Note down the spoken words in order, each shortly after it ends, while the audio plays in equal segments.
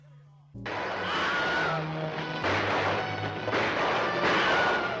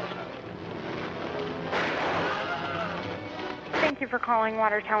Thank you for calling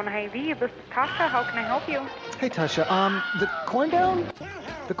Watertown Hy-Vee. This is Tasha. How can I help you? Hey, Tasha. The CORNDOWN?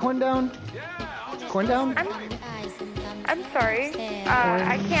 The CORNDOWN? CORNDOWN? I'm sorry.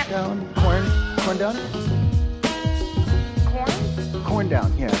 I can't. CORNDOWN? Corn?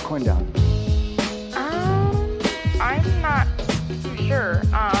 CORNDOWN. Yeah, CORNDOWN. I'm not too sure.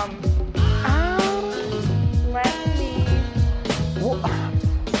 Let me. Well,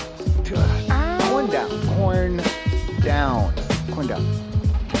 CORNDOWN. CORNDOWN. CORNDOWN.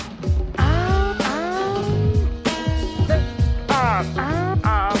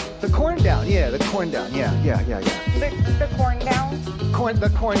 The CORNDOWN. Yeah, the CORNDOWN. Yeah. The CORNDOWN? The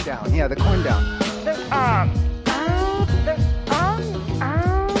CORNDOWN. Yeah, the CORNDOWN.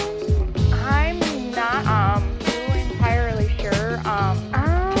 I'm not too entirely sure.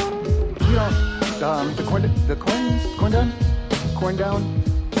 You don't the CORNDOWN? CORNDOWN?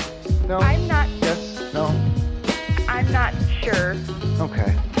 No. I'm not. Yes. No. I'm not sure.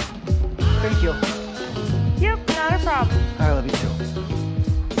 Okay. Thank you. Yep, not a problem. I love you too.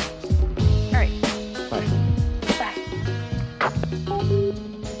 All right. Bye. Bye.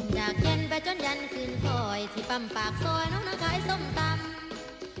 จากเย็นไปจนยันคืนคอยที่ปั๊มปากซอยน้องนาขายส้มต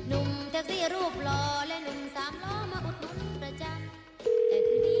ำหนุ่มแท็กซี่รูปหล่อและหนุ่มสามล้อมาอุดหนุนประจำแต่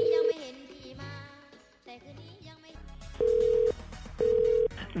คืนนี้ยังไม่เห็นพี่มาแต่คืนนี้ยังไม่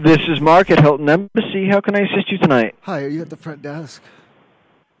This is Mark at Hilton Embassy. How can I assist you tonight? Hi, are you at the front desk?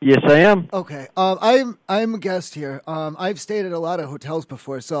 Yes, I am. Okay. I'm a guest here. I've stayed at a lot of hotels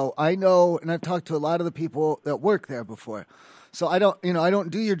before, so I know, and I've talked to a lot of the people that work there before. So I don't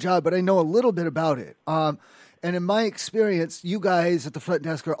do your job, but I know a little bit about it. And in my experience, you guys at the front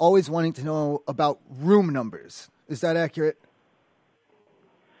desk are always wanting to know about room numbers. Is that accurate?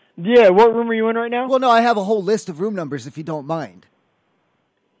 Yeah, what room are you in right now? Well, no, I have a whole list of room numbers if you don't mind.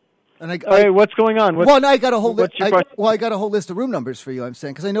 And what's going on? I got a whole list. I got a whole list of room numbers for you. I'm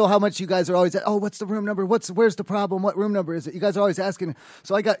saying because I know how much you guys are always. What's the room number? Where's the problem? What room number is it? You guys are always asking.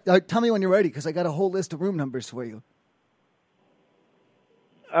 So tell me when you're ready because I got a whole list of room numbers for you.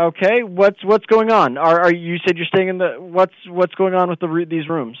 Okay, what's going on? Are you said you're staying in the what's going on with these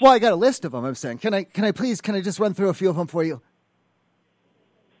rooms? Well, I got a list of them. I'm saying, can I just run through a few of them for you?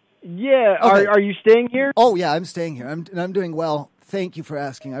 Yeah. Okay. Are you staying here? Oh yeah, I'm staying here. I'm doing well. Thank you for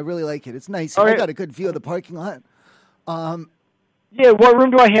asking. I really like it. It's nice. Right. I got a good view of the parking lot. Yeah. What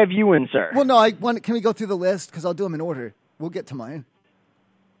room do I have you in, sir? Well, no. Can we go through the list because I'll do them in order. We'll get to mine.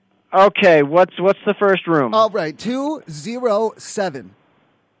 Okay. What's the first room? All right. 207.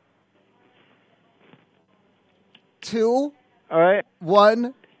 2. All right.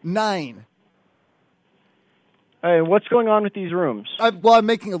 1 9. Hey, what's going on with these rooms? I'm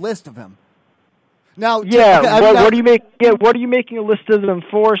making a list of them. Now, yeah, what are you making a list of them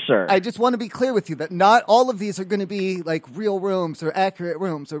for, sir? I just want to be clear with you that not all of these are going to be like real rooms or accurate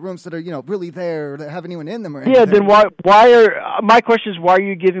rooms or rooms that are really there or that have anyone in them or anything. Yeah, then my question is why are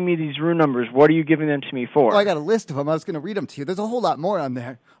you giving me these room numbers? What are you giving them to me for? Well, I got a list of them. I was going to read them to you. There's a whole lot more on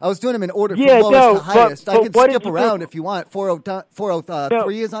there. I was doing them in order from lowest to highest. I can skip around if you want.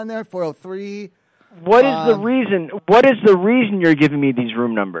 403 is on there. 403. What is the reason? What is the reason you're giving me these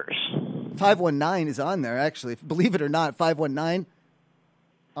room numbers? 519 is on there, actually. Believe it or not, 519.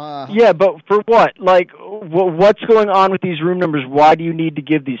 Yeah, but for what? Like, what's going on with these room numbers? Why do you need to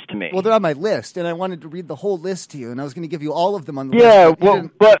give these to me? Well, they're on my list, and I wanted to read the whole list to you, and I was going to give you all of them on the list. Yeah,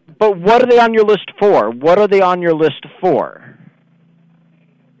 but what are they on your list for? What are they on your list for?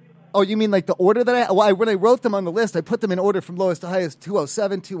 Oh, you mean like the order that when I wrote them on the list, I put them in order from lowest to highest,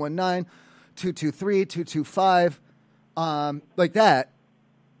 207, 219, 223, 225, like that.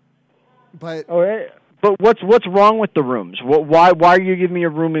 But all right. But what's wrong with the rooms? Why are you giving me a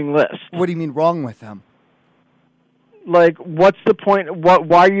rooming list? What do you mean wrong with them? Like, what's the point?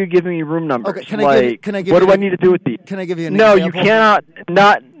 Why are you giving me room numbers? Okay, what do I need to do with these? Can I give you an example? No, you cannot.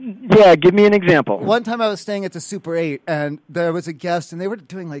 Yeah, give me an example. One time I was staying at the Super 8, and there was a guest, and they were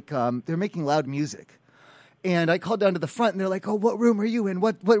doing they were making loud music. And I called down to the front, and they're like, "Oh, what room are you in?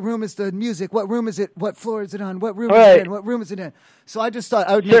 What room is the music? What room is it? What floor is it on? What room is it in? What room is it in?" So I just thought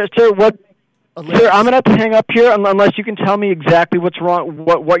I would. Sir, I'm gonna have to hang up here unless you can tell me exactly what's wrong.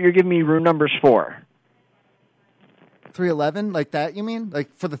 What you're giving me room numbers for? 311, like that? You mean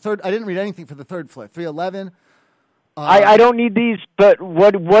like for the third? I didn't read anything for the third floor. 311. I don't need these, but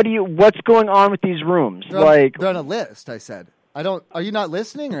what's going on with these rooms? They're on a list. I said I don't. Are you not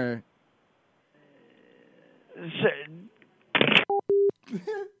listening or?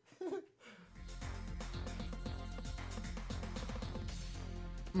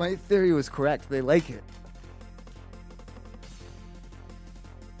 My theory was correct. They like it.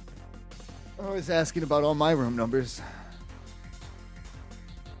 I was asking about all my room numbers.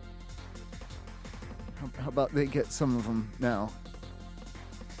 How about they get some of them now?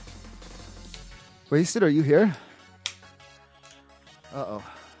 Wasted, are you here? Uh-oh.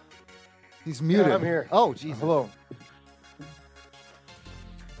 He's muted. Yeah, I'm here. Oh, Jesus. Hello.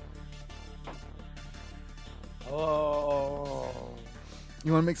 Hello.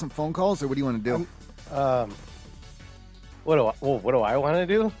 You want to make some phone calls, or what do you want to do? What do I want to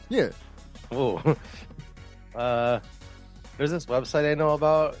do? Yeah. Oh. There's this website I know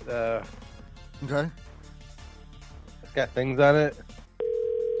about. Okay. It's got things on it.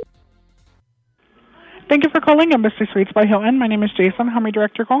 Thank you for calling Embassy Suites by Hilton. My name is Jason. How may I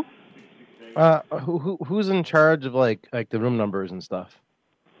direct your call? Who's in charge of like the room numbers and stuff?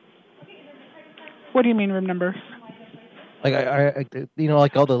 What do you mean room numbers? Like I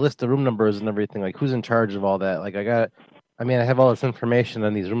like all the list of room numbers and everything. Like who's in charge of all that? Like I have all this information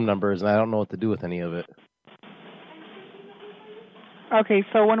on these room numbers and I don't know what to do with any of it. Okay,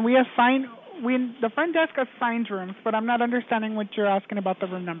 so when we assign, the front desk assigns rooms, but I'm not understanding what you're asking about the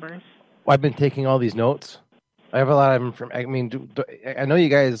room numbers. Well, I've been taking all these notes. I have a lot of them from. I mean, I know you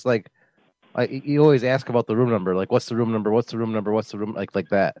guys like you always ask about the room number. Like, what's the room number? What's the room number? What's the room like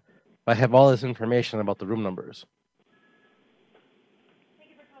that? I have all this information about the room numbers.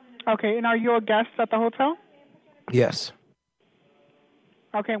 Okay, and are you a guest at the hotel? Yes.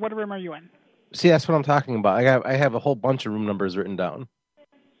 Okay, what room are you in? See, that's what I'm talking about. I have a whole bunch of room numbers written down.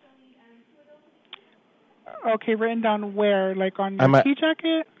 Okay, written down where? Like on your key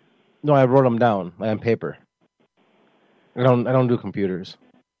jacket? No, I wrote them down on paper. I don't do computers.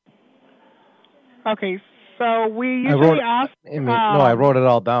 Okay, so we usually ask. No, I wrote it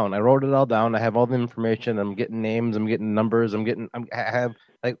all down. I have all the information. I'm getting names. I'm getting numbers.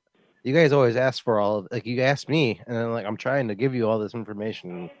 You guys always ask for all of, like you asked me, and then like I'm trying to give you all this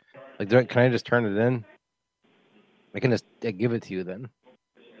information. Like, can I just turn it in? I can just give it to you then.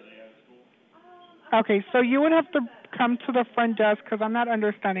 Okay, so you would have to come to the front desk because I'm not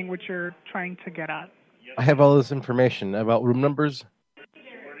understanding what you're trying to get at. I have all this information about room numbers.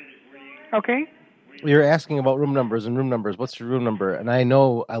 Okay. You're asking about room numbers and room numbers. What's your room number? And I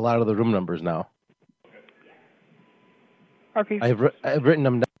know a lot of the room numbers now. Okay. I've written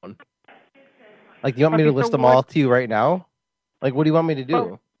them down. Like, you want me to list them all to you right now? Like, what do you want me to do?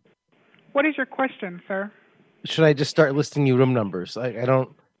 Oh. What is your question, sir? Should I just start listing you room numbers? I don't.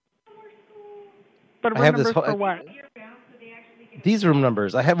 But room numbers for what? These room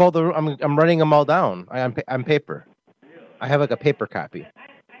numbers. I have all the. I'm writing them all down. on paper. I have like a paper copy.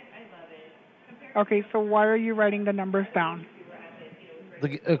 Okay, so why are you writing the numbers down?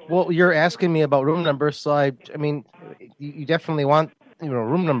 Well, you're asking me about room numbers, so I mean, you definitely want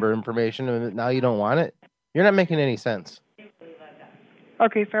room number information, and now you don't want it. You're not making any sense.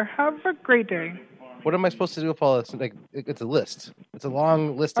 Okay, sir. Have a great day. What am I supposed to do with all this? Like, it's a list. It's a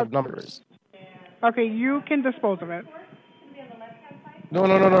long list of numbers. Okay, you can dispose of it.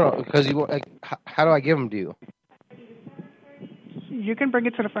 No. Because how do I give them to you? You can bring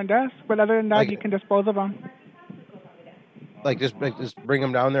it to the front desk, but other than that, you can dispose of them. Like just bring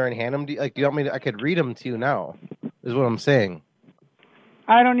them down there and hand them to you? Like, do you want me to? I could read them to you now. Is what I'm saying.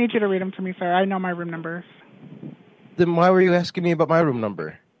 I don't need you to read them to me, sir. I know my room numbers. Then why were you asking me about my room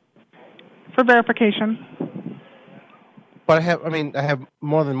number? For verification. But I have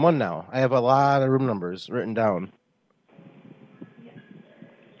more than one now. I have a lot of room numbers written down.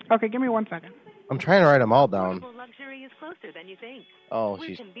 Okay, give me 1 second. I'm trying to write them all down. Luxury is closer than you think. Oh, We're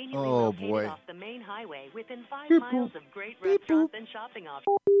she's. conveniently Oh, located boy. off the main highway within 5 Beep, miles boop. of great Beep, restaurants boop. and shopping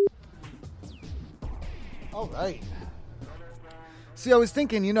options. All right. See, I was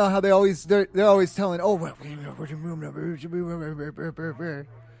thinking, you know how they're always telling, oh, well, where's your room number? Where's your room number?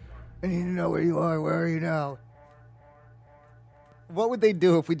 I need to know where you are. Where are you now? What would they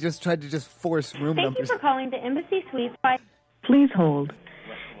do if we just tried to just force room numbers? Thank you for calling the Embassy Suites by... Please hold.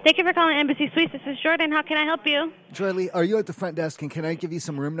 Thank you for calling Embassy Suites. This is Jordan. How can I help you? Charlie, are you at the front desk, and can I give you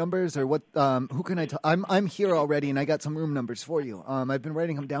some room numbers, or what? Who can I tell? I'm here already, and I got some room numbers for you. I've been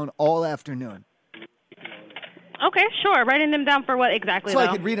writing them down all afternoon. Okay, sure. Writing them down for what exactly, So I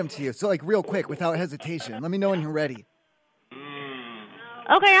could read them to you. So, like, real quick, without hesitation. Let me know when you're ready.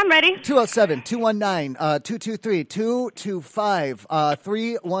 Okay, I'm ready.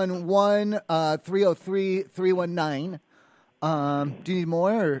 207-219-223-225, 311-303-319. Do you need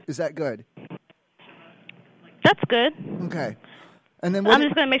more, or is that good? That's good. Okay. And then I'm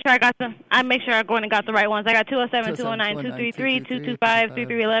just going to make sure I got them. I make sure I go in and got the right ones. I got 207, 209, 233, 225,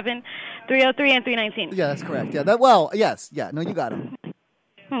 3311, 303, and 319. Yeah, that's correct. Yeah, yes. Yeah, no, you got them.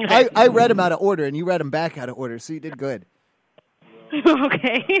 Okay. I read them out of order, and you read them back out of order, so you did good.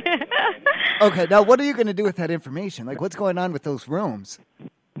 Okay. Okay, now what are you going to do with that information? Like, what's going on with those rooms?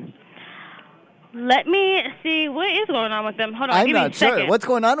 Let me see what is going on with them. Hold on, I'm give me a not sure. second. What's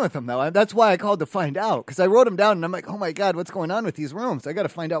going on with them, though? That's why I called to find out, because I wrote them down, and I'm like, oh, my God, what's going on with these rooms? I got to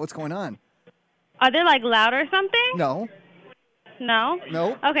find out what's going on. Are they, like, loud or something? No. No?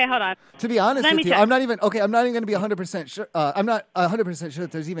 No. Okay, hold on. To be honest Let with me you, check. I'm not even going to be 100% sure. I'm not 100% sure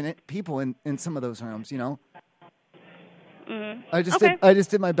that there's even people in some of those rooms, you know? Mm-hmm. I just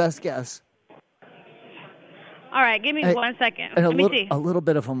did my best guess. All right, give me 1 second. And Let me see. a little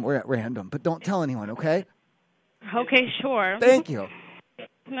bit of them were at random, but don't tell anyone, okay? Okay, sure. Thank you.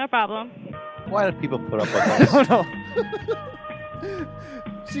 No problem. Why do people put up with I us? don't know.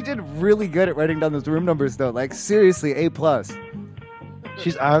 She did really good at writing down those room numbers, though. Like, seriously, A+.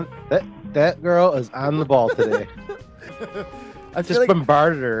 She's on that girl is on the ball today. I Just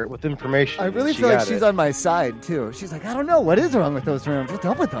bombarded her with information. I really feel like she's on my side, too. She's like, I don't know. What is wrong with those rooms? What's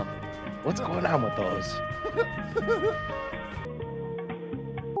up with them? What's going on with those?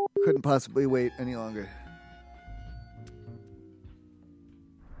 Couldn't possibly wait any longer.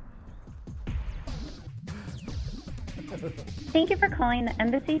 Thank you for calling the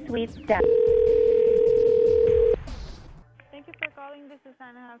Embassy Suites staff. Thank you for calling. This is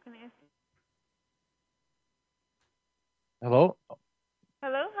Anna. How can I assist? Hello?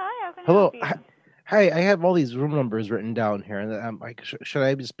 Hello? Hi, how can I Hello? help you? Hi, I have all these room numbers written down here, and I'm like, should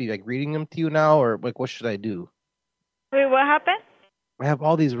I just be like reading them to you now, or like what should I do? Wait, what happened? I have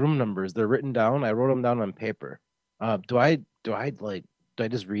all these room numbers. They're written down. I wrote them down on paper. Do I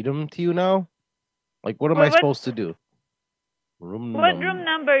just read them to you now? Like, what am I supposed to do? What room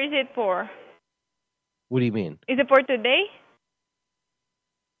number is it for? What do you mean? Is it for today?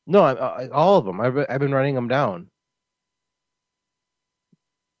 No, all of them. I've been writing them down.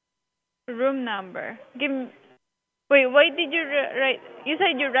 Room number. Give me. Wait, why did you write? You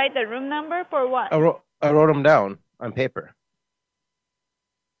said you write the room number for what? I wrote them down on paper.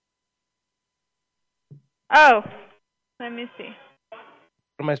 Oh, let me see. What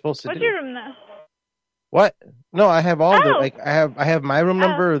am I supposed to What's do? your room number? What? No, I have all the like. I have my room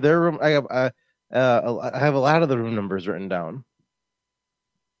number. Their room. I have a lot of the room numbers written down.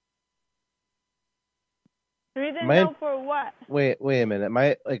 Written down for what? Wait a minute.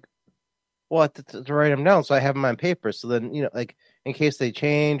 To write them down so I have them on paper. So then like in case they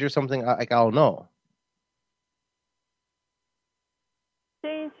change or something, I'll know.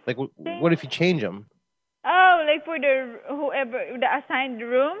 Change. Like what if you change them? Oh, like for the assigned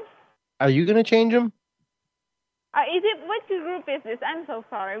room? Are you gonna change them? What group is this? I'm so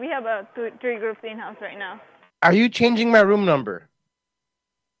sorry. We have 3 groups in house right now. Are you changing my room number?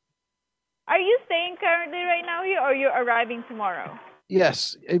 Are you staying currently right now here, or are you arriving tomorrow?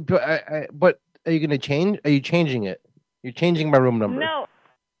 Yes, but are you gonna change? Are you changing it? You're changing my room number. No.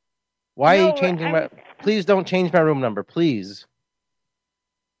 Why are you changing my? Please don't change my room number, please.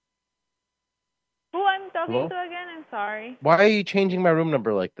 Who I'm talking Hello? to again? I'm sorry. Why are you changing my room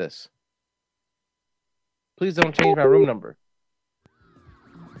number like this? Please don't change my room number.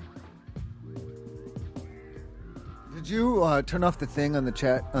 Did you turn off the thing on the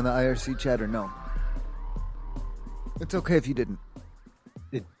chat, on the IRC chat, or no? It's okay if you didn't.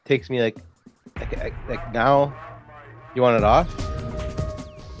 It takes me like now. You want it off?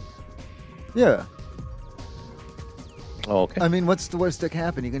 Yeah. Oh, okay. I mean, what's the worst that can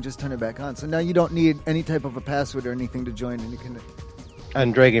happen? You can just turn it back on. So now you don't need any type of a password or anything to join, and you can.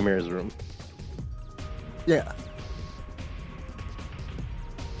 On Dragomir's room. Yeah.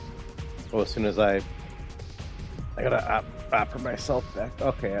 Well, as soon as I gotta offer myself back.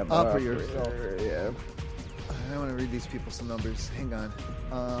 Okay, I'm Offer yourself. Yeah. I want to read these people some numbers. Hang on.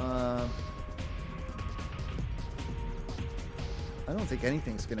 I don't think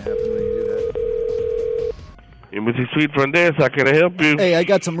anything's gonna happen when you do that. Embassy Suite front desk. How can I help you? Hey, I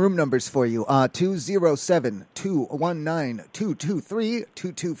got some room numbers for you. 207-219-223,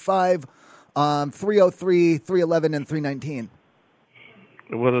 225, 303, 311, and 319.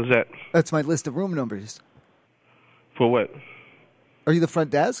 What is that? That's my list of room numbers. For what? Are you the front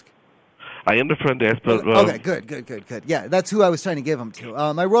desk? I am the front desk, but... okay, good. Yeah, that's who I was trying to give them to.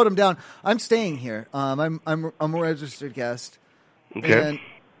 I wrote them down. I'm staying here. I'm a registered guest. Okay. And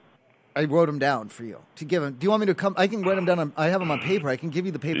I wrote them down for you to give them. Do you want me to come? I can write them down. I have them on paper. I can give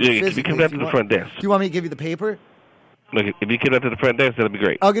you the paper physically. You come down to the front desk. Do you want me to give you the paper? Look, if you get up to the front desk, that'd be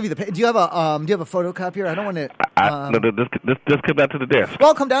great. I'll give you the. Do you have a photocopier? I don't want to. No, just come down to the desk. Well,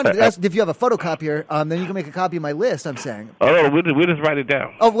 I'll come down to the desk. If you have a photocopier, then you can make a copy of my list. I'm saying. Oh, we'll just write it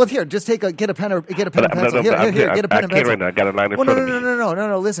down. Oh well, here, just get a pen and pencil. Here, get a pen and pencil. I can't right now. I got a line in front of me.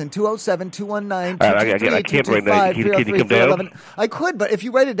 No. Listen, 207-219. I can't right now. Can you come down? I could, but if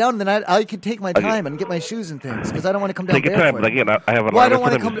you write it down, then I could take my time and get my shoes and things because I don't want to come down barefoot. Take your time, but again, I have a line in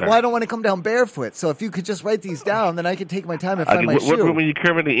front of me. Well, I don't want to come down barefoot. So if you could just write these down, then I could take my time and find my shoe. What room are you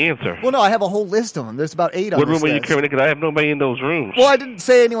currently in, sir? Well, no, I have a whole list of them. There's about 8 on this What room are you currently in? Because I have nobody in those rooms. Well, I didn't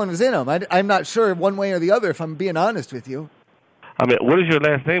say anyone was in them. I'm not sure one way or the other, if I'm being honest with you. I mean, what is your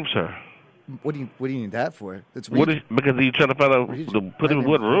last name, sir? What do you need that for? Because you're trying to find out put in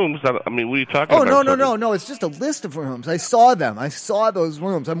what rooms. I mean, what are you talking about? No. It's just a list of rooms. I saw them. I saw those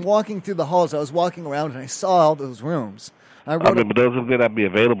rooms. I'm walking through the halls. I was walking around and I saw all those rooms. But those may not be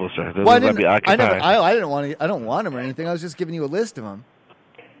available, sir. Those might be occupied. I didn't want to. I don't want them or anything. I was just giving you a list of them.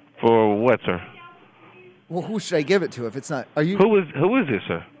 For what, sir? Well, who should I give it to if it's not? Are you? Who is this,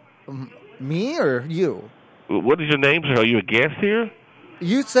 sir? Me or you? What is your name, sir? Are you a guest here?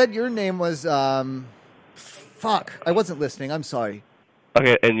 You said your name was fuck. I wasn't listening. I'm sorry.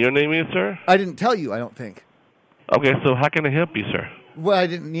 Okay, and your name is, sir? I didn't tell you. I don't think. Okay, so how can I help you, sir? Well, I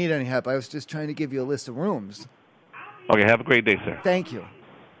didn't need any help. I was just trying to give you a list of rooms. Okay, have a great day, sir. Thank you.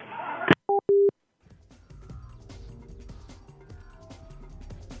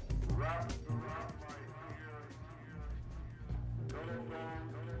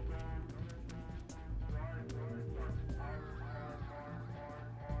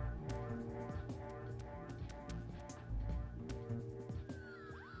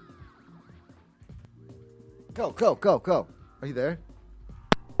 Go. Are you there?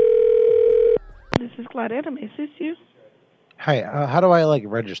 This is Claudette. May I assist you? Hi, how do I,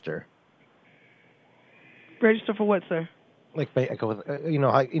 register? Register for what, sir? If I want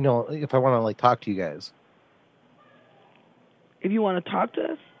to, talk to you guys. If you want to talk to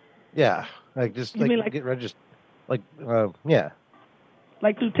us? Yeah, get registered. Yeah.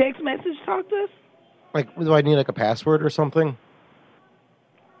 Like through text message talk to us? Do I need, a password or something?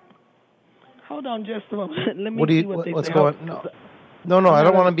 Hold on just a moment. Let me see what they say. What's going on? No, I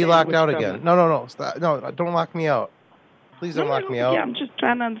don't want to be locked out again. No, stop. No, don't lock me out. Please don't lock me out. Yeah, I'm just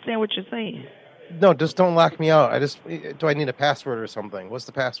trying to understand what you're saying. No, just don't lock me out. Do I need a password or something? What's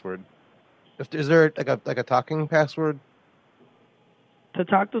the password? Is there like a talking password? To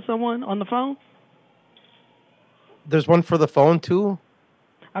talk to someone on the phone? There's one for the phone too?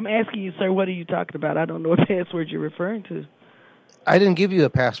 I'm asking you, sir, what are you talking about? I don't know what password you're referring to. I didn't give you a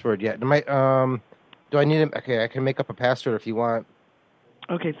password yet. Do I need it? Okay, I can make up a password if you want.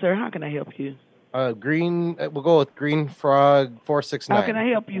 Okay, sir, how can I help you? We'll go with Green Frog 469. How can I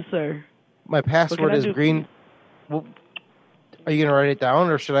help you, sir? My password is Green. Well, are you going to write it down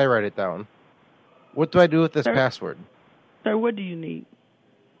or should I write it down? What do I do with this password? Sir, what do you need?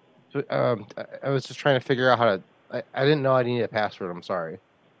 I was just trying to figure out how to. I didn't know I needed a password. I'm sorry.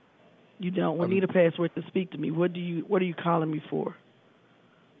 You don't. We need a password to speak to me. What are you calling me for?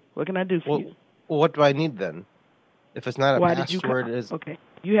 What can I do for you? Well, what do I need then? If it's not a password, is okay.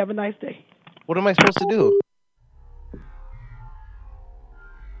 You have a nice day. What am I supposed to do?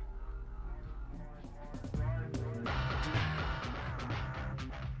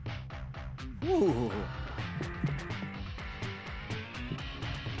 Ooh.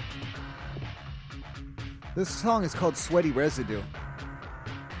 This song is called Sweaty Residue.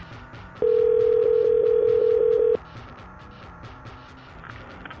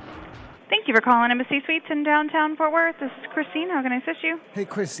 Thank you for calling Embassy Suites in downtown Fort Worth. This is Christine. How can I assist you? Hey,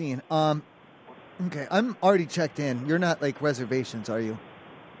 Christine. Okay, I'm already checked in. You're not reservations, are you?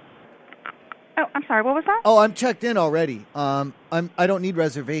 Oh, I'm sorry. What was that? Oh, I'm checked in already. I don't need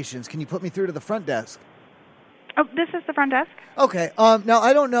reservations. Can you put me through to the front desk? Oh, this is the front desk. Okay. Now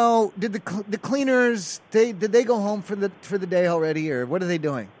I don't know. Did the cleaners did they go home for the day already, or what are they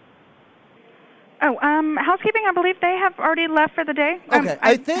doing? Oh, housekeeping. I believe they have already left for the day. Okay,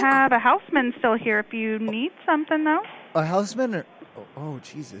 I think have a houseman still here if you need something though. A houseman, or oh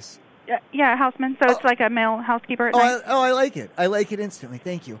Jesus. Yeah, a houseman. So it's like a male housekeeper at night. I like it. I like it instantly.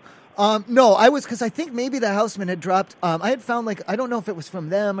 Thank you. No, because I think maybe the houseman had dropped. I had found I don't know if it was from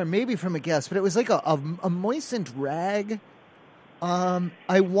them or maybe from a guest, but it was like a moistened rag.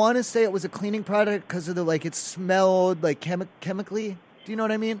 I want to say it was a cleaning product because of the it smelled chemically. Do you know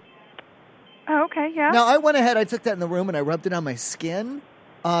what I mean? Oh, okay, yeah. Now I went ahead. I took that in the room and I rubbed it on my skin.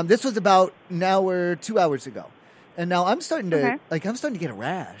 This was about an hour, 2 hours ago, and now I'm starting to I'm starting to get a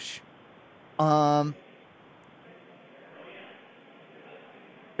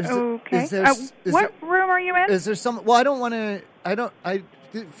Okay. What room are you in? Is there some? Well, I don't want to. I don't.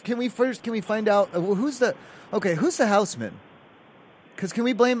 Can we find out who's the houseman? Because can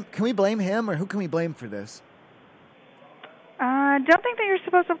we blame him, or who can we blame for this? I don't think that you're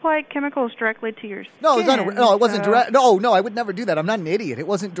supposed to apply chemicals directly to your skin. No, it wasn't direct. No, I would never do that. I'm not an idiot. It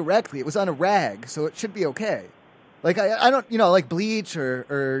wasn't directly. It was on a rag, so it should be okay. Like I don't, like bleach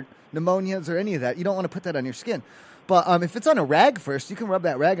or pneumonias or any of that. You don't want to put that on your skin. But if it's on a rag first, you can rub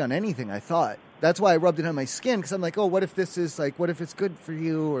that rag on anything. I thought that's why I rubbed it on my skin, because I'm like, oh, what if this is what if it's good for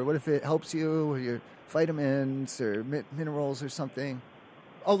you, or what if it helps you or your vitamins or minerals or something?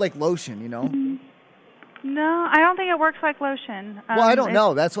 Oh, like lotion, No, I don't think it works like lotion. Well, I don't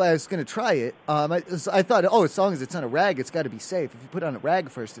know. That's why I was going to try it. I thought, as long as it's on a rag, it's got to be safe. If you put it on a rag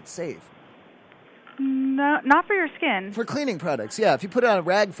first, it's safe. No, not for your skin. For cleaning products, yeah. If you put it on a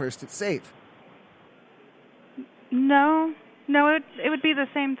rag first, it's safe. No, it would be the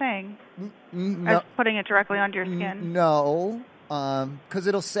same thing as putting it directly onto your skin. No, because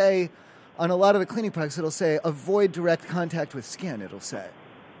it'll say, on a lot of the cleaning products, it'll say, avoid direct contact with skin, it'll say.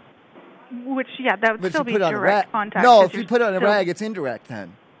 Which, that would still be direct contact. No, if you put it on a rag, it's indirect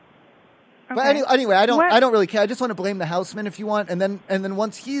then. Okay. But anyway, I don't really care. I just want to blame the houseman if you want, and then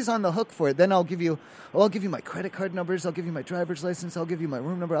once he's on the hook for it, then I'll give you my credit card numbers, I'll give you my driver's license, I'll give you my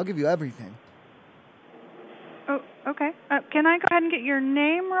room number, I'll give you everything. Oh, okay. Can I go ahead and get your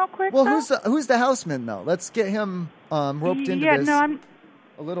name real quick? Well, who's the houseman though? Let's get him roped into this.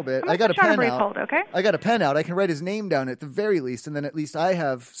 A little bit. I got a pen out. Hold, okay? I got a pen out. I can write his name down at the very least, and then at least I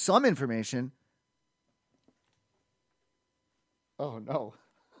have some information. Oh no.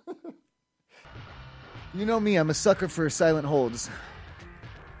 You know me, I'm a sucker for silent holds.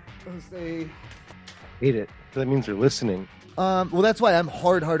 Hate it. That means they're listening. Well, that's why I'm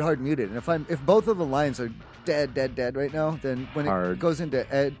hard muted. And if both of the lines are dead right now, then when it goes into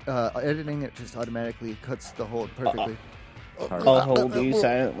editing, it just automatically cuts the hold perfectly. I'll hold you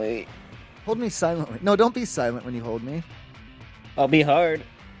silently. Hold me silently. No, don't be silent when you hold me. I'll be hard.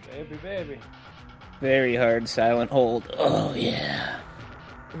 Baby. Very hard silent hold. Oh, yeah.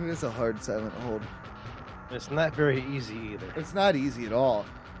 It is a hard silent hold. It's not very easy either. It's not easy at all.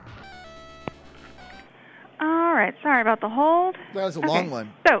 All right. Sorry about the hold. That was a long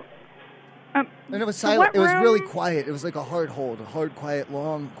one. So, and it was silent. It was really quiet. It was like a hard hold. A hard, quiet,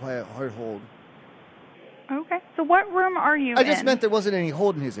 long, quiet, hard hold. Okay. So what room are you in? I just meant there wasn't any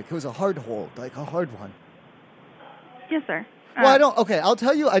hold music. It was a hard hold, like a hard one. Yes, sir. Well, I don't... Okay, I'll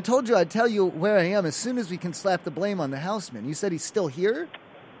tell you... I told you I'd tell you where I am as soon as we can slap the blame on the houseman. You said he's still here?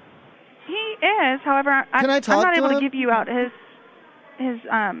 He is. However, I'm not able to give you out his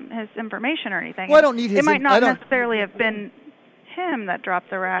information or anything. Well, I don't need his... It might not necessarily have been him that dropped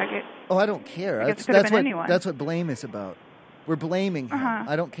the rag. I don't care. It could have been anyone. That's what blame is about. We're blaming him.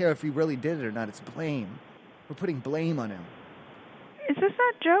 I don't care if he really did it or not. It's blame. We're putting blame on him. Is this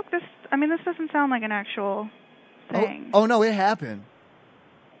a joke? This doesn't sound like an actual thing. Oh, no, it happened.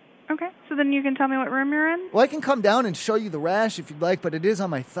 Okay, so then you can tell me what room you're in? Well, I can come down and show you the rash if you'd like, but it is on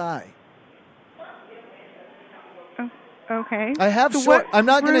my thigh. Okay. I have shorts. I'm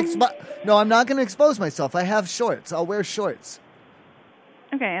not going to expose myself. I have shorts. I'll wear shorts.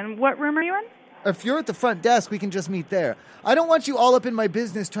 Okay, and what room are you in? If you're at the front desk, we can just meet there. I don't want you all up in my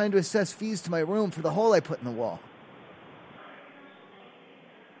business trying to assess fees to my room for the hole I put in the wall.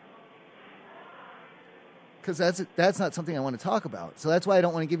 Because that's not something I want to talk about. So that's why I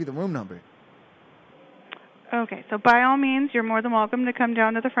don't want to give you the room number. Okay, so by all means, you're more than welcome to come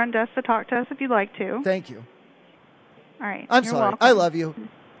down to the front desk to talk to us if you'd like to. Thank you. All right. I'm sorry. Welcome. I love you.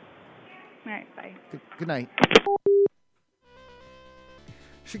 All right, bye. Good night.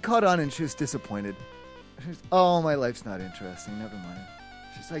 She caught on and she was disappointed. Oh, my life's not interesting. Never mind.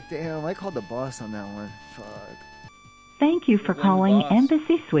 She's like, damn, I called the boss on that one. Fuck. Thank you for calling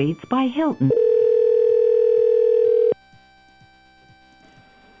Embassy Suites by Hilton.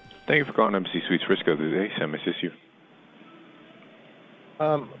 Thank you for calling Embassy Suites Frisco today. Sam, assist you.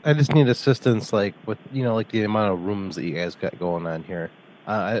 I just need assistance, like with like the amount of rooms that you guys got going on here.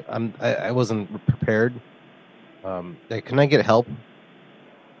 I wasn't prepared. Can I get help?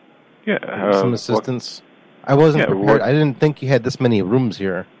 Yeah, some assistance. I wasn't prepared. I didn't think you had this many rooms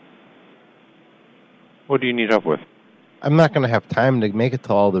here. What do you need help with? I'm not going to have time to make it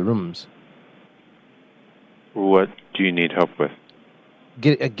to all the rooms. What do you need help with?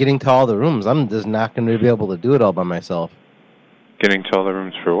 Getting to all the rooms. I'm just not going to be able to do it all by myself. Getting to all the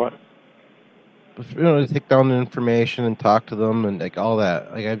rooms for what? To take down the information and talk to them and like all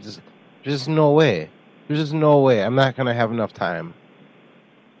that. Like there's just no way. There's just no way. I'm not going to have enough time.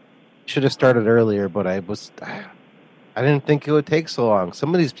 Should have started earlier, but I was I didn't think it would take so long.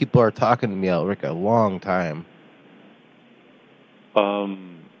 Some of these people are talking to me out like a long time.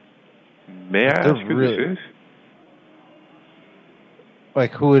 May I ask who this is?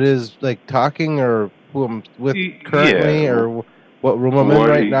 Like who it is, like talking, or who I'm with currently, or what room I'm in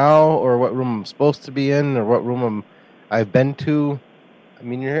right now, or what room I'm supposed to be in, or what room I've been to. I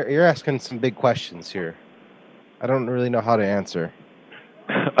mean, you're asking some big questions here. I don't really know how to answer.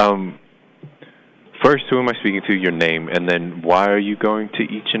 First, who am I speaking to? Your name, and then why are you going to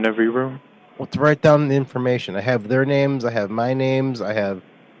each and every room? Well, to write down the information. I have their names. I have my names. I have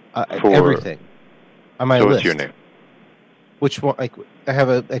everything on my list. So what's your name? Which one? Like, I have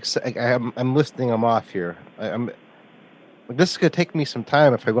I'm listing them off here. This is gonna take me some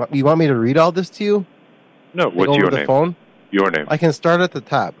time. If you want me to read all this to you? No. What's your name? Phone? Your name. I can start at the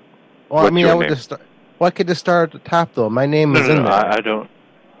top. Well, What's your name? I could just start at the top though. My name is in there. I don't.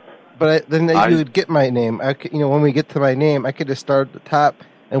 But then you would get my name. When we get to my name, I could just start at the top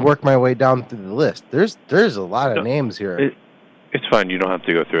and work my way down through the list. There's a lot of names here. It's fine. You don't have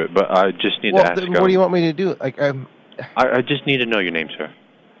to go through it. But I just need to ask. What do you want me to do? I just need to know your name, sir.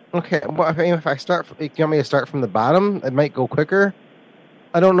 Okay. Well, if I start, if you want me to start from the bottom, it might go quicker.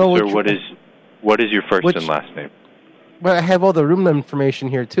 I don't know. Sir, what is your first and last name? But I have all the room information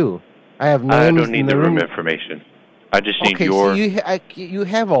here too. I have names. I don't need the room information. I just need your... So you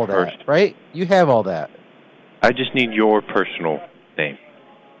have all that, right? You have all that. I just need your personal name.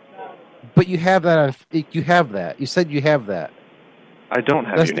 But you have that you have that. You said you have that. I don't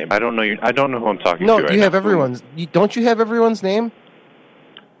have your name. I don't know who I'm talking to. No, you have everyone's. Don't you have everyone's name?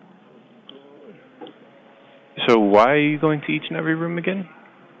 So why are you going to each and every room again?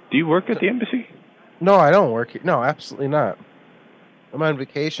 Do you work at the embassy? No, I don't work here. No, absolutely not. I'm on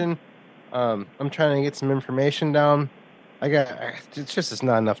vacation. I'm trying to get some information down. It's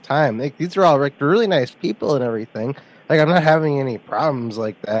not enough time. These are all really nice people and everything. I'm not having any problems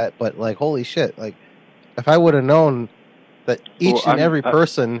like that. But holy shit! If I would have known that each and every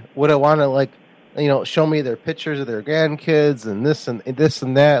person would have wanted show me their pictures of their grandkids and this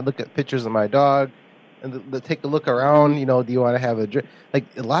and that. Look at pictures of my dog, and take a look around. Do you want to have a drink?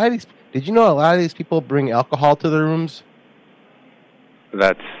 A lot of these. Did you know a lot of these people bring alcohol to their rooms?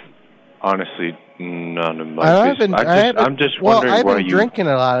 That's honestly none of my business. I'm just wondering I've been drinking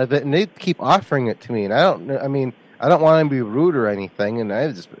a lot of it, and they keep offering it to me, and I don't want to be rude or anything, and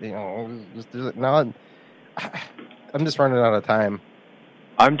I just, now I'm just running out of time.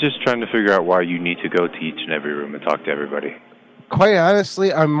 I'm just trying to figure out why you need to go to each and every room and talk to everybody. Quite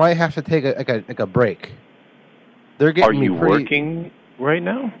honestly, I might have to take a break. They're getting me pretty... Are you working right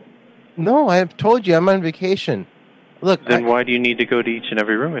now? No, I have told you I'm on vacation. Look, then why do you need to go to each and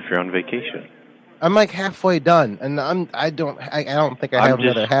every room if you're on vacation? I'm halfway done, and I don't think I have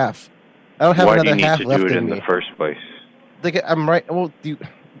another half. I don't have another half left in me. Why do you need to do it in the first place? I'm right. Well,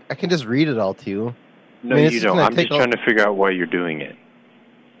 I can just read it all to you. No, you don't. I'm just trying to figure out why you're doing it.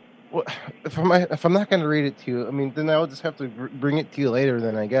 Well, if I'm not going to read it to you, then I'll just have to bring it to you later.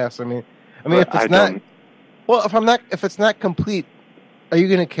 Then I guess. If it's not. Well, if it's not complete, are you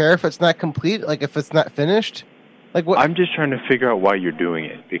going to care if it's not complete? If it's not finished? What? I'm just trying to figure out why you're doing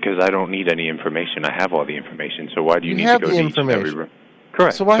it, because I don't need any information. I have all the information, so why do you need to go to each and every room?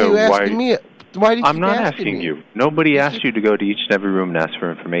 Correct. So why are you asking me? Why do you I'm not asking you. Nobody asked you to go to each and every room and ask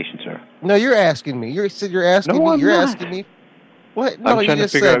for information, sir. No, you're asking me. You're asking me. You're asking me. What? No, I'm trying to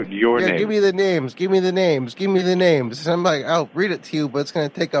figure out your name. Give me the names. Give me the names. Give me the names. And I'm I'll read it to you, but it's going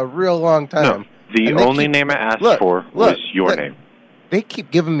to take a real long time. No, the only name I asked for was your name. They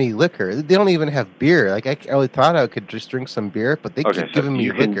keep giving me liquor. They don't even have beer. I really thought I could just drink some beer, but they keep giving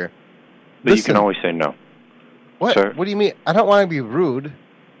me liquor. But you can always say no. What? Sir? What do you mean? I don't want to be rude.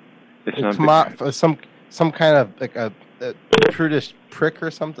 It's not come out for some kind of a prudish prick or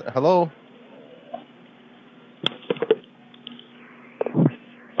something. Hello?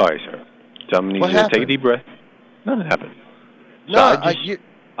 All right, sir. So I'm going to need you to take a deep breath. Nothing happened. No,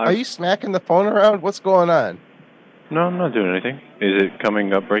 are you smacking the phone around? What's going on? No, I'm not doing anything. Is it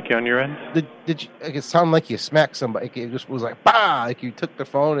coming up breaky on your end? Did you? It sounded like you smacked somebody. It just was bah! Like you took the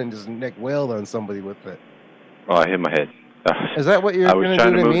phone and just wailed on somebody with it. Oh, I hit my head. Is that what you're going to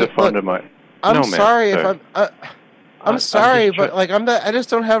do to me? I was trying to move the phone to my... I'm sorry if I'm sorry, but I just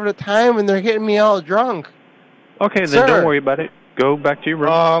don't have the time, and they're getting me all drunk. Okay, then don't worry about it. Go back to your room.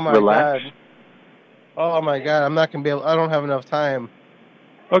 Oh my Relax. God. Oh my God, I'm not going to be able... I don't have enough time.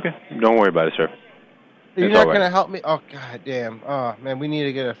 Okay, don't worry about it, sir. You're not going to help me? Oh, God damn. Oh, man, we need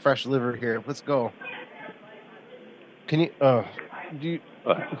to get a fresh liver here. Let's go. Can you...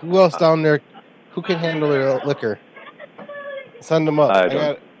 who else down there? Who can handle their liquor? Send them up.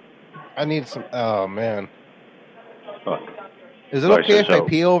 I need some... Oh, man. Is it okay if I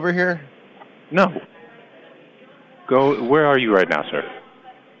pee over here? No. Go. Where are you right now, sir?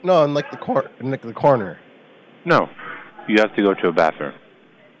 No, in like the corner. No, you have to go to a bathroom.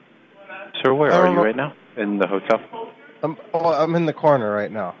 Sir, where are you right now? In the hotel? I'm in the corner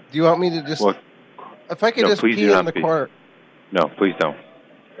right now. Do you want me to just... if I could just pee in the corner... No, please don't.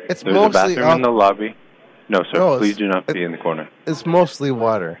 There's a bathroom in the lobby. No, sir, No, please do not pee in the corner. It's mostly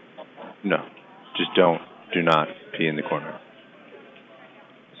water. No, just don't. Do not pee in the corner.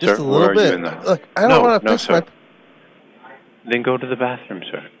 Just sir, a little bit. Look, I don't want to piss my... Then go to the bathroom,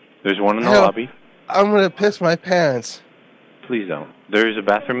 sir. There's one in the lobby. I'm going to piss my pants. Please don't. There is a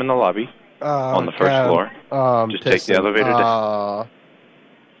bathroom in the lobby on the first floor. Just take the elevator down.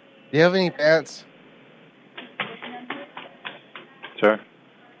 Do you have any pants? Sir,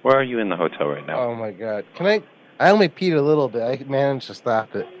 where are you in the hotel right now? Oh, my God. I only peed a little bit. I managed to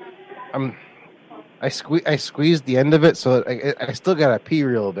stop it. I squeezed the end of it, so I still got to pee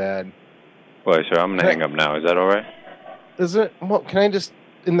real bad. Boy, sir, I'm going to hang up now. Is that all right? Is it? Well, can I just...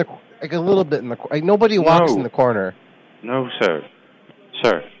 a little bit in the... nobody walks in the corner. No, sir.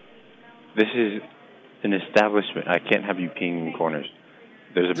 Sir, this is an establishment. I can't have you peeing in corners.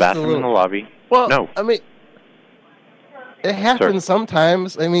 There's a bathroom in the lobby. Well, no. I mean... It happens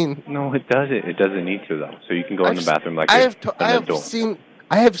sometimes. I mean... No, it doesn't. It doesn't need to, though. So you can go in the bathroom like an adult.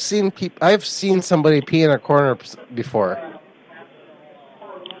 I have seen somebody pee in a corner before.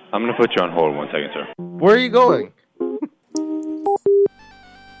 I'm going to put you on hold 1 second, sir. Where are you going?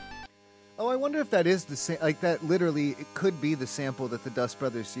 Oh, I wonder if that is the same. Like that, literally, it could be the sample that the Dust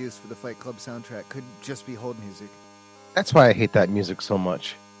Brothers used for the Fight Club soundtrack. Could just be hold music. That's why I hate that music so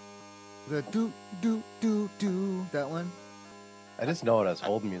much. The do do do do that one. I just know it as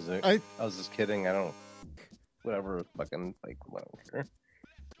hold music. I was just kidding. I don't. Whatever, fucking like whatever.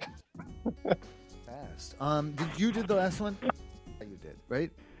 Fast. Did you do the last one? You did,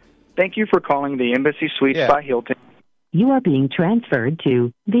 right? Thank you for calling the Embassy Suites by Hilton. You are being transferred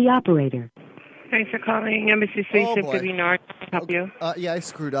to the operator. Thanks for calling Embassy Suites of Divi North. Help you? Yeah, I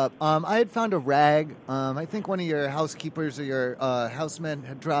screwed up. I had found a rag. I think one of your housekeepers or your housemen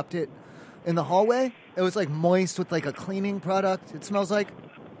had dropped it in the hallway. It was like moist with like a cleaning product. It smells like.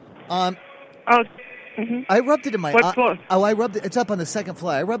 I rubbed it in my. What floor? I rubbed it. It's up on the second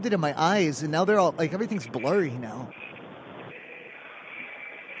floor. I rubbed it in my eyes, and now they're all like everything's blurry now.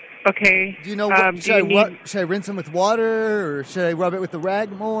 Okay. Do you know what? Should I rinse them with water, or should I rub it with the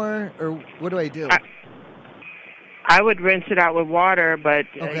rag more, or what do I do? I would rinse it out with water, but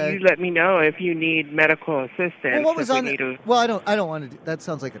you let me know if you need medical assistance. Well, what was on? Well, I don't want to. That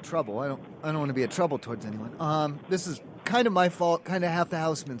sounds like a trouble. I don't want to be a trouble towards anyone. This is kind of my fault, kind of half the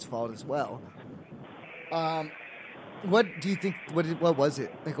houseman's fault as well. What do you think? What was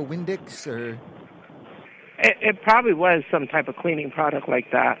it? Like a Windex or? It probably was some type of cleaning product like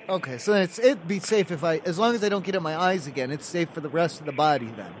that. Okay, so it'd be safe as long as I don't get it in my eyes again. It's safe for the rest of the body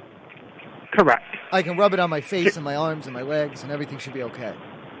then. Correct. I can rub it on my face and my arms and my legs, and everything should be okay.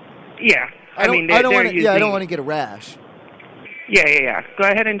 Yeah, I don't want to get a rash. Yeah. Go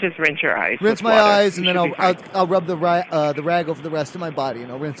ahead and just rinse your eyes. Rinse my eyes, and then I'll rub the rag over the rest of my body,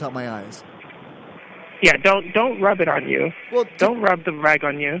 and I'll rinse out my eyes. Yeah, don't rub it on you. Well, don't rub the rag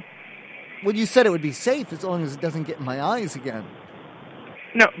on you. Well, you said it would be safe as long as it doesn't get in my eyes again.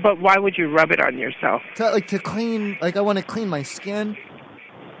 No, but why would you rub it on yourself? To clean, I want to clean my skin.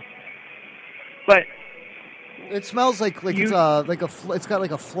 But it smells it's got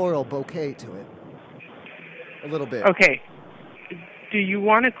like a floral bouquet to it. A little bit. Okay. Do you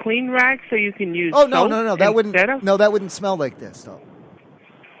want a clean rag so you can use? Oh no, that wouldn't smell like this though.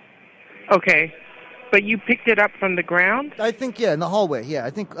 Okay. But you picked it up from the ground? I think, in the hallway, yeah.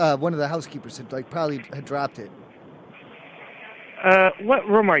 I think one of the housekeepers had had dropped it. What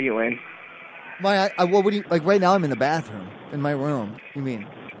room are you in? What do you, right now I'm in the bathroom, in my room, you mean?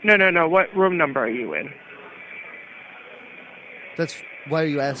 No. What room number are you in? Why are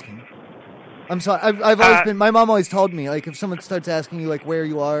you asking? I'm sorry, I've always been, my mom always told me, if someone starts asking you, where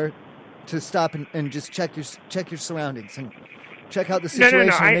you are, to stop and just check your surroundings and check out the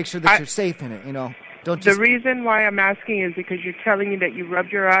situation and make sure that you're safe in it, The reason why I'm asking is because you're telling me that you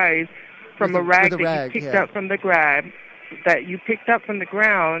rubbed your eyes from a rag that you picked up from the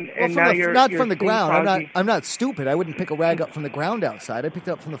ground, and now you're not from the ground. I'm not stupid. I wouldn't pick a rag up from the ground outside. I picked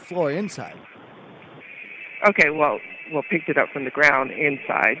it up from the floor inside. Okay, well, picked it up from the ground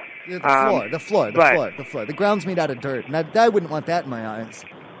inside. Yeah, the floor. The ground's made out of dirt, and I wouldn't want that in my eyes.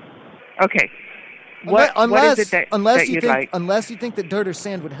 Okay. Unless you think that dirt or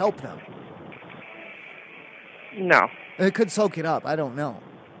sand would help them. No. It could soak it up. I don't know.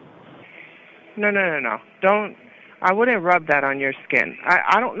 No. Don't. I wouldn't rub that on your skin.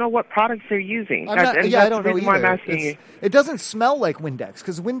 I don't know what products they're using. I don't know why I'm either. asking you. It doesn't smell like Windex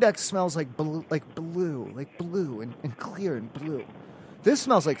because Windex smells like blue and clear and blue. This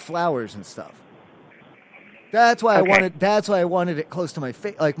smells like flowers and stuff. That's why I wanted it close to my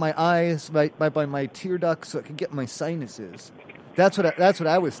face, like my eyes, by my tear ducts, so it could get my sinuses. That's what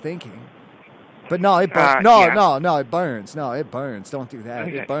I was thinking. But no, it burns. No, it burns. No, it burns. Don't do that.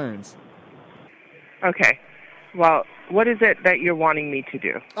 Okay. It burns. Okay. Well, what is it that you're wanting me to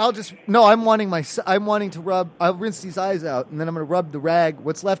do? I'm wanting to rub. I'll rinse these eyes out, and then I'm going to rub the rag,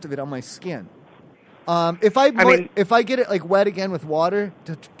 what's left of it, on my skin. If I get it like wet again with water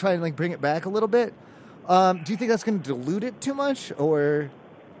to try and like bring it back a little bit, do you think that's going to dilute it too much, or?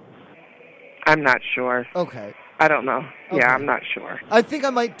 I'm not sure. Okay. I don't know. Okay. Yeah, I'm not sure. I think I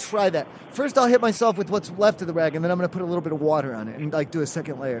might try that. First, I'll hit myself with what's left of the rag, and then I'm going to put a little bit of water on it and like do a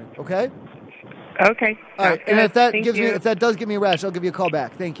second layer. Okay. Okay. All right. And if that does give me a rash, I'll give you a call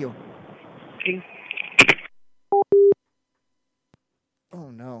back. Thank you. Okay.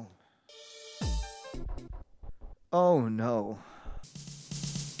 Oh no. Oh no.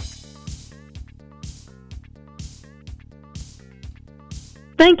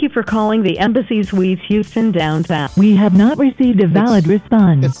 Thank you for calling the Embassy Suites Houston downtown. We have not received a valid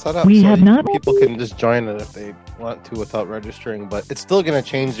response. It's set up people can just join it if they want to without registering, but it's still going to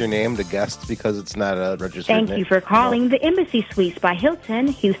change your name to guest because it's not a registered name. Thank you for calling the Embassy Suites by Hilton,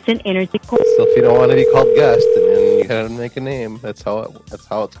 Houston Energy Corp. So if you don't want to be called guest, then you gotta make a name. That's how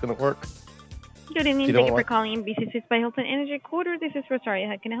it's going to work. Good evening. Thank you for calling Embassy Suites by Hilton Energy Quarter. This is Rosaria.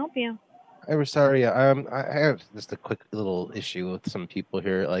 How can I help you? Hi, Rosaria. I have just a quick little issue with some people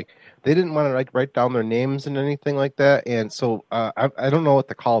here. Like, they didn't want to like write down their names and anything like that, and so I don't know what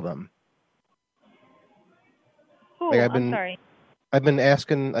to call them. Oh, like, I'm sorry. I've been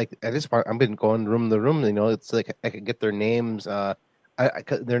asking, like, at this point, I've been going room to room. You know, it's like I could get their names. They're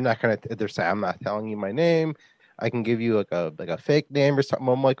not gonna. They're saying I'm not telling you my name. I can give you like a fake name or something.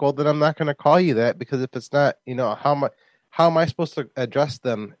 I'm like, well, then I'm not gonna call you that because if it's not, you know, how am I supposed to address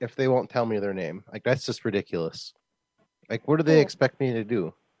them if they won't tell me their name? Like, that's just ridiculous. Like, what do they expect me to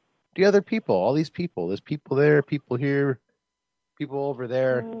do? The other people, all these people. There's people there, people here, people over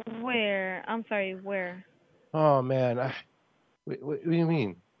there. Where? I'm sorry, where? Oh, man. What do you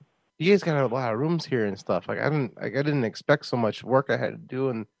mean? You guys got a lot of rooms here and stuff. Like, I didn't expect so much work I had to do,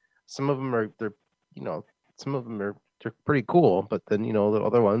 and some of them they're pretty cool, but then, you know, the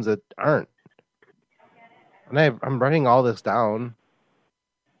other ones that aren't. And I'm writing all this down.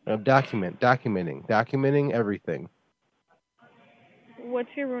 Documenting everything. What's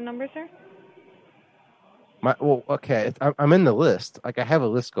your room number, sir? Okay. I'm in the list. Like, I have a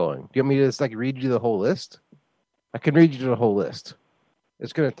list going. Do you want me to just like read you the whole list? I can read you the whole list.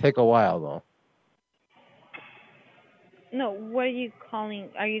 It's gonna take a while though. No. What are you calling?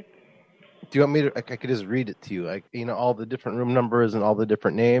 Are you? Do you want me to? I could just read it to you. Like, you know, all the different room numbers and all the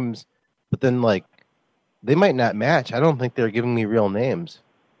different names. But then, like, they might not match. I don't think they're giving me real names.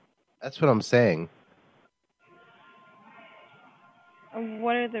 That's what I'm saying.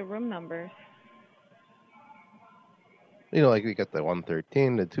 What are the room numbers? You know, like we got the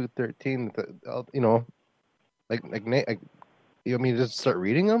 113, the 213, you know, like you want me to just start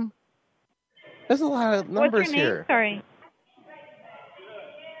reading them? There's a lot of numbers What's your name? here. Sorry.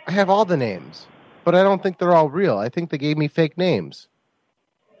 I have all the names, but I don't think they're all real. I think they gave me fake names.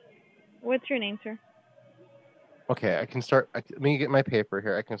 What's your name, sir? Okay, I can start. Let me get my paper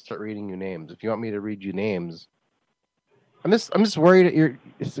here. I can start reading you names. If you want me to read you names, I'm just worried that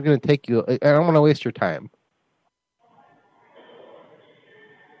it's going to take you. I don't want to waste your time.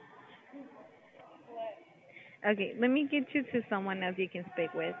 Okay, let me get you to someone else you can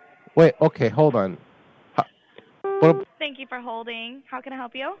speak with. Wait. Okay, hold on. Thank you for holding. How can I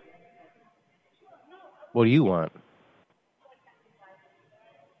help you? What do you want?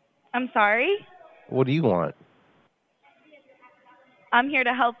 I'm sorry? What do you want? I'm here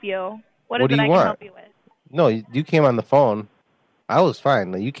to help you. What do is it you I want? can help you with? No, you came on the phone. I was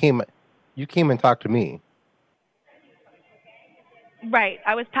fine. You came and talked to me. Right.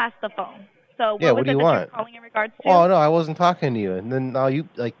 I was past the phone. So Yeah, what do you was it that want? you're calling in regards to? Oh no, I wasn't talking to you. And then now you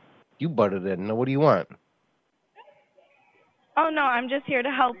butted in. Now what do you want? Oh no, I'm just here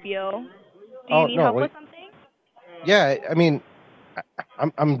to help you. Do you need help with something? Yeah, I mean,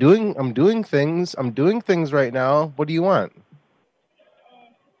 I'm doing things. I'm doing things right now. What do you want?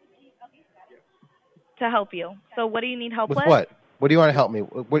 To help you. So what do you need help with? With what? What do you want to help me?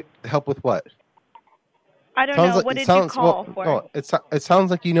 Help with what? I don't know. What did you call for? No, it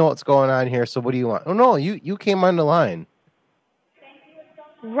sounds like you know what's going on here. So what do you want? Oh no, you came on the line.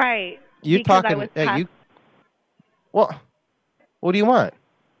 Right. You because talking? Well, what do you want?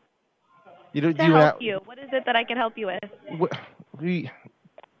 Help you. What is it that I can help you with?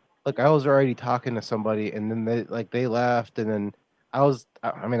 Look, I was already talking to somebody, and then they left, and then I was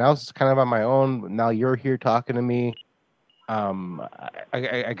kind of on my own. Now you're here talking to me.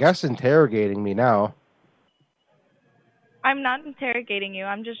 I guess interrogating me now. I'm not interrogating you.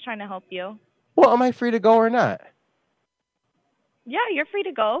 I'm just trying to help you. Well, am I free to go or not? Yeah, you're free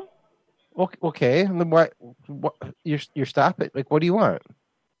to go. Okay. And then what? You're stop it. Like, what do you want?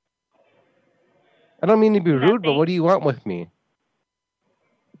 I don't mean to be rude, but what do you want with me?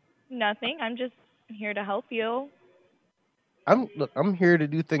 Nothing. I'm just here to help you. I'm here to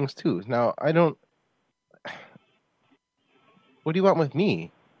do things too. Now, I don't. What do you want with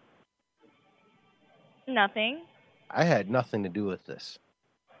me? Nothing. I had nothing to do with this.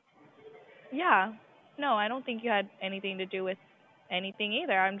 Yeah. No, I don't think you had anything to do with anything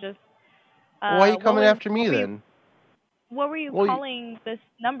either. I'm just... Why are you coming after me then? What were you calling this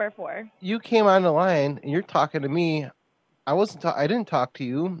number for? You came on the line and you're talking to me. I didn't talk to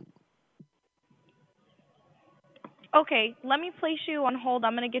you. Okay, let me place you on hold.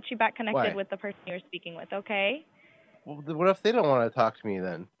 I'm going to get you back connected Why? with the person you're speaking with, okay? Well, what if they don't want to talk to me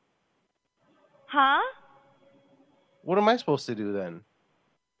then? Huh? What am I supposed to do then?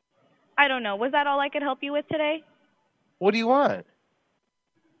 I don't know. Was that all I could help you with today? What do you want?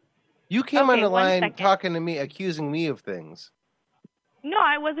 You came on the line talking to me, accusing me of things. No,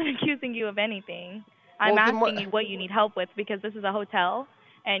 I wasn't accusing you of anything. I'm asking you what you need help with because this is a hotel,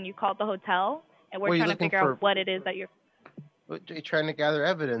 and you called the hotel, and we're trying to figure out what it is that you're... You're trying to gather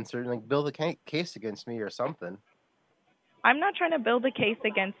evidence or build a case against me or something. I'm not trying to build a case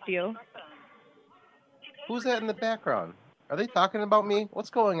against you. Who's that in the background? Are they talking about me? What's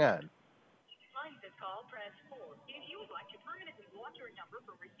going on?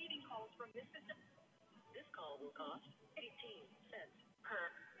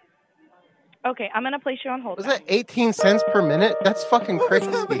 Okay, I'm going to place you on hold. Was that 18 cents per minute? That's fucking crazy.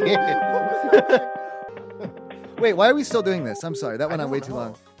 Wait, why are we still doing this? I'm sorry. That went on way too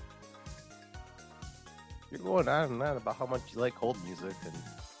long. You're going on and on about how much you like hold music.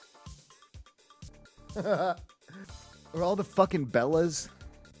 And Are all the fucking Bellas?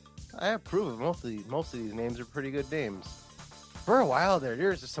 I approve of most of these names are pretty good names. For a while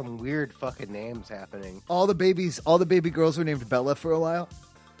there's just some weird fucking names happening. All the baby girls were named Bella for a while.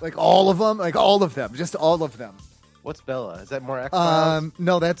 Like all of them, just all of them. What's Bella? Is that more X-Files?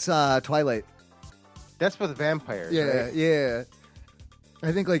 No, that's Twilight. That's for the vampires. Yeah, right? yeah.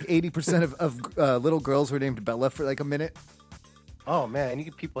 I think like 80% of little girls were named Bella for like a minute. Oh man,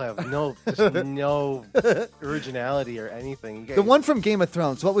 you people have no originality or anything. The one from Game of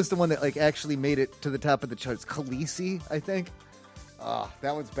Thrones. What was the one that like actually made it to the top of the charts? Khaleesi, I think. Oh,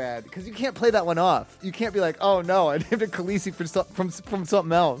 that one's bad because you can't play that one off. You can't be like, oh no, I named it Khaleesi from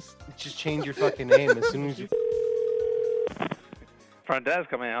something else. Just change your fucking name as soon as you. Front desk,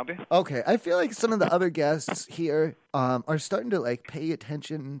 how may I help you? Okay, I feel like some of the other guests here are starting to like pay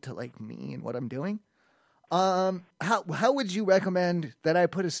attention to like me and what I'm doing. How would you recommend that I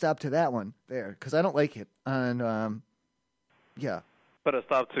put a stop to that one there? Because I don't like it. And yeah. Put a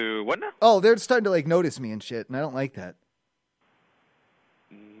stop to what now? Oh, they're starting to like notice me and shit, and I don't like that.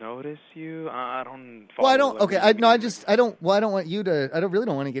 Notice you? I don't. Well, I don't. Okay, I don't. Well, I don't want you to. I really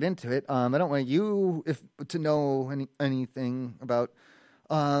don't want to get into it. I don't want you to know anything about.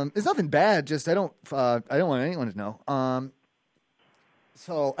 It's nothing bad. Just I don't want anyone to know.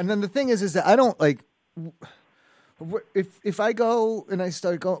 So, and then the thing is that I don't like. If I go and I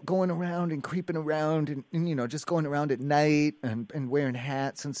start going around and creeping around and just going around at night and wearing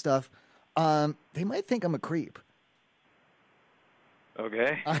hats and stuff, they might think I'm a creep.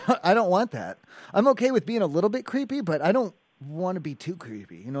 Okay. I don't want that. I'm okay with being a little bit creepy, but I don't want to be too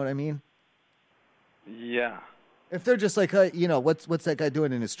creepy. You know what I mean? Yeah. If they're just like, what's that guy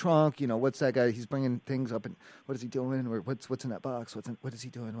doing in his trunk? What's that guy? He's bringing things up, and what is he doing? Or what's in that box? What is he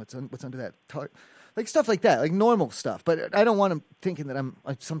doing? What's under that tart? Like stuff like that, like normal stuff. But I don't want him thinking that I'm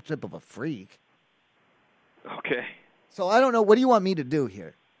like some type of a freak. Okay. So I don't know. What do you want me to do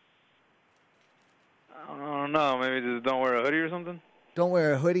here? I don't know. Maybe just don't wear a hoodie or something. Don't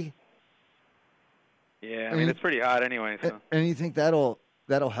wear a hoodie? Yeah, I mean it's pretty hot anyway. So. And you think that'll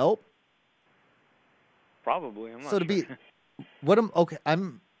help? Probably. I'm not so to sure. be, what am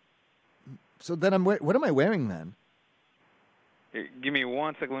I wearing then? Here, give me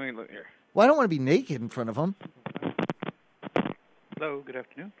 1 second. Let me look here. Well, I don't want to be naked in front of him. Hello. Good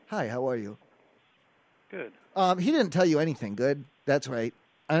afternoon. Hi. How are you? Good. He didn't tell you anything good. That's right.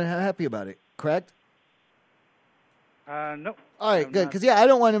 I'm happy about it. Correct? No. All right, good. Because I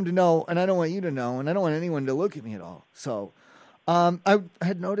don't want him to know, and I don't want you to know, and I don't want anyone to look at me at all. So, I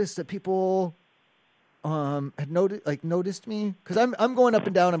had noticed that people had noticed me because I'm going up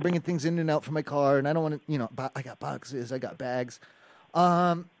and down. I'm bringing things in and out from my car, and I don't want to. I got boxes, I got bags.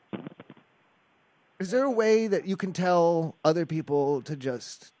 Is there a way that you can tell other people to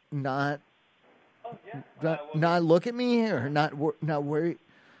just not look at me or not worry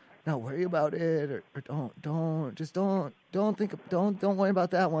about it or don't worry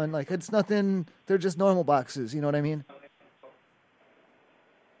about that one. Like it's nothing. They're just normal boxes. You know what I mean?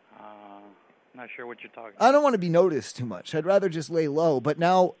 Not sure what you're talking about. I don't want to be noticed too much. I'd rather just lay low. But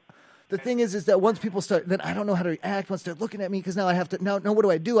now the thing is that once people start, then I don't know how to react once they're looking at me because now I have to. Now, what do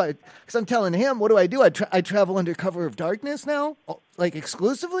I do? Because I'm telling him, what do I do? I travel under cover of darkness now, like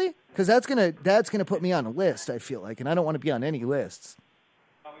exclusively, because that's gonna put me on a list. I feel like, and I don't want to be on any lists.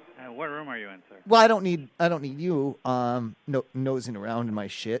 What room are you in, sir? Well, I don't need you nosing around in my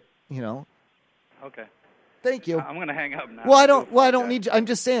shit. You know. Okay. Thank you. I'm gonna hang up now. Well, I don't need you. I'm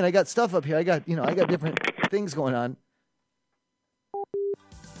just saying, I got stuff up here. I got different things going on.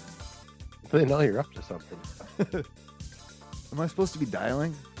 They know you're up to something. Am I supposed to be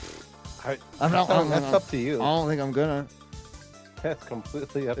dialing? I'm not. That's up to you. I don't think I'm gonna. That's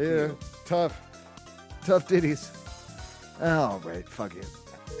completely up to you. Tough ditties. All right, fuck it.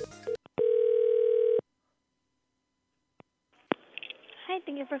 Hi,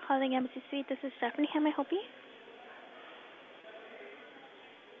 thank you for calling Embassy Suite. This is Stephanie. How may I help you?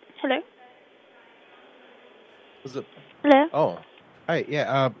 Hello? Was it? Hello? Oh, hi.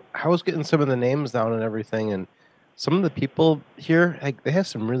 Yeah, I was getting some of the names down and everything, and some of the people here, like, they have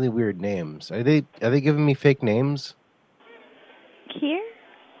some really weird names. Are they giving me fake names? Here?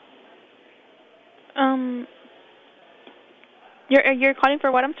 You're calling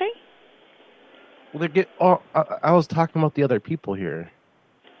for what? I'm sorry? Well, I was talking about the other people here.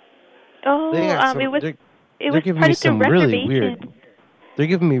 Oh, they're giving me some really weird. They're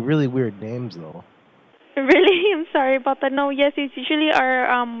giving me really weird names, though. Really? I'm sorry about that. No, yes, it's usually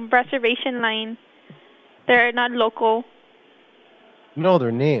our reservation line. They're not local. No,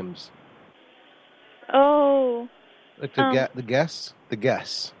 they're names. Oh. Like the guests? The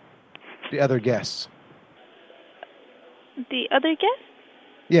guests. The other guests. The other guests?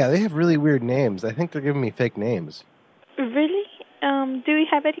 Yeah, they have really weird names. I think they're giving me fake names. Really? Do we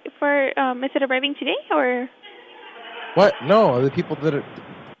have it for, is it arriving today, or? What? No, the people that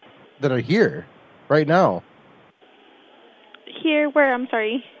are here right now. Here where? I'm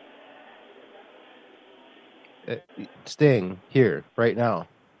sorry. Staying here right now.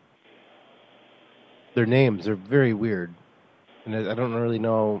 Their names are very weird, and I don't really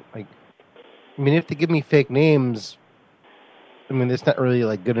know. Like, I mean, if they give me fake names, I mean, it's not really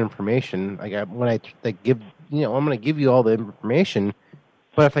like good information. Like, I'm going to give you all the information,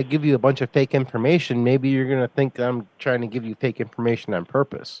 but if I give you a bunch of fake information, maybe you're going to think I'm trying to give you fake information on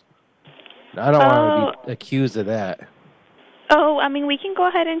purpose. I don't want to be accused of that. Oh, I mean, we can go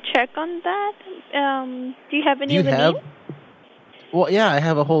ahead and check on that. Do you have any of the names? Well, yeah, I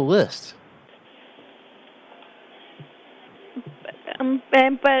have a whole list.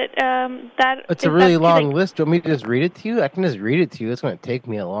 It's a really long list. Do you want me to just read it to you? I can just read it to you. It's going to take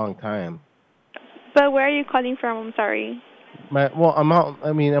me a long time. But where are you calling from? I'm sorry. I'm out.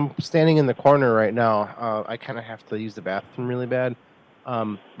 I mean, I'm standing in the corner right now. I kind of have to use the bathroom really bad,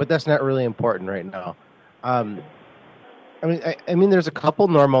 but that's not really important right now. I mean, there's a couple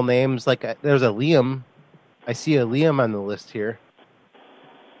normal names. Like there's a Liam. I see a Liam on the list here.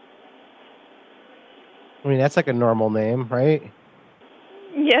 I mean, that's like a normal name, right?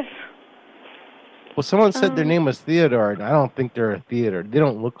 Yes. Well, someone said their name was Theodore, and I don't think they're a Theodore. They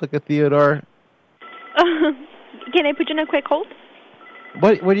don't look like a Theodore. Can I put you in a quick hold?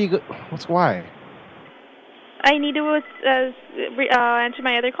 What's why? I need to answer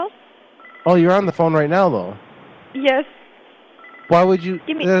my other call. Oh, you're on the phone right now, though. Yes. Why would you?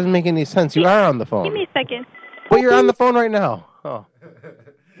 That doesn't make any sense. You are on the phone. Give me a second. Well, you're on the phone right now. Oh.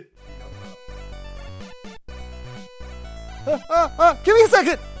 Give me a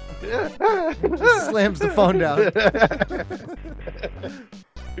second. Slams the phone down.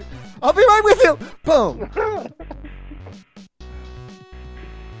 I'll be right with you. Boom.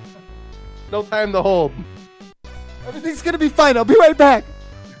 No time to hold. Everything's going to be fine. I'll be right back.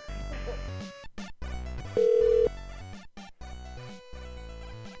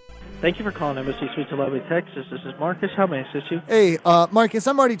 Thank you for calling Embassy Suites in Lubbock, Texas. This is Marcus. How may I assist you? Hey, Marcus,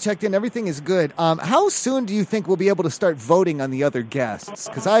 I'm already checked in. Everything is good. How soon do you think we'll be able to start voting on the other guests?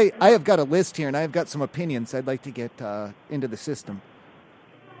 Because I have got a list here, and I have got some opinions I'd like to get into the system.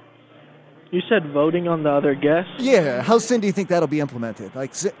 You said voting on the other guests? Yeah. How soon do you think that'll be implemented?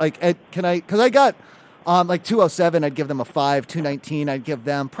 Can I? Because I got 207, I'd give them a 5. 219, I'd give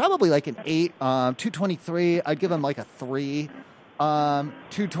them probably like an 8. 223, I'd give them like a 3.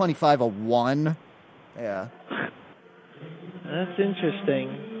 225, a 1. Yeah. That's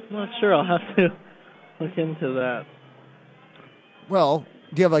interesting. I'm not sure. I'll have to look into that. Well,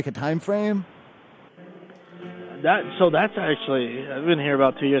 do you have like a time frame? That's actually, I've been here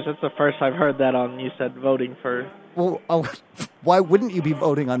about 2 years. That's the first I've heard that on. You said voting for. Well, why wouldn't you be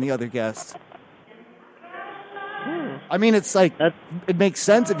voting on the other guests? I mean, it's like, it makes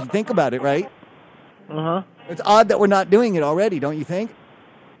sense if you think about it, right? Uh-huh. It's odd that we're not doing it already, don't you think?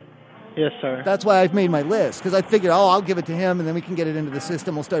 Yes, sir. That's why I've made my list, because I figured, I'll give it to him, and then we can get it into the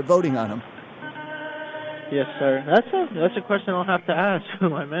system. We'll start voting on him. Yes, sir. That's a question I'll have to ask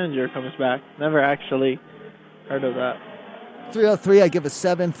when my manager comes back. Never actually heard of that. 303, I give a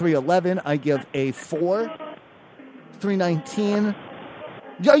 7. 311, I give a 4. 319.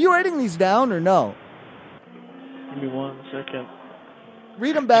 Are you writing these down or no? Give me 1 second.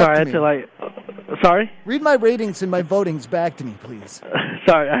 Read them back to me. Sorry? Read my ratings and my votings back to me, please.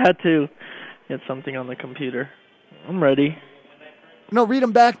 Sorry, I had to get something on the computer. I'm ready. No, read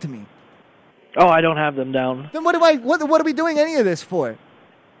them back to me. Oh, I don't have them down. Then what are we doing any of this for?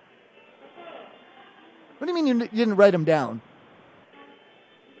 What do you mean you didn't write them down?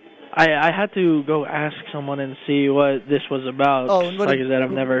 I had to go ask someone and see what this was about. Oh, and like I said,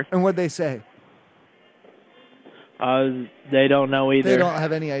 I've never. And what'd they say? They don't know either. They don't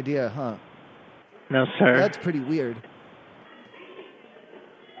have any idea, huh? No, sir. That's pretty weird.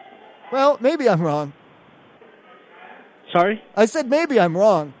 Well, maybe I'm wrong. Sorry? I said maybe I'm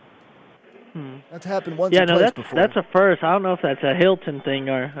wrong. That's happened once or twice before. That's a first. I don't know if that's a Hilton thing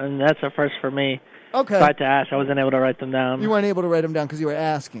and that's a first for me. Okay. I had to ask. I wasn't able to write them down. You weren't able to write them down because you were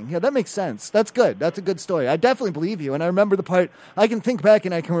asking. Yeah, that makes sense. That's good. That's a good story. I definitely believe you, and I remember the part. I can think back,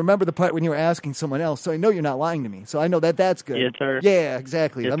 and I can remember the part when you were asking someone else, so I know you're not lying to me. So I know that's good. Yes, sir. Yeah,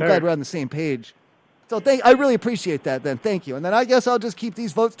 exactly. Yes, I'm sir. glad we're on the same page. So I really appreciate that, then. Thank you. And then I guess I'll just keep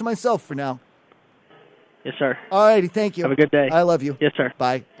these votes to myself for now. Yes, sir. All righty. Thank you. Have a good day. I love you. Yes, sir.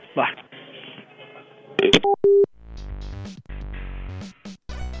 Bye. Bye.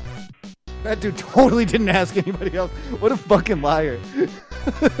 That dude totally didn't ask anybody else. What a fucking liar.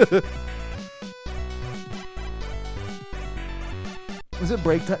 Was it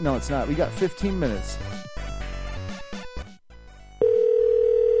break time? No, it's not. We got 15 minutes.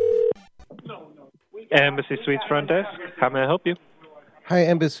 Embassy Suites front desk. How may I help you? Hi,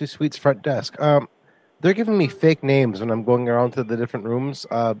 Embassy Suites front desk. They're giving me fake names when I'm going around to the different rooms.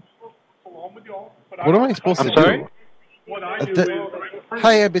 What am I supposed to do?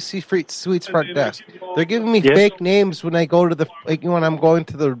 Hi, Embassy Suites front desk. They're giving me fake names when I go to when I'm going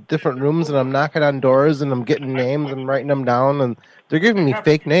to the different rooms and I'm knocking on doors and I'm getting names and writing them down, and they're giving me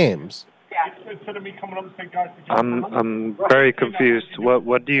fake names. I'm very confused.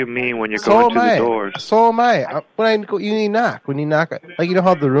 What do you mean when you're going to the doors? So am I. When you knock, like you know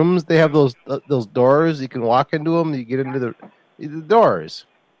how the rooms they have those doors, you can walk into them, you get into the doors.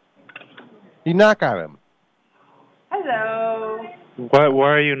 You knock on them. Hello. Why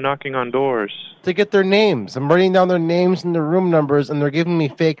are you knocking on doors? To get their names. I'm writing down their names and their room numbers, and they're giving me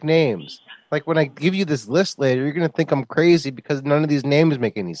fake names. Like when I give you this list later, you're gonna think I'm crazy because none of these names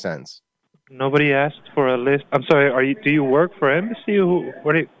make any sense. Nobody asked for a list. I'm sorry. Do you work for Embassy?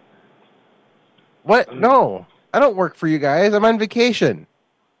 What? No, I don't work for you guys. I'm on vacation.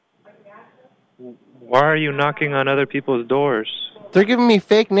 Why are you knocking on other people's doors? They're giving me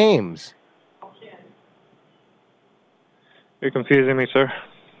fake names. You're confusing me, sir.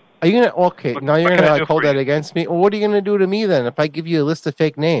 Are you gonna? Okay, now you're gonna hold that against me. Well, what are you gonna do to me then if I give you a list of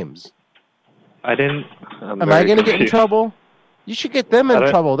fake names? I didn't. Am I gonna get in trouble? You should get them in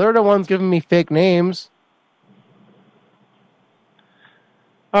trouble. They're the ones giving me fake names.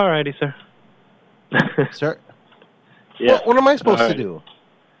 Alrighty, sir. Sir? Yeah. What am I supposed to do?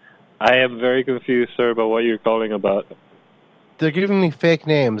 I am very confused, sir, about what you're calling about. They're giving me fake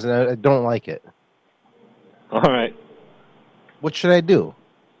names, and I don't like it. All right. What should I do?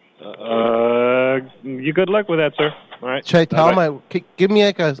 You good luck with that, sir. All right. Should I tell give me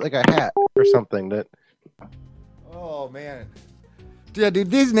like a hat or something that... Oh, man. Yeah,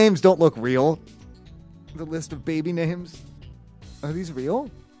 dude, these names don't look real. The list of baby names. Are these real?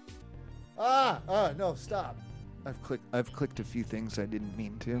 No, stop. I've clicked a few things I didn't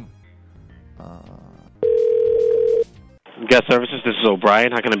mean to. Guest services, this is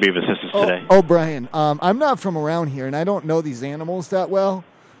O'Brien. How can I be of assistance today? O'Brien. I'm not from around here, and I don't know these animals that well.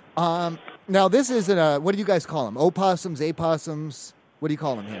 Now, this isn't what do you guys call them? Opossums, opossums? What do you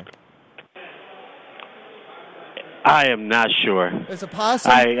call them here? I am not sure. It's a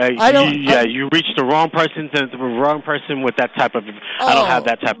possum? You reached the wrong person with that type of... I don't have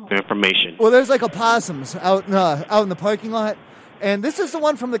that type of information. Well, there's like opossums out in the parking lot. And this is the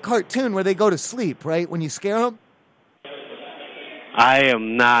one from the cartoon where they go to sleep, right? When you scare them? I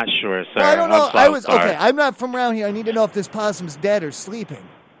am not sure, sir. Well, I don't know. Sorry. I'm not from around here. I need to know if this possum's dead or sleeping.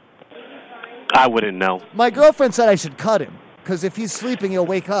 I wouldn't know. My girlfriend said I should cut him because if he's sleeping, he'll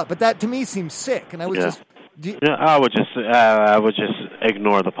wake up. But that to me seems sick, and I was just. I would just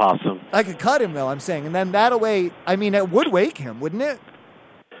ignore the possum. I could cut him though. I'm saying, and then that'll way. I mean, it would wake him, wouldn't it?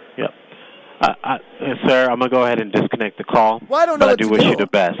 Yep. Sir, I'm gonna go ahead and disconnect the call. Well, I don't know. But I do wish you the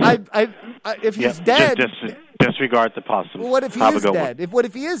best. If he's dead, just disregard the possum. Well, what if he is dead? What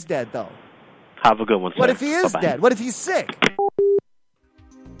if he is dead though? Have a good one, sir. What if he is dead? What if he's sick?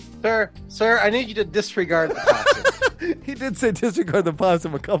 Sir, I need you to disregard the possum. He did say disregard the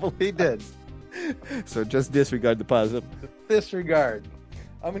possum a couple. He did. So just disregard the possum. Disregard.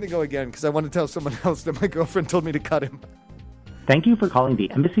 I'm going to go again because I want to tell someone else that my girlfriend told me to cut him. Thank you for calling the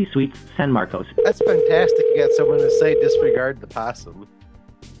Embassy Suites San Marcos. That's fantastic. You got someone to say disregard the possum.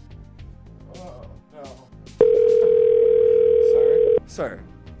 Oh, no. Sir.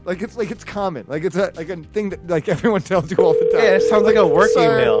 Like it's common. Like it's a thing that like everyone tells you all the time. Yeah, it sounds like a work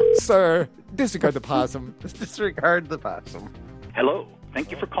email. Sir, disregard the possum. Just disregard the possum. Hello. Thank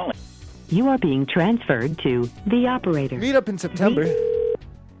you for calling. You are being transferred to the operator. Meet up in September.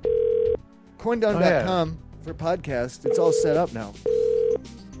 CORNDOWN.com for podcast. It's all set up now.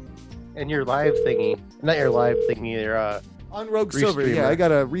 And your live thingy. Not your live thingy, your on Rogue Silver, yeah, I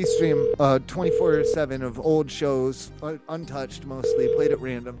got a restream 24/7 of old shows, untouched mostly, played at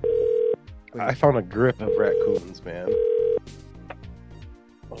random. I found a grip of raccoons, man.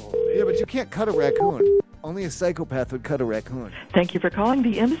 Oh, yeah, but you can't cut a raccoon. Only a psychopath would cut a raccoon. Thank you for calling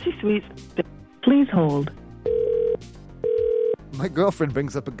the Embassy Suites. Please hold. My girlfriend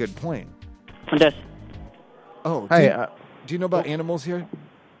brings up a good point. Yes. Oh, hi. Do you know about animals here?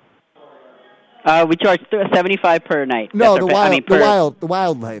 We charge $75 per night. No, the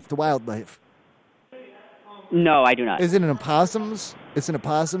wildlife. No, I do not. Is it an opossums? It's an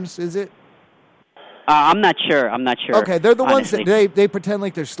opossums, is it? I'm not sure. Okay, they're the ones that they pretend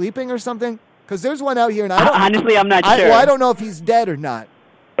like they're sleeping or something? Because there's one out here, and I don't... Honestly, I'm not sure. Well, I don't know if he's dead or not.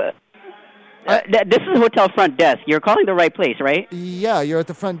 This is hotel front desk. You're calling the right place, right? Yeah, you're at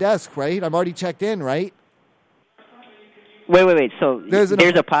the front desk, right? I'm already checked in, right? Wait. So there's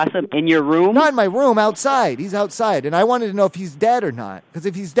a possum in your room? Not in my room, outside. He's outside, and I wanted to know if he's dead or not. Because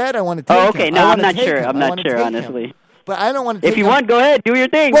if he's dead, I want to take him. Oh, okay. No, I'm not sure. I'm not sure, honestly. But I don't want to take him. If you want, go ahead. Do your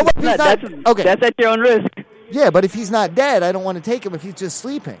thing. Well, that's at your own risk. Yeah, but if he's not dead, I don't want to take him if he's just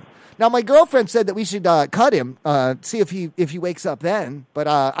sleeping. Now, my girlfriend said that we should cut him, see if he wakes up then. But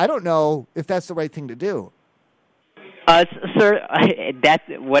I don't know if that's the right thing to do. Sir, that's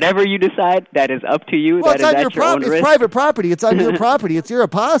whatever you decide. That is up to you. Well, that is at your own risk. It's private property. It's on your property. It's your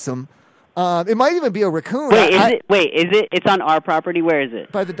opossum. It might even be a raccoon. Is it? It's on our property. Where is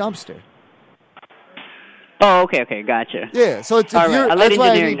it? By the dumpster. Oh, okay, gotcha. Yeah, so it's all right.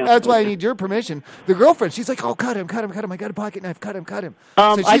 That's why I need your permission. The girlfriend, she's like, "Oh, cut him! I got a pocket knife. Cut him." So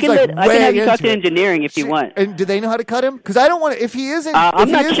I can have you talk to engineering if you want. And do they know how to cut him? Because I don't want to. If he isn't, I'm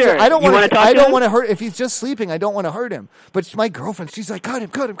not sure. I don't want to. I don't want to hurt. If he's just sleeping, I don't want to hurt him. But my girlfriend, she's like, "Cut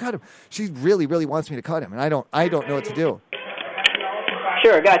him." She really, really wants me to cut him, and I don't know what to do.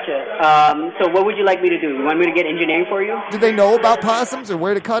 Sure, gotcha. So what would you like me to do? You want me to get engineering for you? Do they know about possums or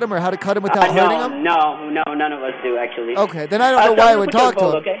where to cut them or how to cut them without hurting them? No, none of us do, actually. Okay, then I don't know why I would talk to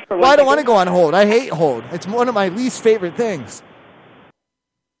them. Okay? Well, I don't want to go on hold. I hate hold. It's one of my least favorite things.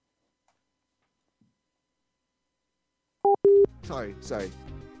 Sorry.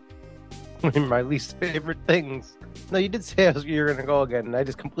 My least favorite things. No, you did say you were going to go again, and I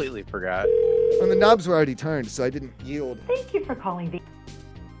just completely forgot. And the knobs were already turned, so I didn't yield. Thank you for calling the...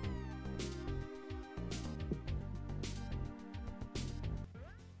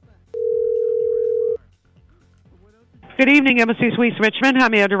 Good evening, Embassy Suites Richmond. How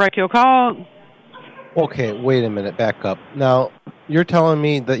may I direct your call? Okay, wait a minute. Back up. Now, you're telling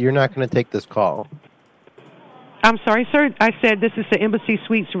me that you're not going to take this call. I'm sorry, sir. I said this is the Embassy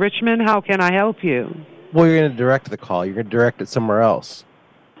Suites Richmond. How can I help you? Well, you're going to direct the call. You're going to direct it somewhere else.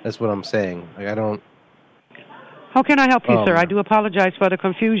 That's what I'm saying. Like, I don't... How can I help you, sir? I do apologize for the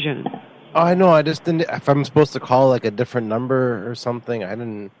confusion. Oh, I know. I just didn't... If I'm supposed to call, like, a different number or something, I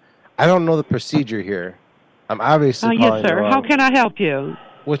don't know the procedure here. I'm obviously calling yes, sir. How can I help you?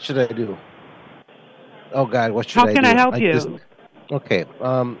 What should I do? Oh, God, what should I do? How can I help you? Okay.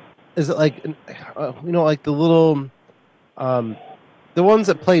 Is it like, like the little... the ones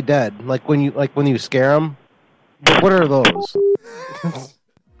that play dead, like when you scare them, But what are those?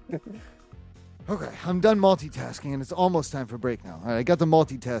 Okay, I'm done multitasking, and it's almost time for break now. All right, I got the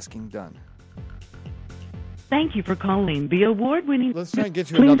multitasking done. Thank you for calling the award-winning... Let's try and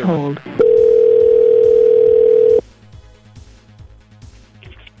get you Please another hold.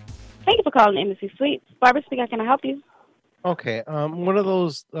 Thank you for calling Embassy Suites. Barbara speaking. How can I help you? Okay. What are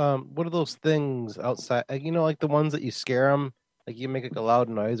those things outside? Like, you know, like the ones that you scare them, like you make like a loud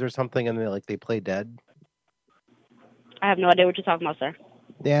noise or something, and they play dead. I have no idea what you're talking about, sir.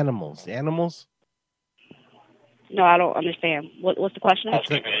 The animals. The animals. No, I don't understand. What's the question? It's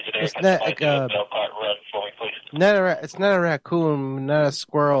not like it's not a raccoon, not a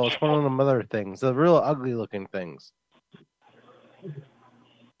squirrel. It's one of them other things. The real ugly looking things.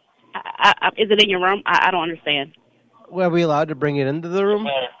 Is it in your room? I don't understand. Well, are we allowed to bring it into the room?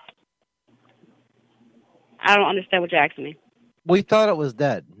 I don't understand what you're asking me. We thought it was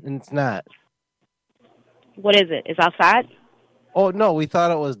dead, and it's not. What is it? It's outside? Oh, no, we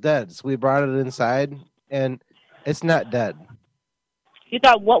thought it was dead, so we brought it inside, and it's not dead. You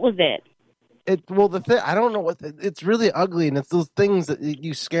thought what was dead? I don't know what. It's really ugly, and it's those things that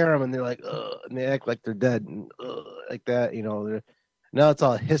you scare them, and they're like, ugh, and they act like they're dead, and like that, you know. Now it's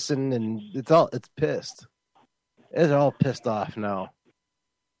all hissing, and it's pissed. It's all pissed off now.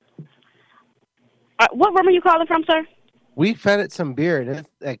 What room are you calling from, sir? We fed it some beer, and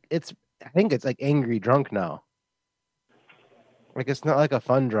I think it's like angry drunk now. Like it's not like a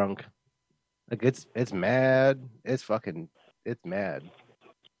fun drunk. Like it's mad. It's mad.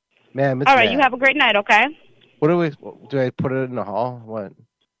 Man, all right, mad. You have a great night, okay? Do I put it in the hall? What?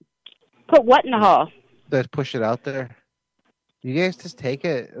 Put what in the hall? Do I push it out there? You guys just take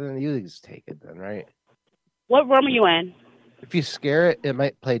it, and you just take it then, right? What room are you in? If you scare it, it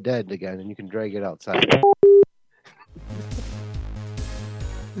might play dead again, and you can drag it outside.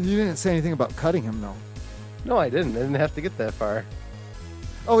 You didn't say anything about cutting him, though. No, I didn't. I didn't have to get that far.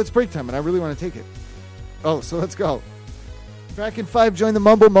 Oh, it's break time, and I really want to take it. Oh, so let's go. Back in 5, join the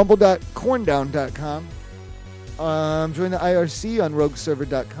mumble.corndown.com. Join the IRC on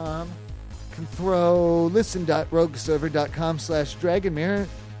rogueserver.com. Can throw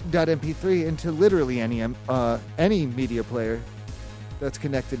listen.rogueserver.com/dragonmare.mp3 into literally any media player that's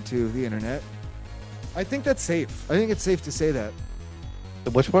connected to the internet. I think that's safe. I think it's safe to say that.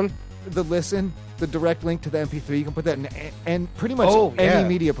 Which one? The listen, the direct link to the MP3. You can put that in, and pretty much any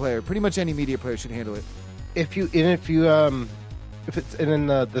media player. Pretty much any media player should handle it. If it's in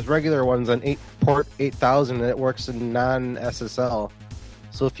the regular ones on port 8000, it works in non-SSL.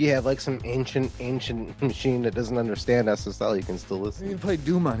 So if you have like some ancient machine that doesn't understand SSL, you can still listen. You can play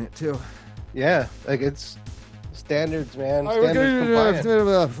Doom on it too. Yeah, like it's standards, man. All right, standards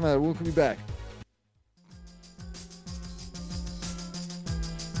compliant. We'll be back.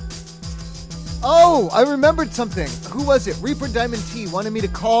 Oh, I remembered something. Who was it? Reaper Diamond T wanted me to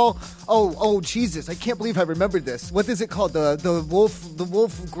call. Oh, Jesus! I can't believe I remembered this. What is it called? The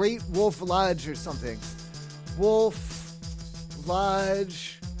Great Wolf Lodge or something? Wolf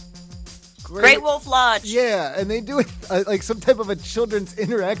Lodge. Great Wolf Lodge. Yeah, and they do it like some type of a children's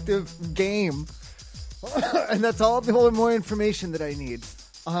interactive game, and that's all the whole more information that I need.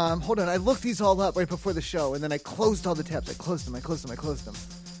 Hold on, I looked these all up right before the show, and then I closed all the tabs. I closed them.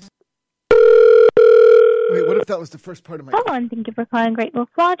 Wait, what if that was the first part of my... Hello, and thank you for calling Great Wolf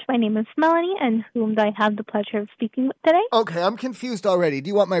Lodge. My name is Melanie, and whom do I have the pleasure of speaking with today? Okay, I'm confused already. Do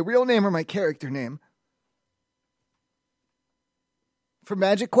you want my real name or my character name? For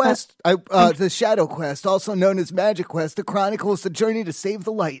Magic Quest? The Shadow Quest, also known as Magic Quest, the chronicles the journey to save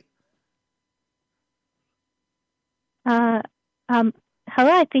the light. Hello,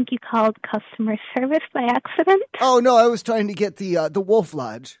 I think you called customer service by accident. Oh, no, I was trying to get the Wolf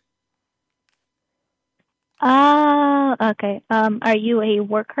Lodge. Okay. Are you a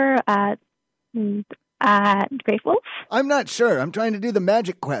worker at Great Wolf? I'm not sure. I'm trying to do the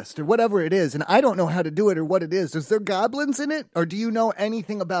Magic Quest or whatever it is, and I don't know how to do it or what it is. Is there goblins in it, or do you know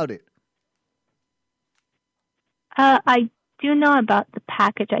anything about it? I do know about the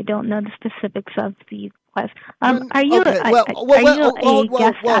package. I don't know the specifics of the quest. Are you a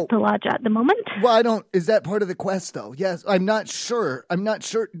guest at the lodge at the moment? Well, I don't. Is that part of the quest, though? Yes, I'm not sure.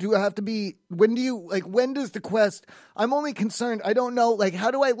 Do I have to be? When does the quest? I'm only concerned. I don't know. Like,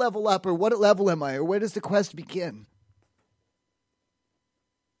 how do I level up, or what level am I, or where does the quest begin?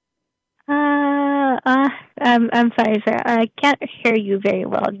 I'm sorry, sir. I can't hear you very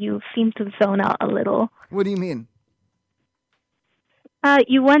well. You seem to zone out a little. What do you mean?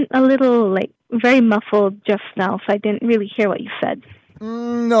 You went a little, very muffled just now, so I didn't really hear what you said.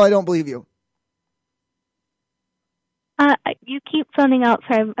 No, I don't believe you. You keep zoning out.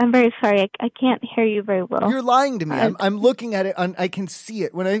 Sorry, I'm very sorry. I can't hear you very well. You're lying to me. I'm looking at it. I can see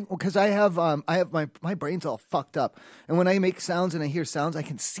it because I have my brain's all fucked up. And when I make sounds and I hear sounds, I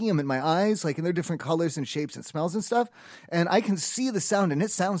can see them in my eyes, like in their different colors and shapes and smells and stuff. And I can see the sound, and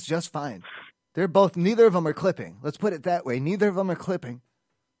it sounds just fine. Neither of them are clipping. Let's put it that way. Neither of them are clipping.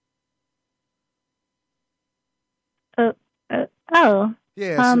 Oh.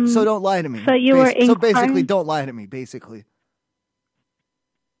 Yeah, so don't lie to me. So basically, don't lie to me, basically.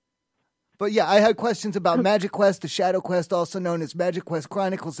 But yeah, I had questions about Magic Quest, the Shadow Quest, also known as Magic Quest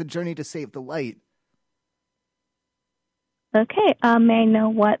Chronicles: The Journey to Save the Light. Okay, may I know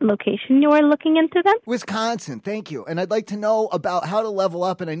what location you were looking into then? Wisconsin, thank you. And I'd like to know about how to level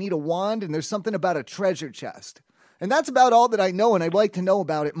up, and I need a wand, and there's something about a treasure chest. And that's about all that I know, and I'd like to know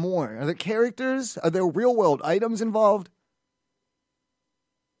about it more. Are there characters? Are there real-world items involved?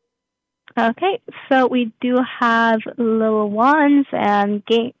 Okay, so we do have little wands and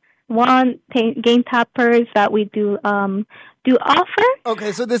game tappers that we do offer.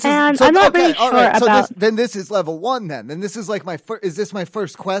 Okay, so this is. And I'm not really sure about. Then this is level 1. Then this is like is this my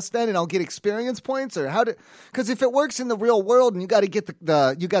first quest then, and I'll get experience points, or how? Because if it works in the real world and you got to get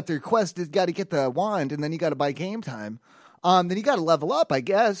you got the quest, you got to get the wand, and then you got to buy game time. Then you got to level up, I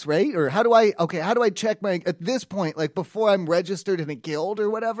guess, right? Or how do I check at this point, like before I'm registered in a guild or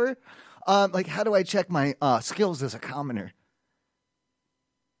whatever? Like how do I check my skills as a commoner?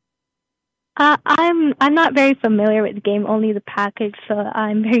 I'm not very familiar with the game, only the package, so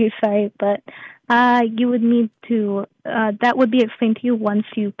I'm very sorry, but you would need to that would be explained to you once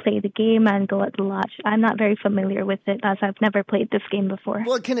you play the game and go at the lodge. I'm not very familiar with it, as I've never played this game before.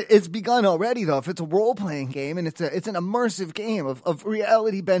 Well, it's begun already though. If it's a role playing game and it's an immersive game of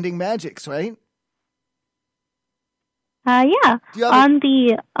reality bending magics, right? Yeah. On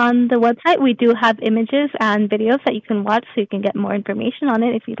the website, we do have images and videos that you can watch, so you can get more information on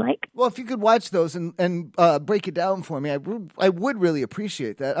it if you'd like. Well, if you could watch those and break it down for me, I would really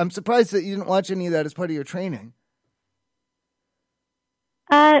appreciate that. I'm surprised that you didn't watch any of that as part of your training.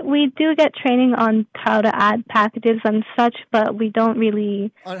 We do get training on how to add packages and such, but we don't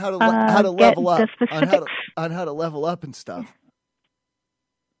really on how to level up, the specifics. on how to level up and stuff.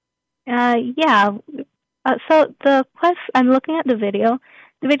 Yeah. So the quest, I'm looking at the video.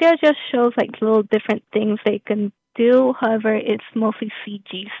 The video just shows like little different things they can do. However, it's mostly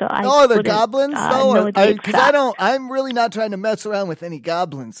CG. So they're goblins though. Because I'm really not trying to mess around with any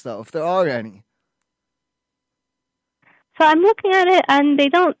goblins though, if there are any. So I'm looking at it, and they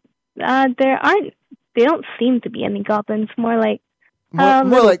don't. They don't seem to be any goblins. More like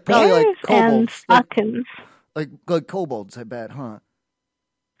more like probably like kobolds and Sluckins. Like kobolds, I bet, huh?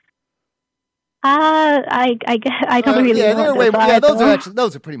 I don't really know.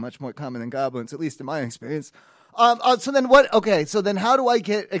 Those are pretty much more common than goblins, at least in my experience. So then what? Okay, so then how do I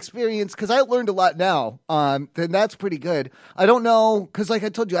get experience? Because I learned a lot now. Then that's pretty good. I don't know, because like I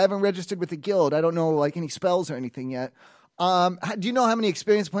told you, I haven't registered with the guild. I don't know like any spells or anything yet. Do you know how many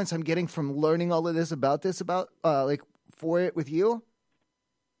experience points I'm getting from learning all of this about like for it with you?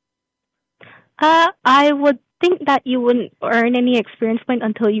 I would think that you wouldn't earn any experience point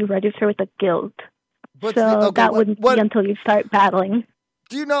until you register with a guild. That wouldn't be until you start battling.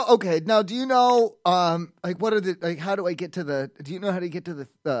 Do you know? Okay, now do you know? Like what are the like? How do I get to the? Do you know how to get to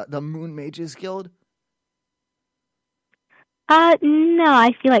the Moon Mages Guild? No,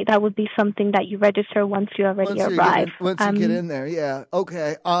 I feel like that would be something that you register once you already arrive. Once you get in there, yeah.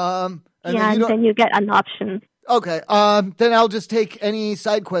 Okay. Then you get an option. Okay, then I'll just take any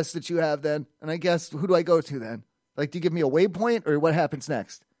side quests that you have then. And I guess, who do I go to then? Like, do you give me a waypoint, or what happens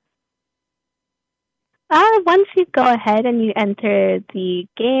next? Once you go ahead and you enter the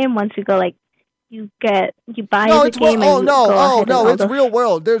game, once you go, like, you buy the game it's real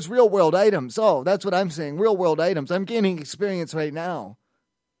world. There's real world items. Oh, that's what I'm saying, real world items. I'm gaining experience right now.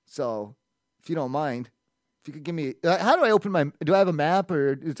 So, if you don't mind. If you could give me, how do I open do I have a map,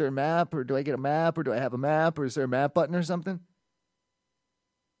 or is there a map, or do I get a map, or do I have a map, or is there a map button or something?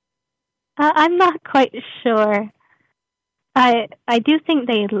 I'm not quite sure. I do think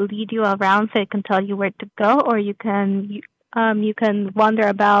they lead you around so it can tell you where to go, or you can wander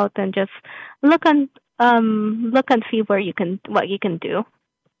about and just look and see what you can do.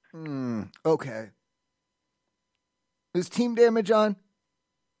 Okay. Is team damage on?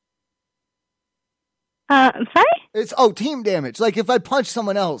 I'm sorry? It's team damage. Like if I punch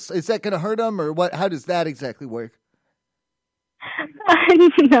someone else, is that going to hurt them, or what? How does that exactly work?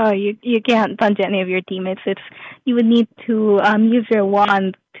 No, you can't punch any of your teammates. You would need to use your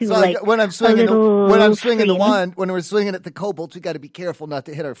wand to when I'm swinging the wand, when we're swinging at the kobolds, we got to be careful not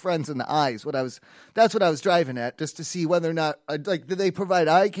to hit our friends in the eyes. That's what I was driving at, just to see whether or not do they provide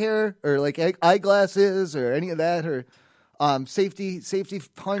eye care or like eyeglasses or any of that or safety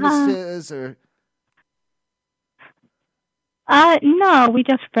harnesses or. No, we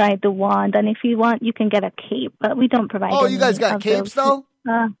just provide the wand, and if you want, you can get a cape, but we don't provide. Oh, you guys got capes though?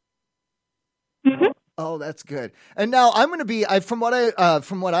 Mm-hmm. Oh, that's good. And now I'm going to be, from what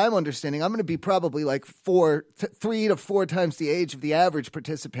I'm understanding, I'm going to be probably like 3 to 4 times the age of the average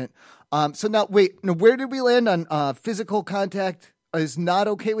participant. So now, where did we land on physical contact is not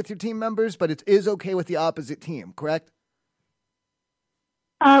okay with your team members, but it is okay with the opposite team, correct?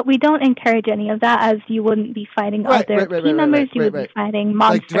 We don't encourage any of that, as you wouldn't be fighting other team members. You would be fighting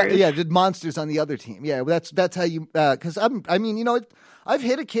monsters. The monsters on the other team. Yeah, that's how you. Because I've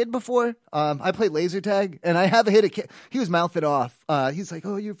hit a kid before. I played laser tag, and I have hit a kid. He was mouthing off. He's like,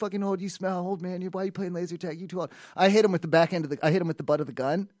 "Oh, you're fucking old. You smell old, man. Why are you playing laser tag? You too old." I hit him with the back end of I hit him with the butt of the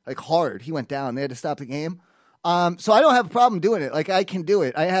gun, like hard. He went down. They had to stop the game. So I don't have a problem doing it. Like I can do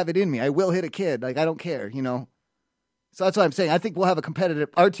it. I have it in me. I will hit a kid. Like I don't care. So that's what I'm saying. I think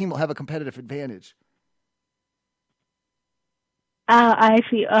our team will have a competitive advantage. I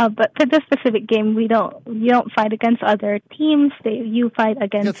see. But for this specific game, you don't fight against other teams. You fight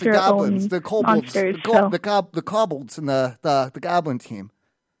against your goblins, own the kobolds, monsters. the kobolds and the goblin team.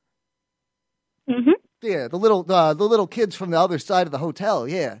 Mm-hmm. Yeah, the little kids from the other side of the hotel.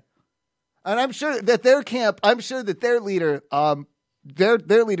 Yeah, and I'm sure that their camp. I'm sure that their leader,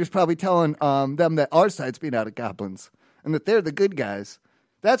 their leader's probably telling them that our side's being out of goblins. And that they're the good guys.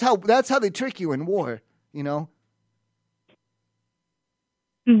 That's how they trick you in war, Mm-hmm.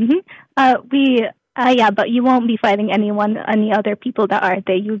 But you won't be fighting any other people that are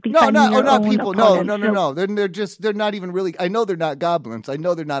there. You'd be fighting your own people. Opponents. No. They're not even really. I know they're not goblins. I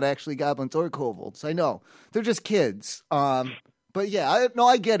know they're not actually goblins or kobolds. I know they're just kids. But yeah,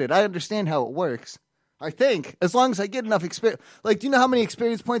 I get it. I understand how it works. I think as long as I get enough experience. Like, do you know how many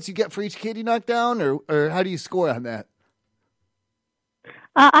experience points you get for each kid you knock down, or how do you score on that?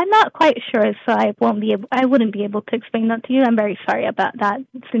 I'm not quite sure, so I wouldn't be able to explain that to you. I'm very sorry about that,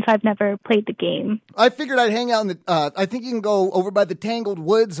 since I've never played the game. I figured I'd hang out in the. I think you can go over by the tangled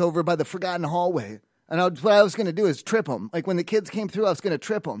woods, over by the forgotten hallway, and what I was going to do is trip them. Like when the kids came through, I was going to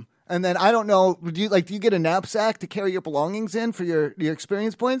trip them, and then I don't know. Do you get a knapsack to carry your belongings in for your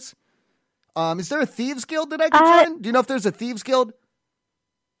experience points? Is there a thieves guild that I can join? Do you know if there's a thieves guild?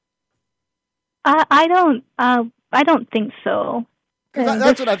 I don't think so.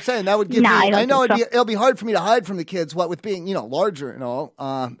 That's what I'm saying. That would give me. I know it'll be hard for me to hide from the kids, what with being larger and all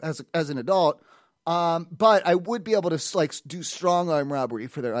as an adult. But I would be able to do strong arm robbery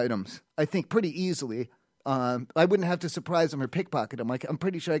for their items. I think pretty easily. I wouldn't have to surprise them or pickpocket them. I'm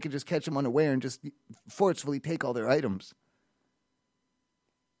pretty sure I could just catch them unaware and just forcefully take all their items.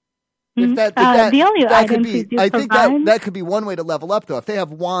 The only items we do I think provide- that could be one way to level up, though. If they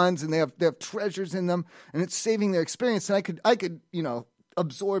have wands and they have treasures in them, and it's saving their experience, then I could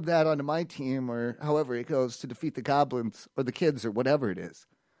absorb that onto my team, or however it goes, to defeat the goblins or the kids or whatever it is.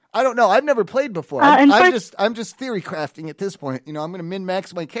 I don't know. I've never played before. I'm just theory crafting at this point. I'm going to min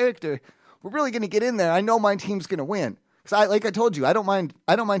max my character. We're really going to get in there. I know my team's going to win because like I told you, I don't mind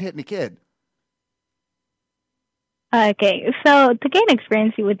hitting a kid. Okay, so to gain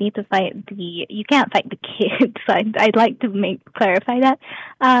experience, you would need to you can't fight the kids. So I'd like to clarify that.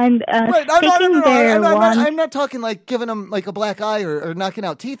 And I'm not talking like giving them like a black eye or knocking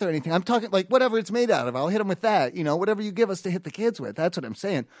out teeth or anything. I'm talking like whatever it's made out of. I'll hit them with that. Whatever you give us to hit the kids with. That's what I'm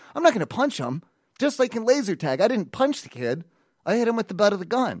saying. I'm not going to punch them. Just like in laser tag, I didn't punch the kid. I hit him with the butt of the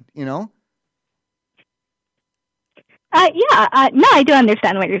gun. No, I do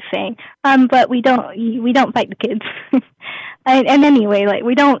understand what you're saying. But we don't fight the kids. and anyway,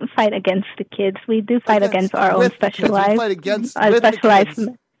 we don't fight against the kids. We do fight against our own specialized. We fight against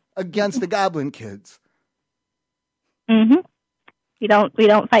the goblin kids. Mm-hmm. We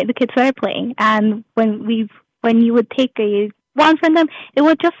don't fight the kids that are playing. And when you would take a wand from them, it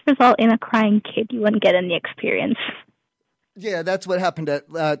would just result in a crying kid. You wouldn't get any experience. Yeah, that's what happened at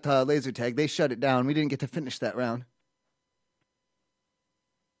laser tag. They shut it down. We didn't get to finish that round.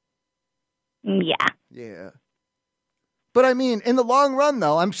 Yeah. But I mean, in the long run,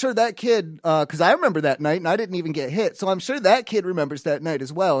 though, I'm sure that kid, because I remember that night and I didn't even get hit. So I'm sure that kid remembers that night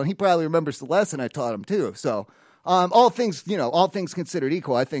as well. And he probably remembers the lesson I taught him too. So all things considered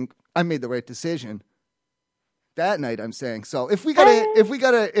equal, I think I made the right decision that night, I'm saying. So if we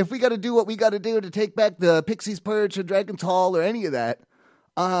gotta do what we gotta do to take back the Pixie's Perch or Dragon's Hall or any of that,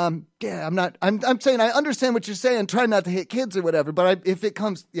 Yeah, I'm saying I understand what you're saying. Try not to hit kids or whatever. But if it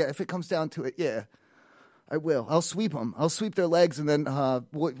comes down to it, yeah, I will. I'll sweep them. I'll sweep their legs, and then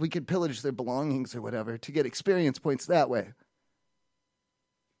we could pillage their belongings or whatever to get experience points that way.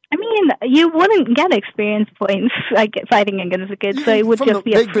 I mean, you wouldn't get experience points like fighting against the kids, so it would just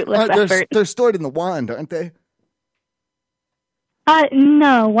be a fruitless effort. They're stored in the wand, aren't they?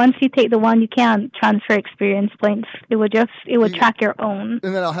 No. Once you take the wand, you can't transfer experience points. It would track your own.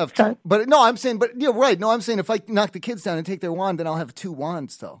 And then I'll have two. But no, I'm saying, but you're right. No, I'm saying if I knock the kids down and take their wand, then I'll have 2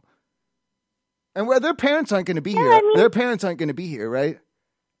 wands though. And where their parents aren't going to be here. I mean, their parents aren't going to be here, right?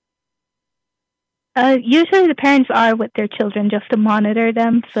 Usually the parents are with their children just to monitor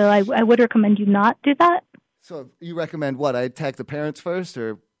them, so I would recommend you not do that. So you recommend what? I attack the parents first,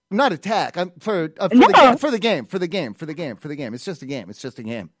 or not attack? I'm for the game. It's just a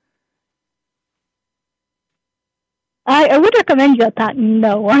game. I would recommend you attack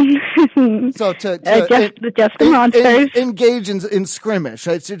no one. So just the monsters. Engage in skirmish.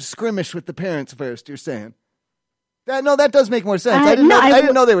 I should skirmish with the parents first. You're saying? That does make more sense. I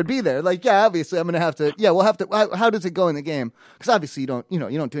didn't know they would be there. Like, yeah, obviously I'm going to have to. Yeah, we'll have to. How does it go in the game? Because obviously you don't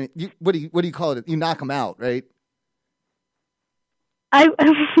do it. What do you call it? You knock them out, right? I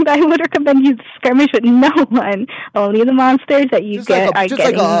would recommend you skirmish with no one. Only the monsters that you get are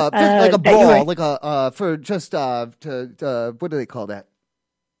getting like a brawl, what do they call that?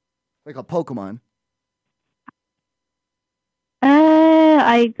 Like a Pokemon.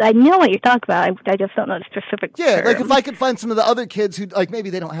 I know what you're talking about. I just don't know the specific. Yeah, term. like if I could find some of the other kids who like maybe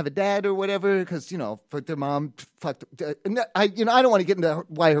they don't have a dad or whatever because their mom fucked. I don't want to get into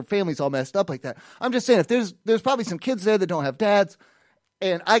why her family's all messed up like that. I'm just saying if there's probably some kids there that don't have dads,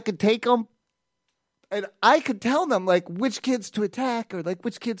 and I could take them, and I could tell them like which kids to attack or like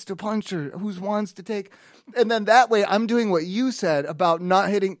which kids to punch or whose wands to take, and then that way I'm doing what you said about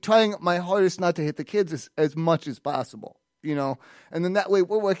trying my hardest not to hit the kids as much as possible. And then that way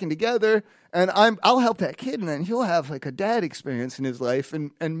we're working together, and I'll help that kid, and then he'll have like a dad experience in his life,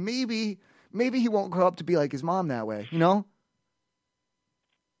 and maybe he won't grow up to be like his mom that way,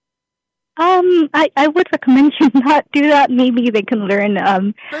 I would recommend you not do that. Maybe they can learn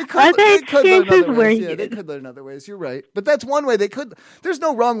other experiences where they could learn other ways. You're right, but that's one way they could. There's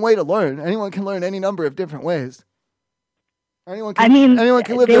no wrong way to learn. Anyone can learn any number of different ways. Anyone can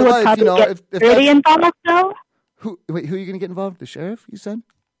live their life. If really involved though. Who are you going to get involved? The sheriff, you said?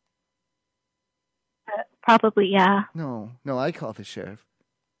 Probably, yeah. No, I call the sheriff.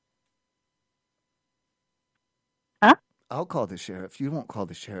 Huh? I'll call the sheriff. You won't call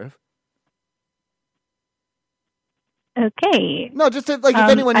the sheriff. Okay. No, just if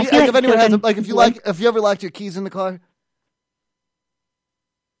anyone has if you ever locked your keys in the car.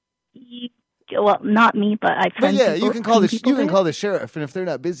 Well, not me, but I've. But yeah, you can call the sheriff, and if they're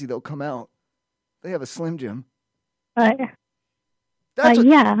not busy, they'll come out. They have a Slim Jim. That's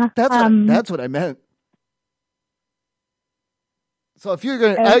what I meant. So if you're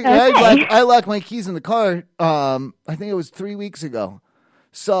gonna, I locked my keys in the car. I think it was 3 weeks ago.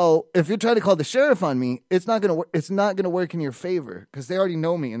 So if you're trying to call the sheriff on me, it's not gonna work in your favor because they already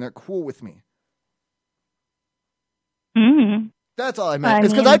know me and they're cool with me. Mm-hmm. That's all I meant.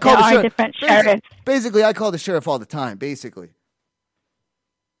 It's because I call the sheriff. Different sheriffs. Basically, I call the sheriff all the time. Basically.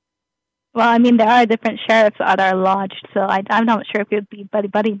 Well, I mean, there are different sheriffs at our lodge, so I'm not sure if you'd be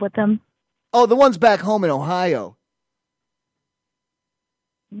buddy-buddy with them. Oh, the ones back home in Ohio.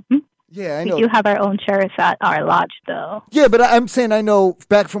 Mm-hmm. Yeah, I know. We do have our own sheriffs at our lodge, though. Yeah, but I'm saying I know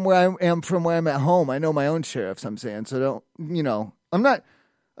back from where I am, from where I'm at home, I know my own sheriffs, I'm saying. So I'm not,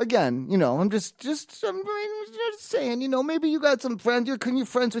 again, I'm just saying, maybe you got some friends. You're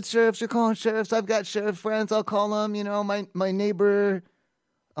friends with sheriffs. You're calling sheriffs. I've got sheriff friends. I'll call them, my neighbor,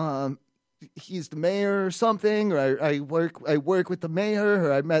 he's the mayor or something, or I work with the mayor,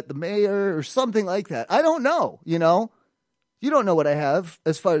 or I met the mayor or something like that. I don't know, You don't know what I have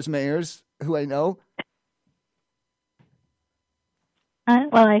as far as mayors who I know.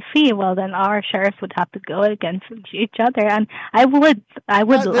 Well, I see. Well, then our sheriffs would have to go against each other, and I would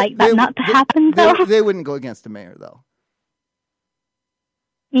like that not to happen, though. They wouldn't go against the mayor, though.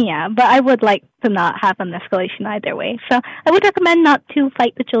 Yeah, but I would like to not have an escalation either way. So I would recommend not to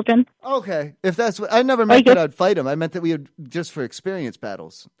fight the children. Okay. If that's what I never meant that I'd fight them. I meant that we would just for experience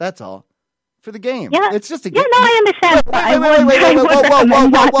battles. That's all. For the game. Yeah. It's just a game. Yeah, no, I understand.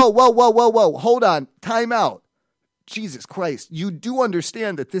 Whoa. Hold on. Time out. Jesus Christ. You do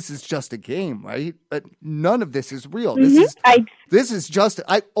understand that this is just a game, right? But none of this is real. Mm-hmm. This is just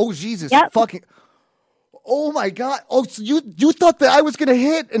Jesus fucking. Oh my God! Oh, so you thought that I was gonna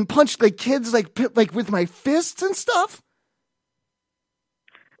hit and punch like kids like with my fists and stuff?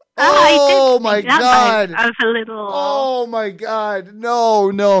 Oh my God! I was a little. Oh my God! No!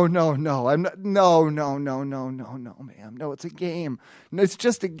 I'm not. No, ma'am. No, it's a game. No, it's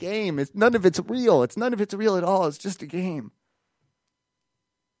just a game. None of it's real. None of it's real at all. It's just a game.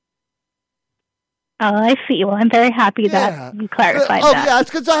 Oh, I see. Well, I'm very happy that you clarified that. Yeah,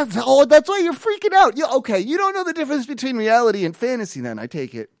 it's because that's why you're freaking out. Okay, you don't know the difference between reality and fantasy. Then I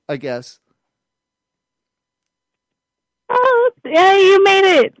take it. I guess. Oh, yeah, you made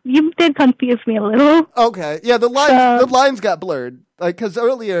it. You did confuse me a little. Okay, yeah, the lines got blurred. Like, because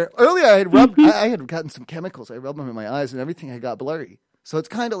earlier I had rubbed, I had gotten some chemicals. I rubbed them in my eyes, and everything had got blurry. So it's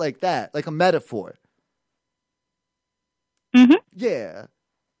kind of like that, like a metaphor. Mm-hmm. Yeah.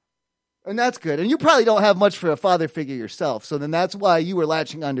 And that's good. And you probably don't have much for a father figure yourself. So then that's why you were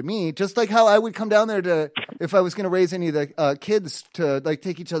latching onto me. Just like how I would come down there if I was going to raise any of the kids to like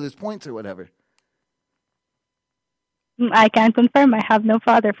take each other's points or whatever. I can confirm I have no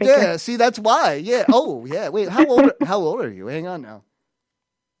father figure. Yeah, see, that's why. Yeah. Oh, yeah. Wait, how old are you? Hang on now.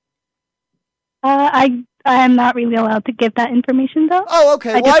 I am not really allowed to give that information though. Oh,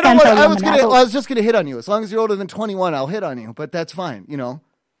 okay. I was just going to hit on you. As long as you're older than 21, I'll hit on you. But that's fine,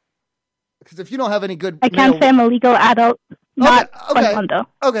 Because if you don't have any good... I can't say I'm a legal adult. Not 21 though.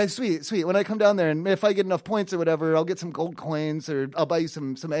 Okay, sweet. When I come down there and if I get enough points or whatever, I'll get some gold coins or I'll buy you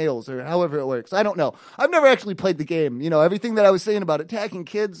some ales or however it works. I don't know. I've never actually played the game. Everything that I was saying about attacking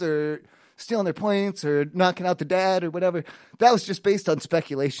kids or stealing their points or knocking out the dad or whatever, that was just based on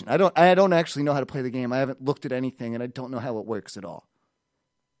speculation. I don't actually know how to play the game. I haven't looked at anything and I don't know how it works at all.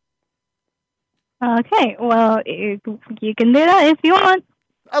 Okay, well, you can do that if you want.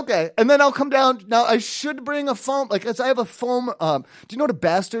 Okay, and then I'll come down. Now, I should bring a foam, because I have a foam, do you know what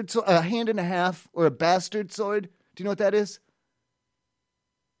a hand and a half, or a bastard sword? Do you know what that is?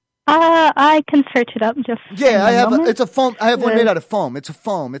 I can search it up just it's a foam, I have one made out of foam. It's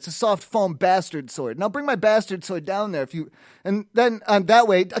a soft foam bastard sword. And I'll bring my bastard sword down there and then that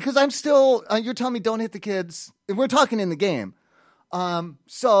way, because I'm still, you're telling me don't hit the kids. We're talking in the game.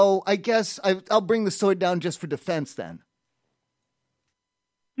 So I guess I'll bring the sword down just for defense then.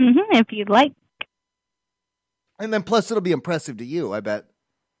 Mm-hmm, if you'd like. And then plus it'll be impressive to you, I bet.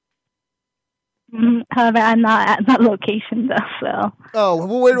 However, I'm not at that location though, so. Oh,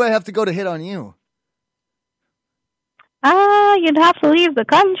 well, where do I have to go to hit on you? You'd have to leave the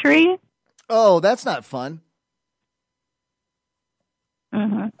country. Oh, that's not fun.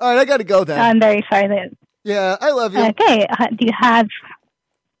 Mm-hmm. All right, I got to go then. I'm very sorry that. Yeah, I love you.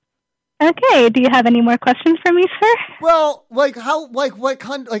 Okay, do you have any more questions for me, sir? Well,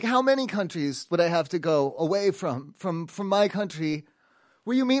 how many countries would I have to go away from my country?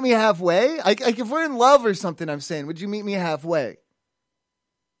 Will you meet me halfway? If we're in love or something, I'm saying, would you meet me halfway?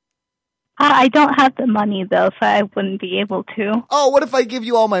 I don't have the money, though, so I wouldn't be able to. Oh, what if I give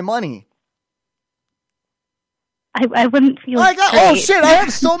you all my money? I wouldn't feel great. Oh, shit, I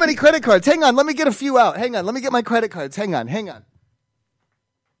have so many credit cards. Hang on, let me get a few out. Hang on, let me get my credit cards. Hang on.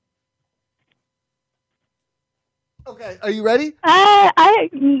 Okay, are you ready? No, I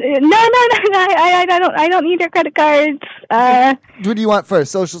don't need your credit cards. What do you want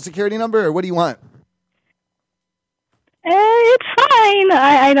first? Social security number, or what do you want? It's fine.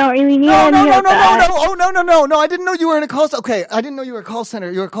 I don't really need any of that. Oh, no. I didn't know you were in a call. Okay, I didn't know you were a call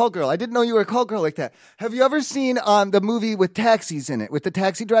center. You were a call girl. I didn't know you were a call girl like that. Have you ever seen the movie with taxis in it, with the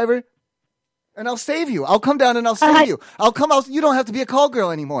taxi driver? And I'll save you. I'll come down and I'll save you. You don't have to be a call girl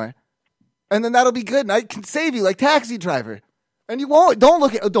anymore. And then that'll be good, and I can save you like Taxi Driver. And you won't. Don't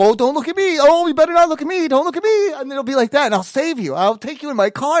look at me. Oh, you better not look at me. Don't look at me. And it'll be like that, and I'll save you. I'll take you in my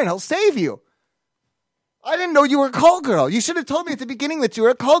car, and I'll save you. I didn't know you were a call girl. You should have told me at the beginning that you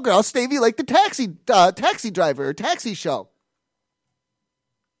were a call girl. I'll save you like the taxi driver or taxi show.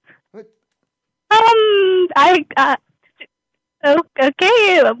 Okay,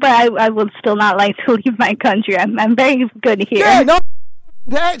 but I would still not like to leave my country. I'm very good here. Yeah, no.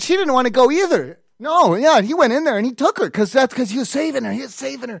 She didn't want to go either. No, yeah, he went in there and he took her because he was saving her. He was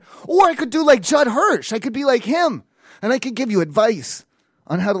saving her. Or I could do like Judd Hirsch. I could be like him. And I could give you advice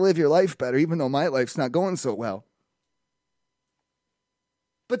on how to live your life better, even though my life's not going so well.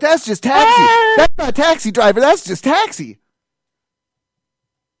 But that's just taxi. That's not Taxi Driver. That's just taxi.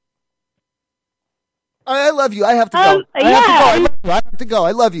 I love you. I have to go. I have to go.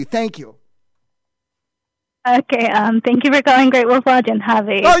 I love you. Thank you. Okay, thank you for calling Great Wolf Lodge and have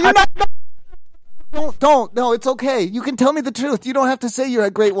a... No, you're not... Don't. No, it's okay. You can tell me the truth. You don't have to say you're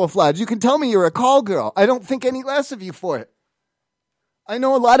at Great Wolf Lodge. You can tell me you're a call girl. I don't think any less of you for it. I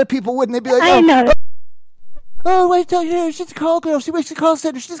know a lot of people wouldn't. They'd be like, I know. Oh, why are you talking to her? She's a call girl. She works at the call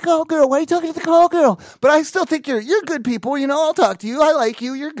center. She's a call girl. Why are you talking to the call girl? But I still think you're good people. I'll talk to you. I like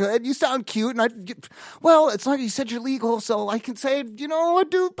you. You're good. You sound cute. And it's like you said you're legal, so I can say, I do things. We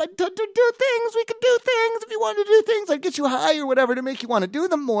can do things. If you want to do things, I'd get you high or whatever to make you want to do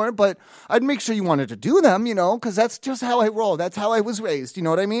them more. But I'd make sure you wanted to do them, because that's just how I roll. That's how I was raised. You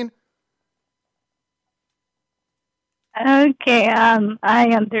know what I mean? Okay, I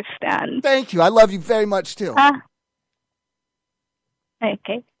understand. Thank you. I love you very much, too.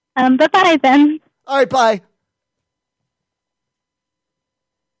 Okay. Bye-bye, then. All right, bye.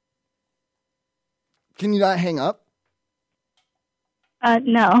 Can you not hang up?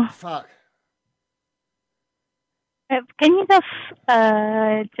 No. Fuck. Can you just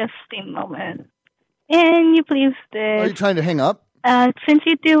a moment? Can you please... Are you trying to hang up? Since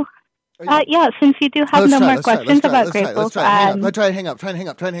you do... since you do have no more questions about Grateful. Let's try to hang up. Try and hang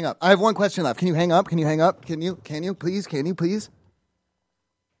up. I have one question left. Can you hang up? Can you hang up? Can you? Please? Can you please?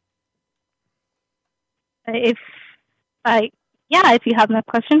 If you have no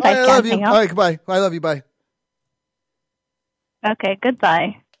questions, I can hang up. All right, goodbye. I love you. Bye. Okay,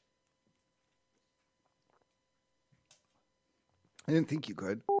 goodbye. I didn't think you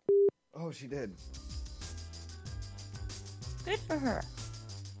could. Oh, she did. Good for her.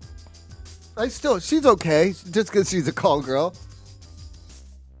 She's okay, just because she's a call girl.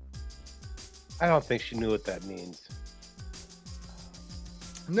 I don't think she knew what that means.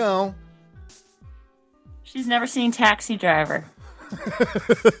 No. She's never seen Taxi Driver.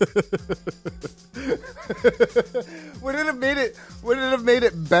 Would it have made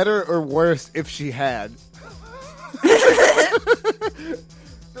it better or worse if she had?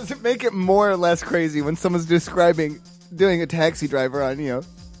 Does it make it more or less crazy when someone's describing doing a taxi driver on,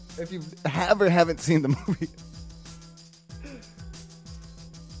 if you have or haven't seen the movie?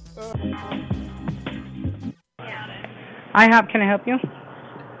 Can I help you?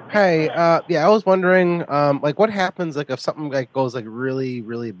 Hey, I was wondering, what happens, if something, goes, really,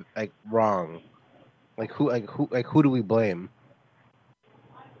 really, wrong? Who do we blame?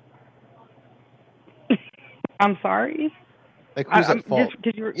 I'm sorry? Who's at fault?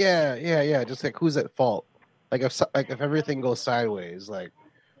 Yeah, just, who's at fault? If everything goes sideways,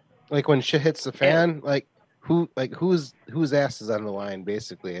 when shit hits the fan, whose ass is on the line,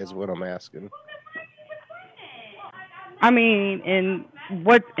 basically, is what I'm asking. I mean, in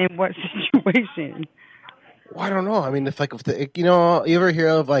what situation? Well, I don't know. I mean, if you ever hear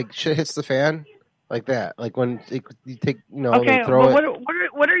of shit hits the fan, like that, when you take, okay, throw but it.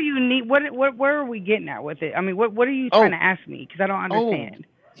 What are you need? Where are we getting at with it? I mean, what are you trying to ask me? Because I don't understand.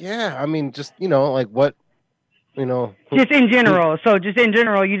 Yeah, I mean, just what, just in general. So just in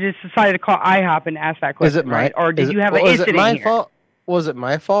general, you just decided to call IHOP and ask that question. Is it my? Right? Or did you have an incident? Was it my fault? Was it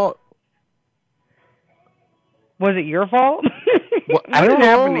my fault? Was it your fault? Well, I don't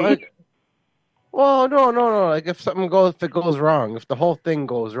know. Well, no. If it goes wrong, if the whole thing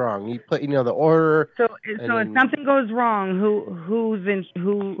goes wrong, you put, the order. So if something goes wrong,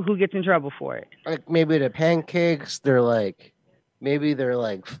 who gets in trouble for it? Maybe the pancakes, maybe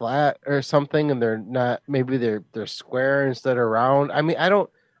they're flat or something, and they're not. Maybe they're square instead of round. I mean, I don't.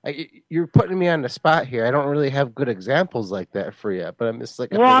 You're putting me on the spot here. I don't really have good examples like that for you, but I'm just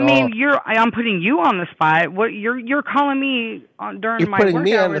Well, I mean, I'm putting you on the spot. What you're calling me during my work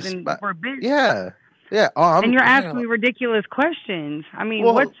hours and we're busy. Yeah. And you're asking me ridiculous questions. I mean,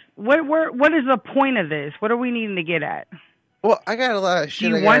 what is the point of this? What are we needing to get at? Well, I got a lot of shit.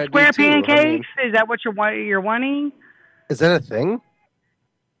 Do you want square pancakes? Is that what you're wanting? Is that a thing?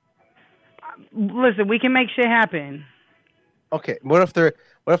 Listen, we can make shit happen. Okay, what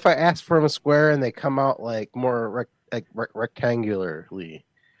if I ask for them square and they come out like more rectangularly?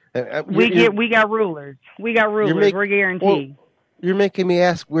 We got rulers. We got rulers. We're guaranteed. Well, you're making me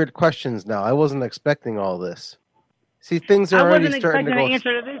ask weird questions now. I wasn't expecting all this. See, things are already starting to go.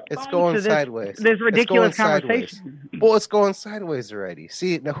 It's going sideways. This ridiculous conversation. Well, it's going sideways already.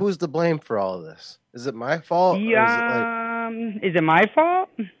 See, now who's to blame for all of this? Is it my fault? Is it my fault?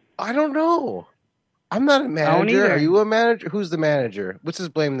 I don't know. I'm not a manager. Are you a manager? Who's the manager? Let's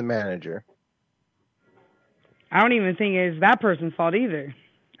just blame the manager. I don't even think it's that person's fault either.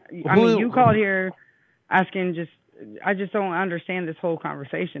 I mean, you called here asking I just don't understand this whole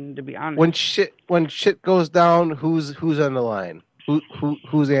conversation, to be honest. When shit goes down, who's on the line?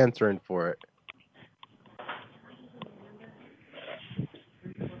 Who's answering for it?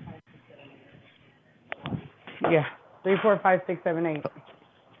 Yeah, 3, 4, 5, 6, 7, 8.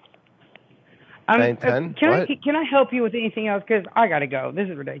 9, 10. Can I help you with anything else? Because I gotta go. This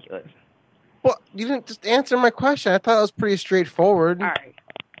is ridiculous. Well, you didn't just answer my question. I thought it was pretty straightforward. All right.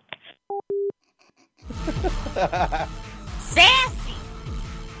 Sassy.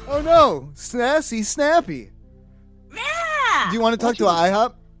 Oh no, Snassy Snappy. Yeah. Do you want to talk to an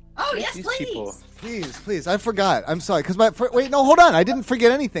IHOP? Oh yes, please. Please. I forgot. I'm sorry. Wait, no, hold on. I didn't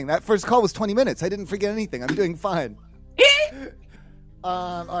forget anything. That first call was 20 minutes. I didn't forget anything. I'm doing fine.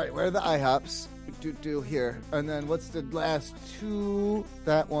 All right, where are the IHOPs? Do here. And then what's the last two?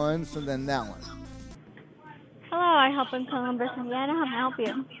 That one, so then that one. Hello, IHOP in Colbert, Indiana. How may I help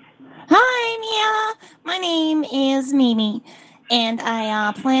you? Hi, Mia. My name is Mimi, and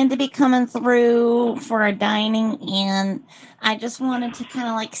I plan to be coming through for a dining, and I just wanted to kind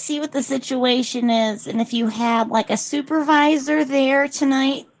of like see what the situation is, and if you had like a supervisor there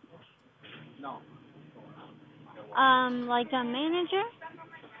tonight. Like a manager?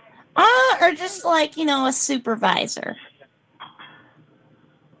 Or just like, a supervisor.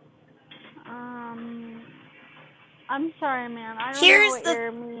 I'm sorry, man. I don't know what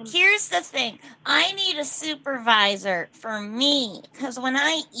you're meaning. Here's the thing. I need a supervisor for me, because when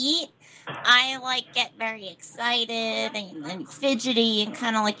I eat, I like get very excited and fidgety and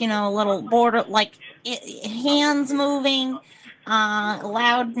kind of like, a little border, like hands moving,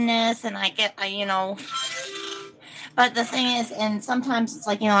 loudness, and I get, But the thing is, and sometimes it's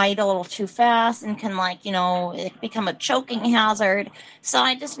like, I eat a little too fast and can like, it become a choking hazard. So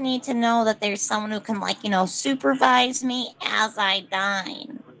I just need to know that there's someone who can like, supervise me as I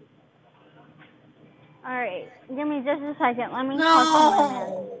dine. All right. Give me just a second. Let me talk to my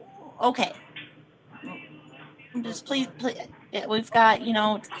man. Okay. Just please. We've got,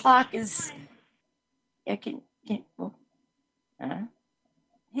 the clock is...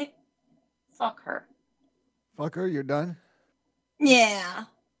 Fuck her. Fuck her, you're done? Yeah.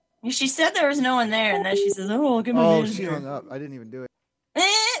 She said there was no one there, and then she says, "Oh, look at my manager." She hung up. I didn't even do it.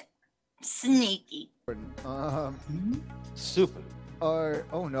 Sneaky. Super.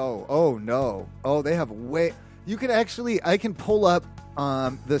 Oh no. Oh, they have way... You can actually... I can pull up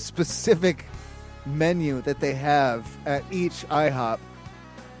the specific menu that they have at each IHOP,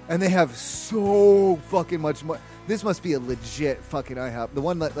 and they have so fucking much more... This must be a legit fucking IHOP. The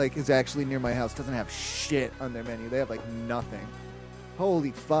one that like is actually near my house doesn't have shit on their menu. They have like nothing.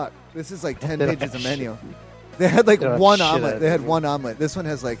 Holy fuck. This is like 10 pages of menu. They had like one omelet. They had one omelet. This one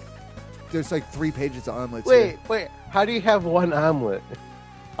has like, there's like 3 pages of omelets. Wait. How do you have one omelet?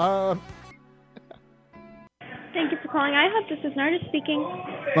 Thank you for calling IHOP. This is Narda speaking.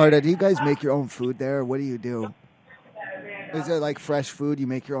 Marta, do you guys make your own food there? Or what do you do? Is there like fresh food? You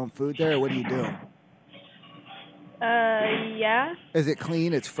make your own food there? Or what do you do? Yeah. Is it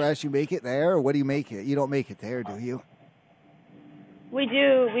clean? It's fresh? You make it there? Or what do you make it? You don't make it there, do you? We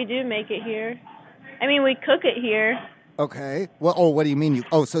do make it here. I mean, we cook it here. Okay. Well, what do you mean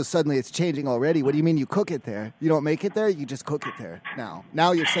so suddenly it's changing already? What do you mean you cook it there? You don't make it there? You just cook it there now.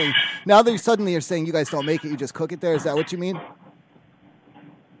 Now you're saying you guys don't make it, you just cook it there? Is that what you mean?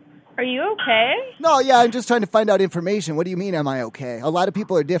 Are you okay? No, yeah, I'm just trying to find out information. What do you mean, am I okay? A lot of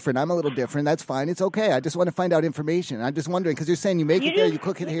people are different. I'm a little different. That's fine. It's okay. I just want to find out information. I'm just wondering, because you're saying you make it there, you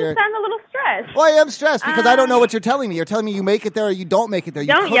cook it here. You sound a little stressed. Well, I am stressed because I don't know what you're telling me. You're telling me you make it there or you don't make it there.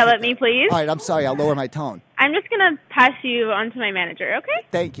 Don't yell at me, please. All right, I'm sorry. I'll lower my tone. I'm just going to pass you on to my manager, okay?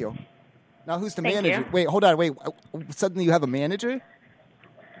 Thank you. Now, who's the manager? You. Wait, hold on. Wait, suddenly you have a manager?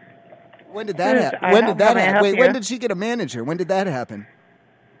 When did that happen? Wait, when did she get a manager? When did that happen?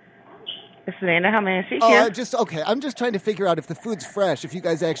 This is Anna. How may I assist you? Okay. I'm just trying to figure out if the food's fresh, if you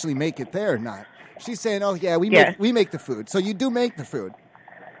guys actually make it there or not. She's saying, "Oh yeah, we make the food." So you do make the food.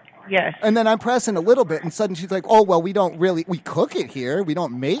 Yes. And then I'm pressing a little bit, and suddenly she's like, "Oh well, we cook it here. We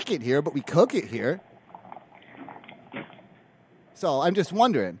don't make it here, but we cook it here." So I'm just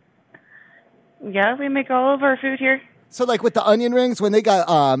wondering. Yeah, we make all of our food here. So like with the onion rings, when they got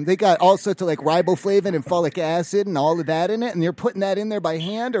all sorts of like riboflavin and folic acid and all of that in it, and you're putting that in there by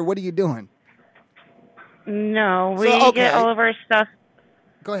hand, or what are you doing? No, we get all of our stuff.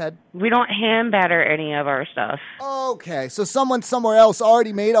 Go ahead. We don't hand batter any of our stuff. Okay, so someone somewhere else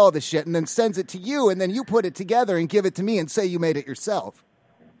already made all the shit and then sends it to you, and then you put it together and give it to me and say you made it yourself.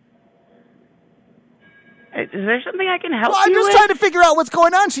 Is there something I can help you with? I'm just trying to figure out what's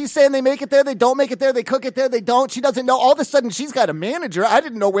going on. She's saying they make it there, they don't make it there, they cook it there, they don't. She doesn't know. All of a sudden, she's got a manager. I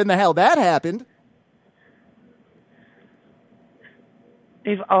didn't know when the hell that happened.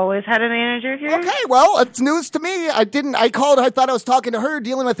 We've always had a manager here. Okay, well, it's news to me. I called her. I thought I was talking to her,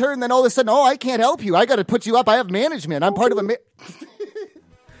 dealing with her, and then all of a sudden, I can't help you. I got to put you up. I have management. I'm part of a...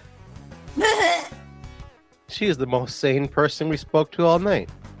 She is the most sane person we spoke to all night.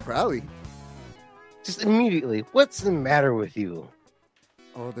 Probably. Just immediately, what's the matter with you?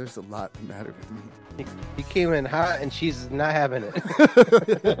 Oh, there's a lot the matter with me. He came in hot, and she's not having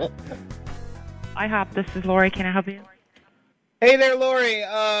it. IHOP, this is Lori. Can I help you? Hey there, Lori.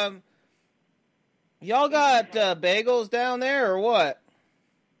 Y'all got bagels down there or what?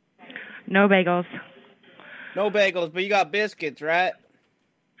 No bagels. No bagels, but you got biscuits, right?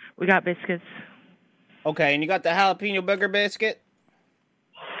 We got biscuits. Okay, and you got the jalapeno booger biscuit?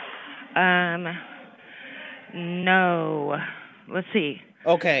 No. Let's see.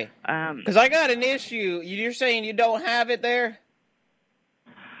 Okay. Because I got an issue. You're saying you don't have it there?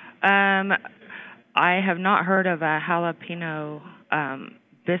 I have not heard of a jalapeno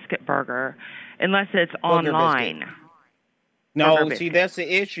biscuit burger unless it's online. Biscuit. No, see, that's the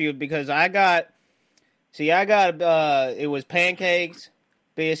issue because I got it was pancakes,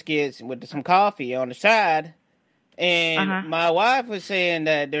 biscuits, with some coffee on the side, and my wife was saying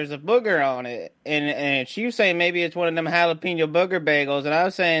that there's a booger on it, and she was saying maybe it's one of them jalapeno booger bagels, and I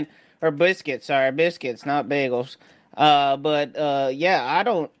was saying, or biscuits, not bagels, yeah,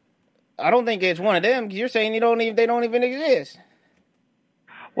 I don't think it's one of them, because you're saying they don't even exist.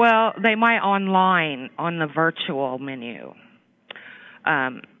 Well, they might online on the virtual menu.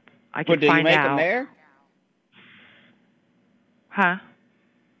 I can do you find make out. Them there? Huh?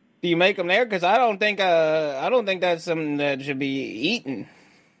 Do you make them there? Because I don't think that's something that should be eaten.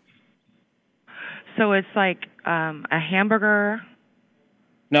 So it's like a hamburger.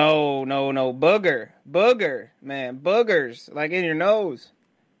 No, booger, man, boogers like in your nose.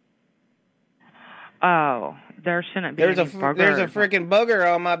 Oh, there shouldn't be. There's a freaking booger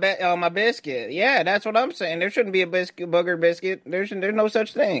on my biscuit. Yeah, that's what I'm saying. There shouldn't be a booger biscuit. There's no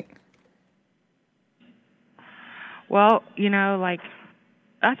such thing. Well, like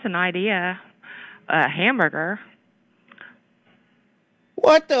that's an idea. A hamburger.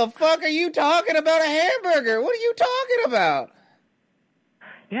 What the fuck are you talking about? A hamburger? What are you talking about?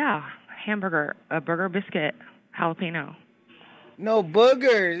 Yeah, hamburger, a burger biscuit, jalapeno. No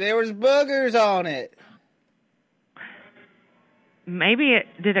boogers. There was boogers on it. Maybe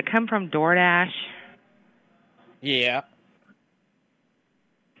did it come from DoorDash? Yeah.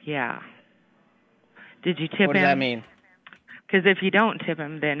 Yeah. Did you tip him? What does that mean? Because if you don't tip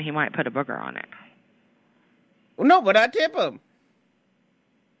him, then he might put a booger on it. Well, no, but I tip him.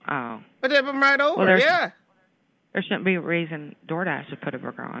 Oh. I tip him right over, There shouldn't be a reason DoorDash to put a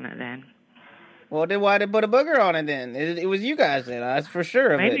booger on it then. Well, then why did they put a booger on it then? It was you guys then. That's for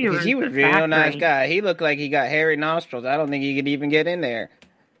sure of Maybe it. Because he was a real nice guy. He looked like he got hairy nostrils. I don't think he could even get in there.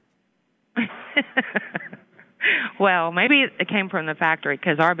 Well, maybe it came from the factory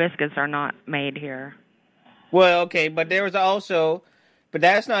because our biscuits are not made here. Well, okay, but there was also, but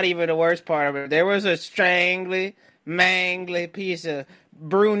that's not even the worst part of it. There was a mangly piece of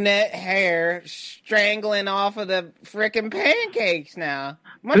brunette hair strangling off of the frickin' pancakes now.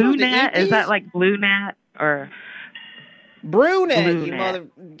 Brunette? Is that like blue net or? Brunette, blue you net. mother.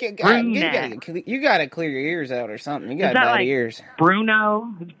 You gotta clear your ears out or something. You got Is that bad like ears.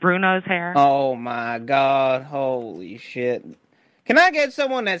 Bruno? It's Bruno's hair? Oh my God. Holy shit. Can I get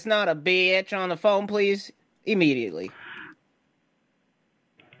someone that's not a bitch on the phone, please? Immediately.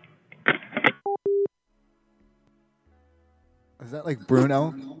 Is that like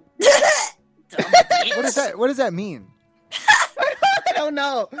Bruno? What does that mean? I don't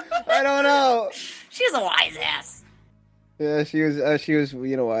know. She's a wise ass. Yeah, she was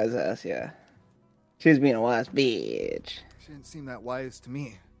being a wise ass, yeah. She was being a wise bitch. She didn't seem that wise to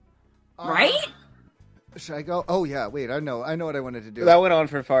me. Right? Should I go? Oh yeah, wait, I know what I wanted to do. That went on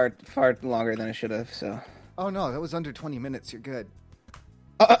for far longer than it should have, so. Oh no, that was under 20 minutes, you're good.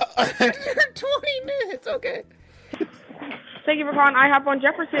 Under 20 minutes, okay. Thank you for calling IHOP on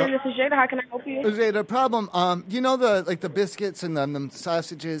Jefferson. This is Jada. How can I help you? Jada, problem, you know the biscuits and them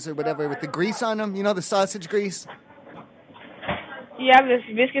sausages or whatever with the grease on them? You know the sausage grease? You have this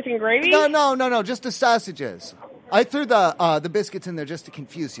biscuits and gravy? No, just the sausages. I threw the biscuits in there just to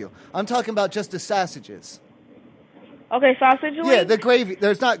confuse you. I'm talking about just the sausages. Okay, sausage links? Yeah, the gravy.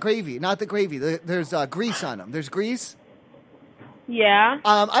 There's not gravy, not the gravy. There's grease on them. There's grease. Yeah.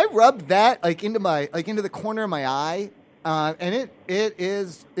 I rubbed that into the corner of my eye. And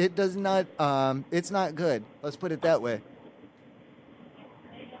it's not good. Let's put it that way.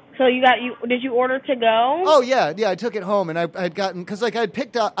 So did you order to go? Oh yeah, I took it home and I'd gotten, cause like what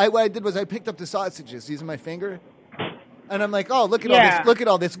I did was I picked up the sausages using my finger. And I'm like, oh, look at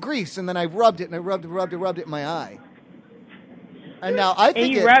all this grease. And then I rubbed it and I rubbed it in my eye. And now I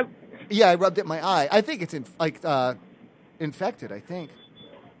think I rubbed it in my eye. I think it's infected, I think.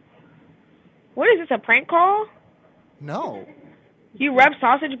 What is this, a prank call? No. You rub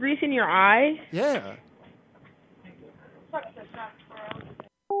sausage grease in your eye? Yeah.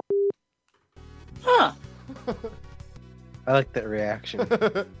 Huh. I like that reaction.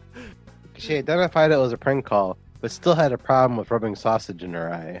 she identified it as a prank call, but still had a problem with rubbing sausage in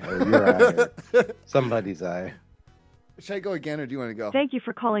her eye, or your eye, or somebody's eye. Should I go again, or do you want to go? Thank you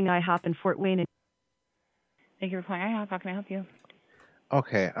for calling IHOP in Fort Wayne. Thank you for calling IHOP. How can I help you?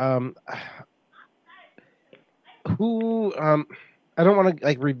 Okay. Who? I don't want to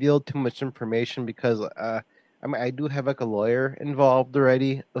like reveal too much information because I mean I do have like a lawyer involved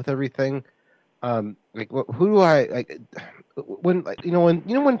already with everything. Like who do I like when like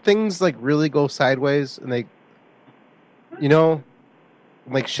when things like really go sideways and they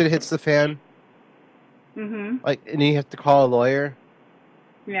like shit hits the fan. Mhm. Like and you have to call a lawyer.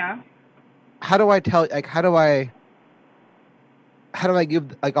 Yeah. How do I tell? Like how do I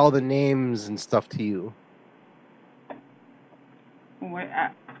give like all the names and stuff to you? What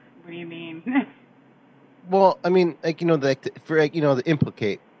do you mean? Well, I mean, like the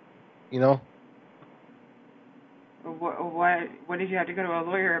implicate, What did you have to go to a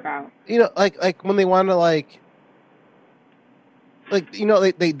lawyer about? Like when they want to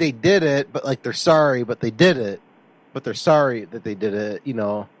they did it, but like they're sorry, but they did it, but they're sorry that they did it,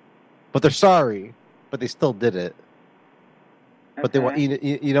 but they're sorry, but they still did it. Okay. But they want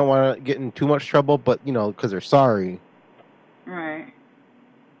you don't want to get in too much trouble, but because they're sorry. Right.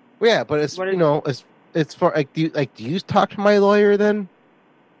 Well, yeah, but it's it's for like do you talk to my lawyer then?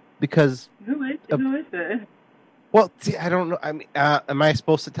 Because who is this? Well, see, I don't know. I mean, am I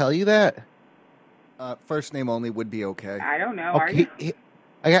supposed to tell you that? First name only would be okay. I don't know. Okay, Are you?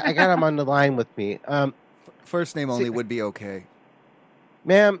 I got him on the line with me. First name only would be okay.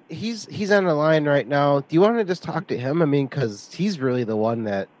 Ma'am, he's on the line right now. Do you want to just talk to him? I mean, because he's really the one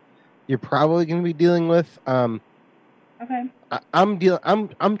that you're probably going to be dealing with. Okay.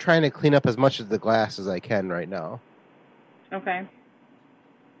 I'm trying to clean up as much of the glass as I can right now. Okay.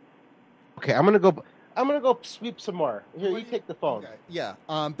 Okay, I'm gonna go sweep some more. Here, you take the phone. Okay. Yeah.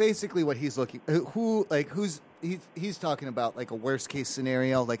 Basically, what he's looking he's talking about like a worst case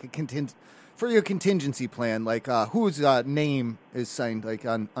scenario, like for your contingency plan, like whose name is signed like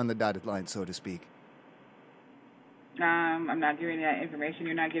on the dotted line, so to speak. I'm not giving you that information.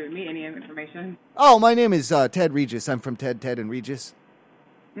 You're not giving me any information. Oh, my name is Ted Regis. I'm from Ted and Regis.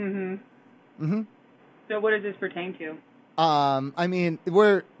 Mm-hmm. So what does this pertain to? I mean,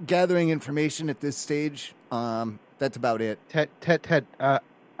 we're gathering information at this stage. That's about it. Ted, I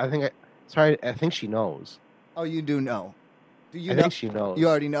think she knows. Oh, you do know. Do you I know? think she knows. You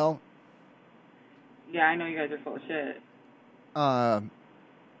already know? Yeah, I know you guys are full of shit.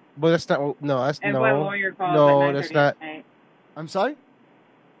 Well, that's not. No, that's and no. what lawyer calls No, at that's 9:30 not. at night? I'm sorry?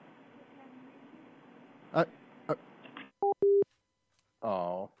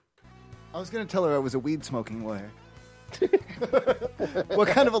 Oh. I was going to tell her I was a weed smoking lawyer. What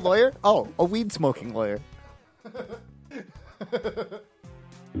kind of a lawyer? Oh, a weed smoking lawyer.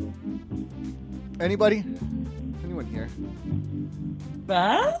 Anybody? Anyone here?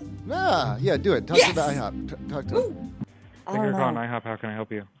 What? Yeah, do it. Talk to the IHOP. Talk to him. Thank you for calling IHOP. How can I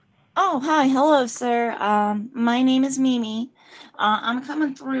help you? Oh, hi. Hello, sir. My name is Mimi. I'm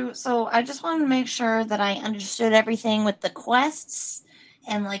coming through. So I just wanted to make sure that I understood everything with the quests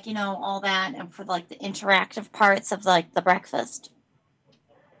and, like, all that, and for, like, the interactive parts of, like, the breakfast.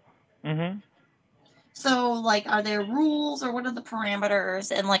 Mm-hmm. So, like, are there rules or what are the parameters?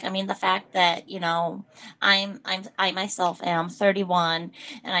 And, like, I mean, the fact that, I myself am 31,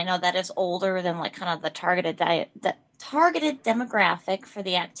 and I know that is older than, like, kind of the targeted demographic for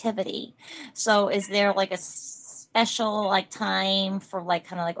the activity. So is there like a special like time for like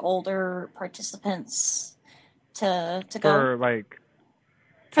kind of like older participants to go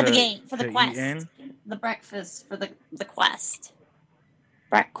for the game, for the quest, the breakfast, for the quest,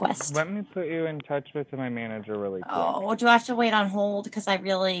 breakfast? Let me put you in touch with my manager really quick. Oh, do I have to wait on hold? Because I can't.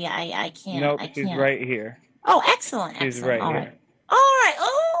 Nope, I can't. she's right here. Oh, excellent. She's excellent. right All here. right. All right.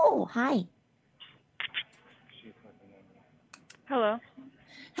 Oh, hi. Hello.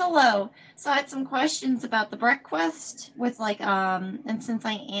 Hello. So I had some questions about the breakfast with like and since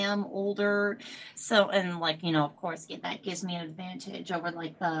I am older, and of course that gives me an advantage over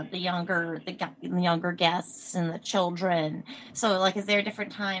like the younger guests and the children. So like is there a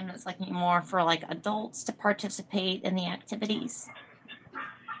different time that's like more for like adults to participate in the activities?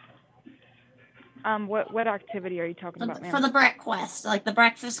 What activity are you talking about, ma'am? For the breakfast, like the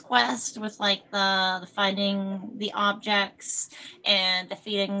breakfast quest with like the finding the objects and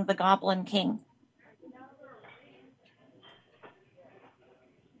defeating the Goblin King.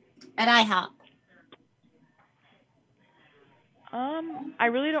 At IHOP. I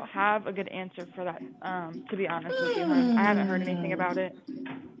really don't have a good answer for that, to be honest with you, hon. I haven't heard anything about it.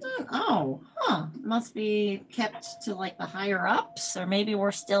 Must be kept to like the higher ups, or maybe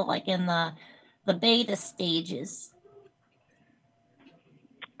we're still like in the beta stages.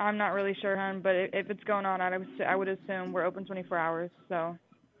 I'm not really sure, hon, but if it's going on, I would assume we're open 24 hours, so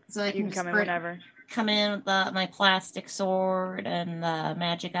I you can come in whenever. Come in with my plastic sword and the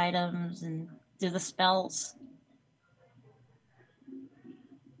magic items and do the spells.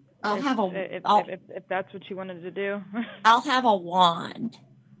 If that's what you wanted to do. I'll have a wand.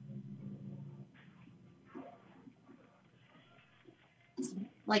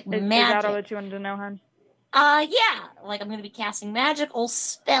 Like magic. Is that all that you wanted to know, hon? Yeah. Like I'm going to be casting magical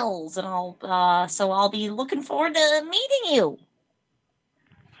spells, and I'll be looking forward to meeting you.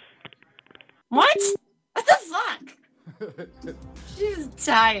 What? What the fuck? She's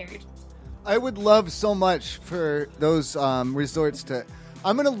tired. I would love so much for those resorts to.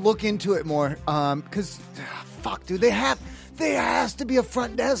 I'm gonna look into it more. Cause, fuck, dude, there has to be a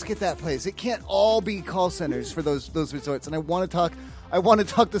front desk at that place. It can't all be call centers for those resorts. And I want to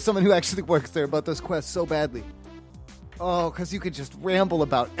talk to someone who actually works there about those quests so badly. Oh, because you could just ramble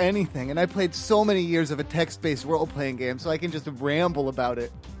about anything. And I played so many years of a text-based role-playing game, so I can just ramble about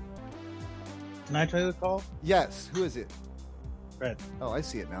it. Can I try the call? Yes. Who is it? Fred. Oh, I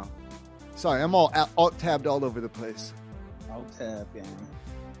see it now. Sorry, I'm all alt-tabbed all over the place. Alt-tab, yeah.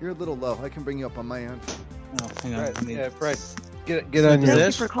 You're a little low. I can bring you up on my end. Oh, hang on. Fred. Get on your Thank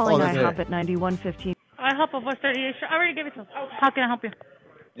you for calling IHOP at 9115. IHOP of West 38. I already gave it to him. How can I help you?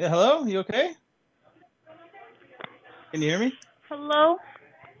 Yeah, hello? You okay? Can you hear me? Hello?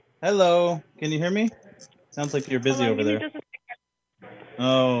 Hello. Can you hear me? Sounds like you're busy over there.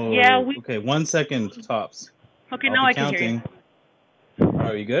 Oh, yeah, okay. 1 second tops. Okay, now I can hear you.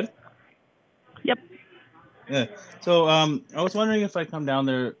 Are you good? Yep. Yeah. So, I was wondering if I come down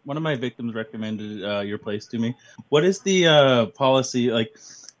there. One of my victims recommended your place to me. What is the policy like?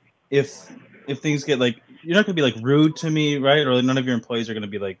 If things get like, you're not gonna be like rude to me, right? Or none of your employees are gonna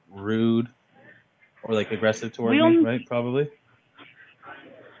be like rude or like aggressive toward me, right? Probably.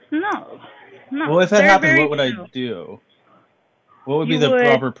 No. Well, if that happened, what would I do? What would be the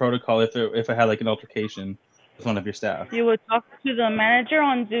proper protocol if I had like an altercation with one of your staff? You would talk to the manager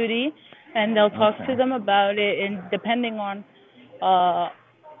on duty, and they'll talk to them about it. And depending on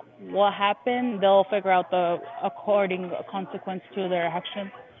what happened, they'll figure out the according consequence to their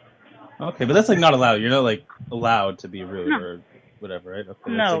action. Okay, but that's like not allowed. You're not like allowed to be rude or whatever, right?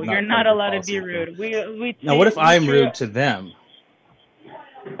 Okay, no, like you're not allowed to be rude. We now, what if I'm rude to them?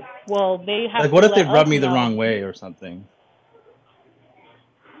 Well, they have. Like, what if they rub me the wrong way or something?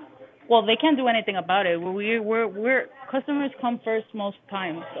 Well, they can't do anything about it. We're customers come first most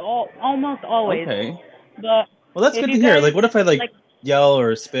times, almost always. Okay. But well, that's good to hear. Like, what if I like yell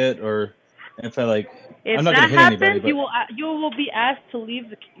or spit, or if I like? If I'm not that gonna hit happens, anybody. But... you will be asked to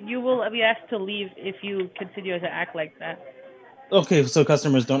leave. You will be asked to leave if you continue to act like that. Okay, so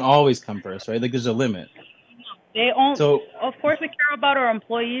customers don't always come first, right? Like, there's a limit. They only. So, of course, we care about our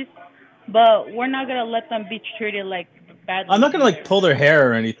employees, but we're not gonna let them be treated like badly. I'm not gonna like pull their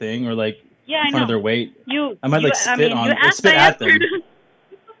hair or anything, or like in front of their weight. I might like spit on or spit at them.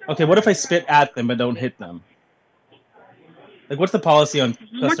 Okay, what if I spit at them but don't hit them? Like, what's the policy on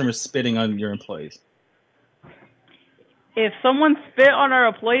customers spitting on your employees? If someone spit on our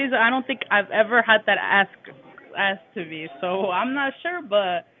employees, I don't think I've ever had that asked to me, so I'm not sure,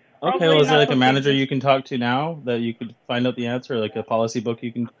 but... Okay, well, is there like a manager you can talk to now that you could find out the answer, or like a policy book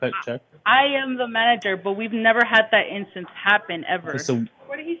you can check? I am the manager, but we've never had that instance happen ever. Okay, so,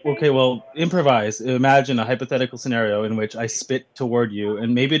 okay, well, improvise. Imagine a hypothetical scenario in which I spit toward you,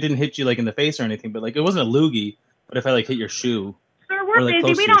 and maybe it didn't hit you like in the face or anything, but like it wasn't a loogie, but if I like hit your shoe... Sir, we're like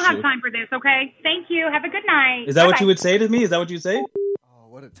busy. We don't have time for this, okay? Thank you. Have a good night. Is that what you would say to me? Is that what you say? Oh,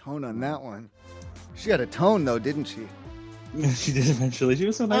 what a tone on that one. She had a tone, though, didn't she? She did eventually. She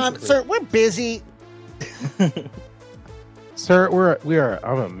was so nice. Sir, we're busy. Sir,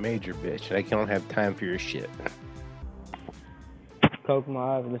 I'm a major bitch, and I don't have time for your shit. Coke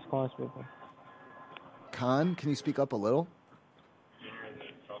my this Con speaking. Con, can you speak up a little?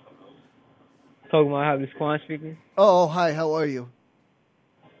 Coke my this Con speaking. Oh, hi. How are you?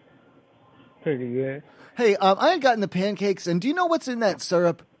 Pretty good. Hey, I had gotten the pancakes, and do you know what's in that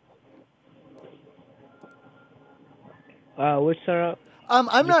syrup? Which syrup?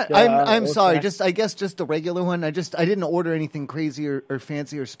 I'm sorry. I guess just the regular one. I didn't order anything crazy or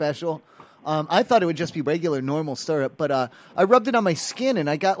fancy or special. I thought it would just be regular, normal syrup, but I rubbed it on my skin, and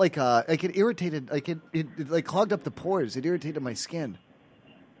I got it irritated, it clogged up the pores. It irritated my skin.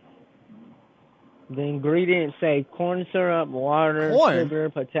 The ingredients say corn syrup, water, sugar,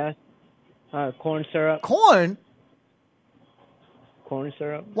 potassium. Corn syrup. Corn? corn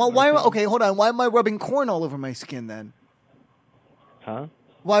syrup. Well, why? Okay, hold on. Why am I rubbing corn all over my skin then? Huh?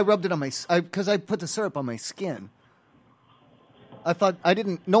 Well, I rubbed it on my because I put the syrup on my skin. I thought I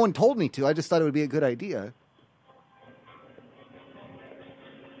didn't. No one told me to. I just thought it would be a good idea.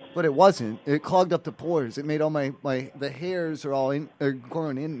 But it wasn't. It clogged up the pores. It made all the hairs are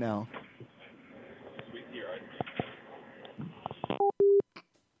growing in now.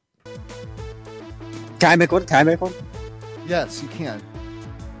 Can I make one? Yes, you can.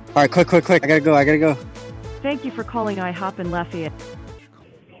 All right, quick. I gotta go. Thank you for calling IHOP in Lafayette.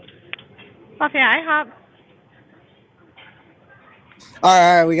 Lafayette IHOP.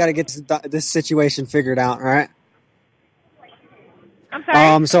 All right, we gotta get this situation figured out. All right. I'm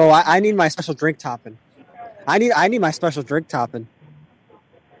sorry. So I need my special drink topping. I need my special drink topping.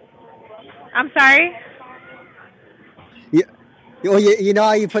 I'm sorry. Well, you know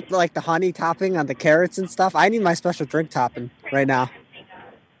how you put like the honey topping on the carrots and stuff? I need my special drink topping right now.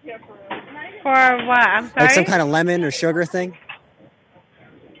 For what? I'm sorry. Like some kind of lemon or sugar thing.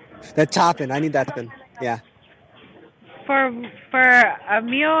 That topping, I need that topping. Yeah. For a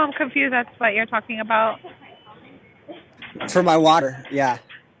meal, I'm confused. That's what you're talking about. For my water, yeah.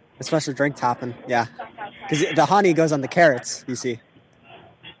 A special drink topping, yeah. Because the honey goes on the carrots, you see.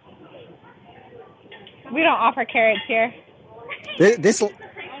 We don't offer carrots here.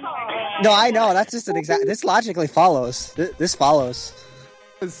 No, I know. That's just this logically follows. This follows.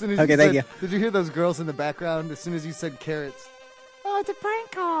 As soon as okay, thank you. Did you hear those girls in the background as soon as you said carrots? Oh, it's a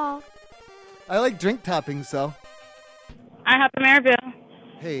prank call. I like drink toppings, though. I have the Maryville.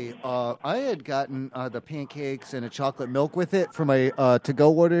 Hey, I had gotten the pancakes and a chocolate milk with it for my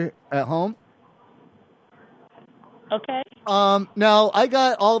to-go order at home. Okay. Now I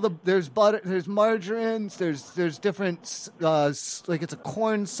got there's butter, there's margarines, there's different like it's a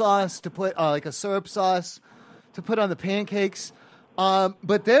corn sauce to put like a syrup sauce to put on the pancakes.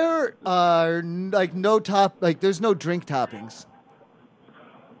 But there are like there's no drink toppings.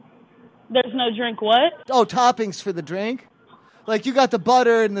 There's no drink what? Oh, toppings for the drink. Like you got the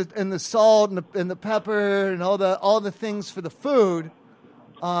butter and the salt and the pepper and all the things for the food,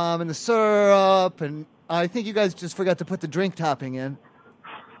 and the syrup, and I think you guys just forgot to put the drink topping in.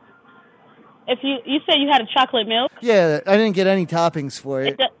 If you said you had a chocolate milk. Yeah, I didn't get any toppings for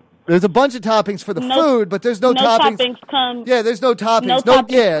it. There's a bunch of toppings for the food, but there's no toppings. No toppings come. Yeah, there's no toppings. No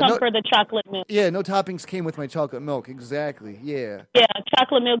toppings come for the chocolate milk. Yeah, no toppings came with my chocolate milk. Exactly. Yeah. Yeah,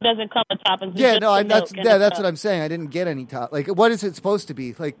 chocolate milk doesn't come with toppings. Yeah, no, that's what I'm saying. I didn't get any Like, what is it supposed to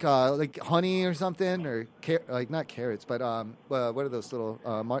be? Like honey or something, or like not carrots, but what are those little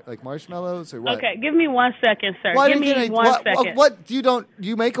like marshmallows or what? Okay, give me 1 second, sir. Why give me one second. What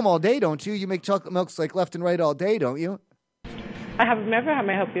you make them all day, don't you? You make chocolate milks like left and right all day, don't you? I have a member. How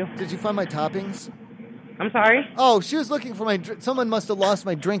may I help you? Did you find my toppings? I'm sorry? Oh, she was looking for someone must have lost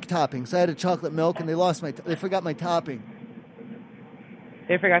my drink toppings. I had a chocolate milk and they forgot my topping.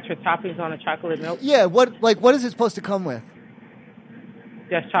 They forgot your toppings on a chocolate milk? Yeah, what is it supposed to come with?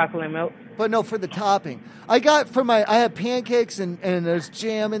 Just chocolate milk. But no, for the topping. I have pancakes and there's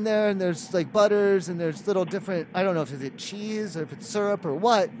jam in there and there's like butters and there's little different, I don't know if it's cheese or if it's syrup or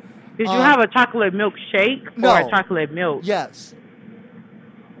what. Did you have a chocolate milk shake or a chocolate milk? Yes.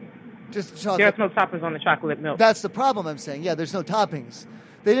 Just chocolate. There's no toppings on the chocolate milk. That's the problem I'm saying. Yeah, there's no toppings.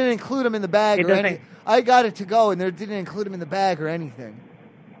 They didn't include them in the bag or anything. I got it to go and they didn't include them in the bag or anything.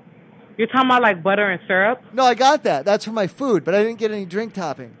 You're talking about like butter and syrup? No, I got that. That's for my food, but I didn't get any drink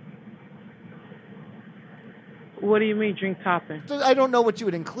topping. What do you mean drink topping? I don't know what you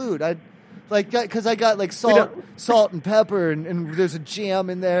would include. Because I got like salt and pepper, and there's a jam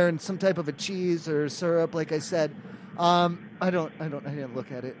in there, and some type of a cheese or syrup. Like I said, I didn't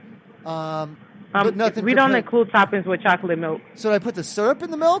look at it. But nothing. We don't include toppings with chocolate milk. So I put the syrup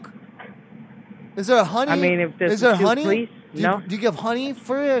in the milk? Is there a honey? I mean, if there's is there honey? Please? Do you give honey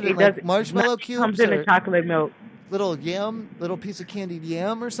for it? And like marshmallow cubes? Comes in the chocolate milk. Little piece of candied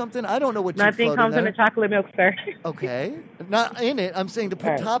yam or something? I don't know what you Nothing comes in the chocolate milk, sir. Okay. Not in it. I'm saying to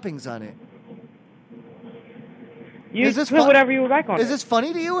put toppings on it. You put whatever you would like on it. Is this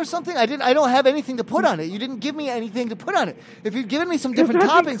funny to you or something? I don't have anything to put on it. You didn't give me anything to put on it. If you'd given me some different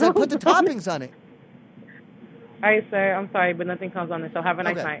toppings, I'd put the toppings on it. All right, sir. I'm sorry, but nothing comes on it, so have a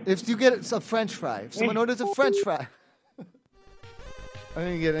nice night. If you get a French fry, if someone orders a French fry, I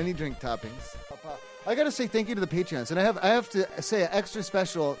didn't get any drink toppings. I got to say thank you to the Patreons, and I have to say an extra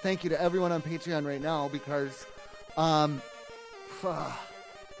special thank you to everyone on Patreon right now because, I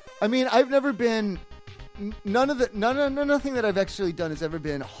mean, I've never been. Nothing that I've actually done has ever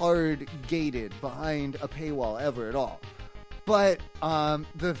been hard gated behind a paywall ever at all. But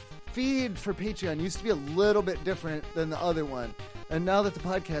the feed for Patreon used to be a little bit different than the other one. And now that the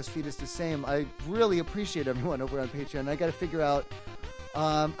podcast feed is the same, I really appreciate everyone over on Patreon. I got to figure out.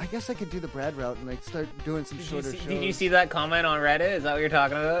 I guess I could do the Brad route and like start doing some shorter shows. Did you see that comment on Reddit? Is that what you're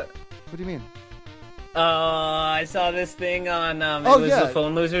talking about? What do you mean? I saw this thing on the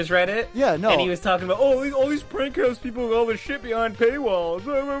Phone Losers Reddit. Yeah, no. And he was talking about all these prankcast people with all this shit behind paywalls.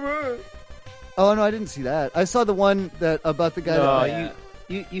 Oh no, I didn't see that. I saw the one that about the guy.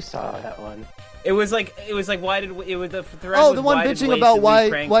 You saw that one. It was like why did it was the thread? Oh, the one bitching about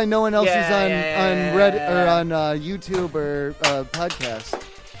why no one else is on Reddit or on YouTube or podcast.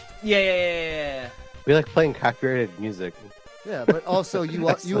 Yeah. We like playing copyrighted music. Yeah, but also you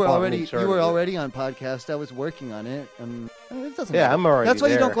were already on podcast. I was working on it, and it doesn't. Yeah, matter. I'm already. That's why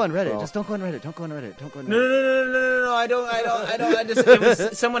there, you don't go on Reddit. so. Just don't go on Reddit. Don't go on Reddit. Don't go on Reddit. No. I don't. I just it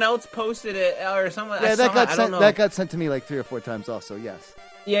was someone else posted it or someone. Yeah, that got sent to me like 3 or 4 times. Also, yes.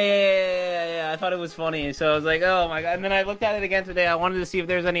 Yeah. I thought it was funny, so I was like, oh my god. And then I looked at it again today. I wanted to see if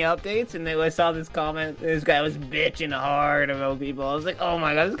there's any updates, and I saw this comment. This guy was bitching hard about people. I was like, oh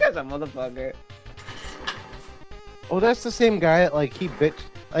my god, this guy's a motherfucker. Oh, that's the same guy that, like, he bitched.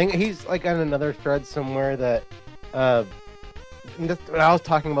 I think he's, like, on another thread somewhere that, I was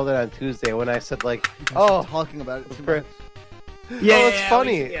talking about it on Tuesday when I said, like, talking about it too much. It's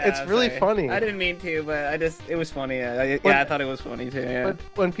funny. It's really funny. I didn't mean to, but it was funny. I thought it was funny, too, yeah. But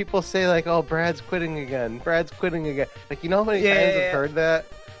when people say, like, oh, Brad's quitting again. Like, you know how many times I've heard that?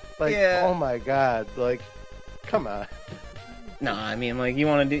 Like, oh, my God. Like, come on. No, I mean, like, you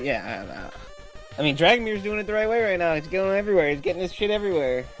want to do... I mean, Dragomir's doing it the right way right now. He's going everywhere. He's getting his shit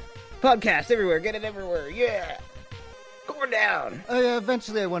everywhere. Podcast everywhere. Get it everywhere. Yeah. CORNDOWN.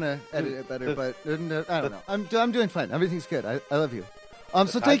 Eventually I want to edit it better, but I don't know. I'm doing fine. Everything's good. I love you.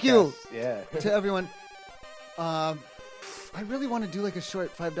 So thank you to everyone. I really want to do like a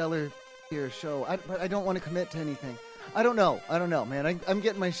short $5 tier show, but I don't want to commit to anything. I don't know, man. I'm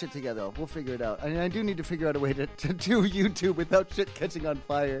getting my shit together. We'll figure it out. I do need to figure out a way to do YouTube without shit catching on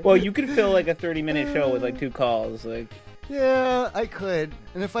fire. Well, you could fill like a 30-minute show with like 2 calls, like. Yeah, I could.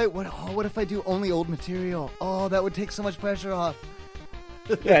 And what if I do only old material? Oh, that would take so much pressure off.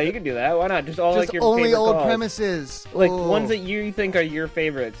 Yeah, you could do that. Why not? Just like your only favorite old calls. Premises. Like ones that you think are your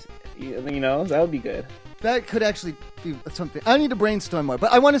favorites. You know, that would be good. That could actually be something. I need to brainstorm more.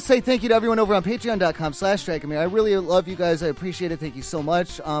 But I want to say thank you to everyone over on patreon.com/Dragomir. I really love you guys. I appreciate it. Thank you so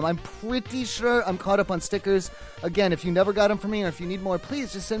much. I'm pretty sure I'm caught up on stickers. Again, if you never got them from me or if you need more,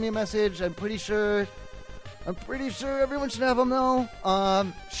 please just send me a message. I'm pretty sure everyone should have them, though.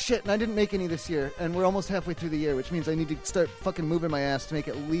 Shit, and I didn't make any this year. And we're almost halfway through the year, which means I need to start fucking moving my ass to make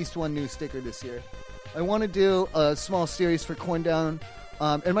at least one new sticker this year. I want to do a small series for CORNDOWN.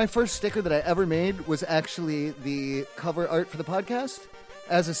 And my first sticker that I ever made was actually the cover art for the podcast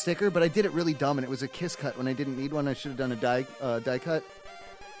as a sticker, but I did it really dumb, and it was a kiss cut when I didn't need one. I should have done a die cut.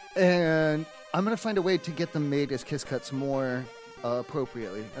 And I'm going to find a way to get them made as kiss cuts more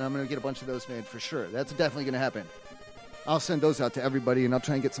appropriately, and I'm going to get a bunch of those made for sure. That's definitely going to happen. I'll send those out to everybody, and I'll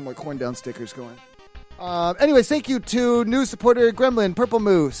try and get some more CORNDOWN stickers going. Anyways, thank you to new supporter Gremlin, Purple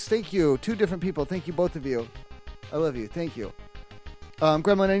Moose. Thank you. 2 different people. Thank you, both of you. I love you. Thank you.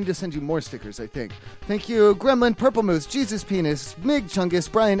 Gremlin, I need to send you more stickers, I think. Thank you, Gremlin, Purple Moose, Jesus Penis, Mig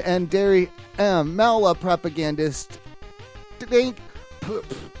Chungus, Brian N, Derry M, Mala Propagandist,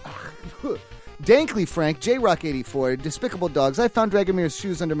 Dankly Frank, J-Rock84, Despicable Dogs, I Found Dragomir's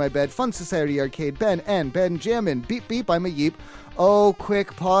Shoes Under My Bed, Fun Society Arcade, Ben N, Ben Jammin, Beep Beep, I'm a Yeep. Oh,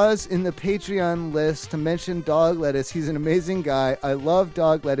 quick pause in the Patreon list to mention Dog Lettuce. He's an amazing guy. I love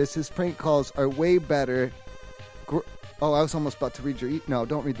Dog Lettuce. His prank calls are way better. Oh, I was almost about to read your No,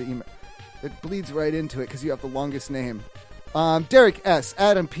 don't read the email. It bleeds right into it because you have the longest name. Derek S.,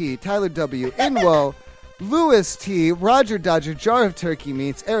 Adam P., Tyler W., Inwo, Lewis T., Roger Dodger, Jar of Turkey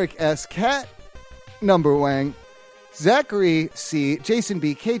Meats, Eric S., Cat Number Wang, Zachary C., Jason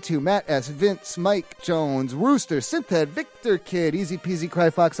B., K2, Matt S., Vince, Mike Jones, Rooster, Synthead, Victor Kid, Easy Peasy,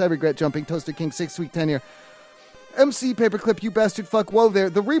 Cry Fox, I Regret Jumping, Toaster King, 6 Week Tenure, MC Paperclip, You Bastard Fuck, Whoa There,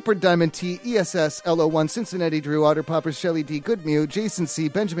 The Reaper, Diamond T, ESS, LO1, Cincinnati Drew, Otter Poppers, Shelly D, Good Mew, Jason C,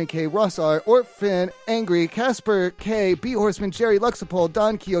 Benjamin K, Ross R, Orphan, Angry, Casper K, B Horseman, Jerry Luxapole,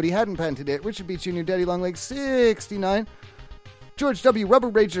 Don Quixote, Hadn't Patented It, Richard B. Jr., Daddy Longlegs, 69, George W, Rubber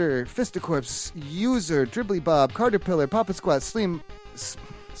Rager, Fisticorpse, User, Dribbly Bob, Carter Pillar, Papa Squat, Slime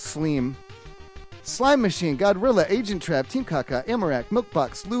Machine, Godrilla, Agent Trap, Team Kaka, Amarak,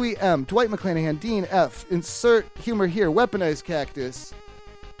 Milkbox, Louis M, Dwight McClanahan, Dean F, Insert Humor Here, Weaponized Cactus,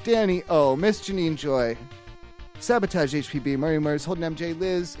 Danny O, Miss Janine Joy, Sabotage HPB, Murray Murs, Holden MJ,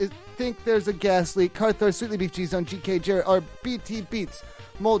 Liz, Think There's a Gas Leak, Carthor, Sweetly Beef G Zone, GK, Jared R, BT Beats,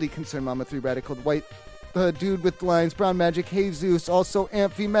 Moldy, Concern Mama 3, Radical, White the dude with the lines, Brown Magic, Jesus, also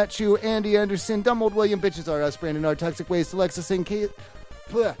Amphi, Metchu, Andy Anderson, Dumbold William, Bitches Are Us, Brandon R, Toxic Waste, Alexis Singh,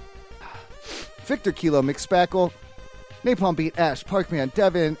 Victor Kilo, McSpackle, Napalm Beat, Ash, Parkman,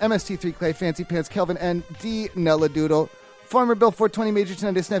 Devin, MST3 Clay, Fancy Pants, Kelvin N, D, Nella Doodle, Farmer Bill 420, Major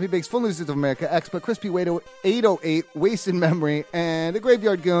Tenendis, Snappy Bakes, Full Losers of America, Expa, Crispy Wado 808, Wasted Memory, and the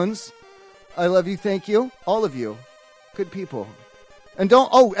Graveyard Goons. I love you, thank you, all of you. Good people. And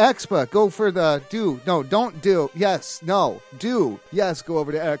Expa, go for the don't do, yes, no, do, yes, go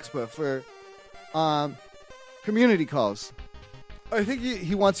over to Expa for community calls. I think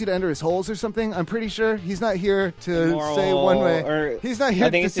he wants you to enter his holes or something. I'm pretty sure he's not here to say one way. He's not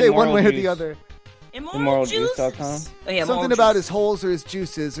here to say one way or the other. ImmoralJuice.com. Something about his holes or his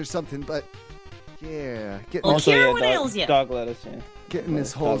juices or something, but yeah. Dog lettuce. Yeah. Getting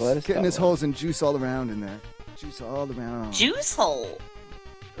his holes and juice all around in there. Juice all around. Juice hole.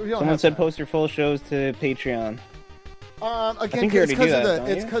 Someone said post your full shows to Patreon. Again,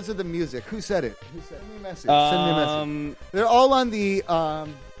 it's because of the music. Who said it? Send me a message. Send me a message. They're all on the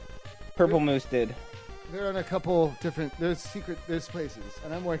Purple Moose did. They're on a couple different. There's places,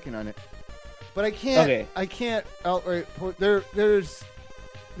 and I'm working on it. But I can't. Okay. I can't outright.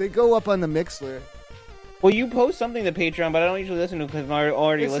 They go up on the Mixler. Well, you post something to Patreon, but I don't usually listen to it because I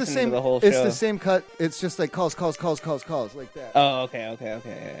already listened to the whole show. It's the same cut. It's just like calls, like that. Oh, okay,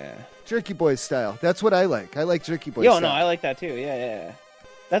 yeah. Jerky Boys style. That's what I like. I like Jerky Boys style. No, I like that too. Yeah.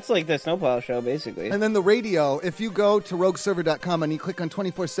 That's like the Snowplow show, basically. And then the radio, if you go to rogueserver.com and you click on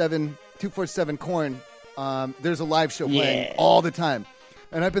 247 Corn, there's a live show playing all the time.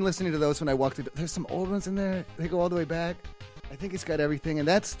 And I've been listening to those when I walk through. There's some old ones in there. They go all the way back. I think it's got everything, and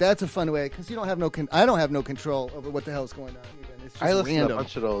that's a fun way because you don't have I don't have no control over what the hell's going on. It's just I listened random. to a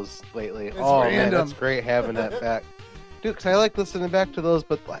bunch of those lately. It's man, random. that's great having that back, dude. Because I like listening back to those,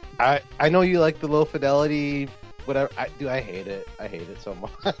 but I know you like the low fidelity, whatever. I hate it. I hate it so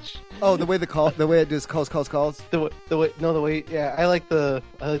much. Oh, the way it does calls. The way. Yeah, I like the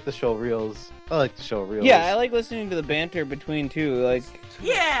show reels. I like the show reels. Yeah, I like listening to the banter between two, like.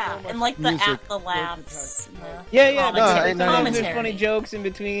 Yeah, and like the laughs. Sometimes there's funny jokes in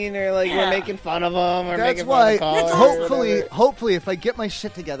between, or like we're making fun of them, or that's making why, fun of callers. hopefully, if I get my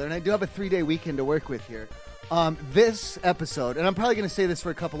shit together, and I do have a 3-day weekend to work with here, this episode, and I'm probably going to say this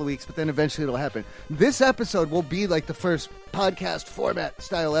for a couple of weeks, but then eventually it'll happen. This episode will be like the first podcast format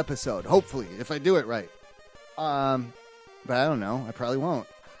style episode, hopefully, if I do it right. But I don't know. I probably won't.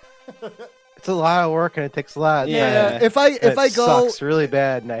 It's a lot of work and it takes a lot of time. If I go, sucks really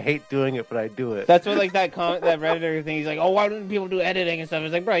bad and I hate doing it, but I do it. That's what like that Redditor thing. He's like, oh, why don't people do editing and stuff?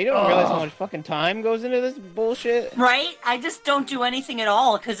 It's like, bro, you don't realize how much fucking time goes into this bullshit, right? I just don't do anything at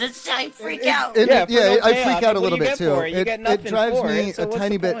all because I freak out. I freak out a little bit too. It drives me a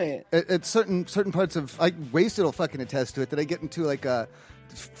tiny bit. At certain parts of, Wasted will fucking attest to it that I get into like a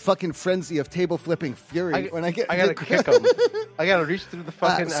fucking frenzy of table flipping fury I gotta kick them. I gotta reach through the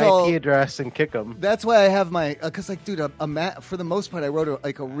fucking IP address and kick them. That's why I have my because dude, for the most part I wrote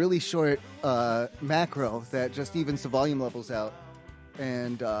a really short macro that just evens the volume levels out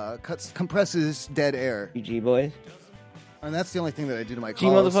and compresses dead air. G boys. And that's the only thing that I do to my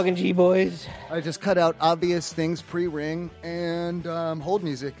calls. Motherfucking G boys. I just cut out obvious things pre-ring and hold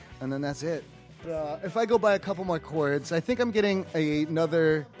music, and then that's it. If I go buy a couple more chords, I think I'm getting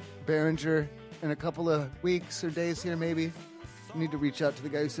another Behringer in a couple of weeks or days here, maybe. I need to reach out to the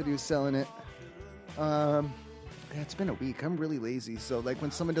guy who said he was selling it. It's been a week. I'm really lazy, so like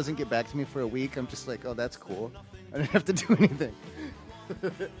when someone doesn't get back to me for a week, I'm just like, oh, that's cool. I don't have to do anything.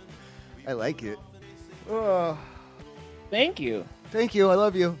 I like it. Oh. Thank you. Thank you. I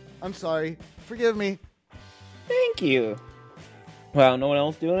love you. I'm sorry. Forgive me. Thank you. Wow, no one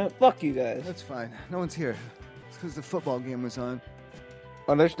else doing it? Fuck you guys. That's fine. No one's here. It's because the football game was on.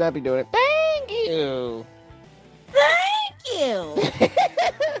 Oh, there's Snappy doing it. Thank you. Thank you.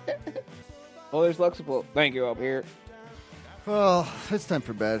 Oh, there's Lexible. Thank you up here. Oh, it's time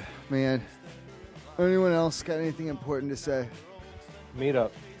for bed, man. Anyone else got anything important to say?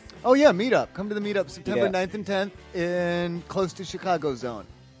 Meetup. Oh, yeah, meetup. Come to the meetup September 9th and 10th in close to Chicago zone.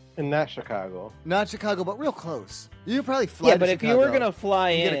 And not Chicago. Not Chicago, but real close. You could probably fly to but Chicago. if you were going to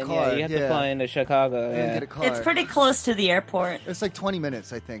fly in, you have to fly into Chicago. Yeah. Get a car. It's pretty close to the airport. It's like 20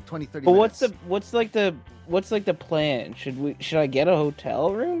 minutes, I think. 20, 30 but minutes. What's the plan? Should I get a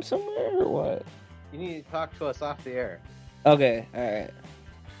hotel room somewhere or what? You need to talk to us off the air. Okay, all right.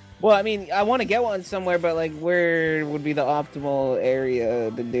 Well, I mean, I want to get one somewhere, but like, where would be the optimal area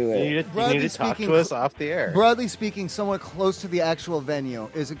to do it? You need to talk to us off the air. Broadly speaking, somewhere close to the actual venue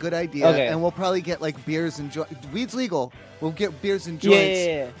is a good idea, and we'll probably get like beers and joints. Weed's legal. We'll get beers and joints.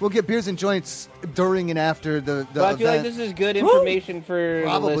 Yeah. We'll get beers and joints during and after the But I event. feel like this is good information for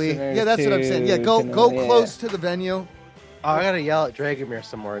Probably. the listeners. Yeah, that's what I'm saying. Yeah, go close to the venue. Oh, I gotta yell at Dragomir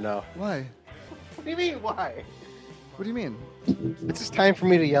some more now. Why? What do you mean? Why? What do you mean? It's just time for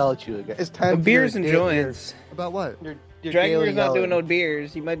me to yell at you again. It's time for beers your and joints. About what? Your Dragomir's not daily doing no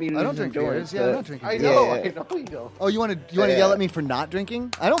beers. He might be. I don't drink joints, beers. Yeah, I don't drink I beers. know you don't. Oh, you want to yell at me for not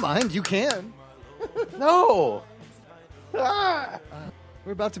drinking? I don't mind. You can. No.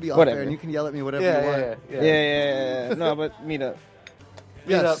 We're about to be off Whatever. air, and you can yell at me whatever you want. Yeah. No, but meet up.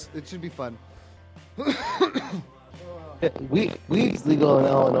 Yes, it should be fun. Weed's legal in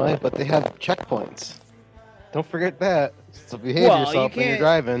Illinois, but they have checkpoints. Don't forget that. So behave yourself when you're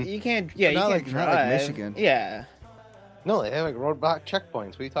driving. You can't. Yeah, Not you like- can't not drive. like Michigan. Yeah. No, they have like roadblock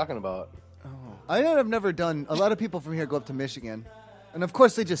checkpoints. What are you talking about? I've never done. A lot of people from here go up to Michigan, and of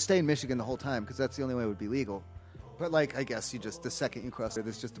course they just stay in Michigan the whole time because that's the only way it would be legal. But like, I guess the second you cross there,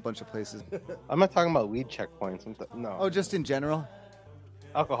 there's just a bunch of places. I'm not talking about weed checkpoints. No. Oh, just in general.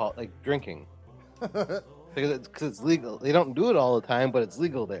 Alcohol, like drinking. Because it's legal. They don't do it all the time, but it's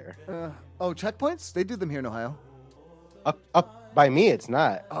legal there. Checkpoints? They do them here in Ohio. Up by me, it's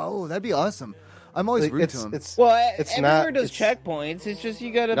not. Oh, that'd be awesome. I'm always rude to them. Everywhere does checkpoints. It's just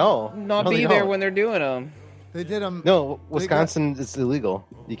you gotta not be they there don't. when they're doing them. They did them. No, Wisconsin is illegal.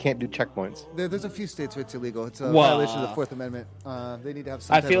 You can't do checkpoints. There's a few states where it's illegal. It's a Wow. violation of the Fourth Amendment. They need to have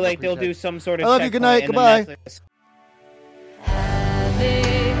some I type feel of a like they'll do pretext. some sort of. I love you. Good night. checkpoint and then Goodbye. that's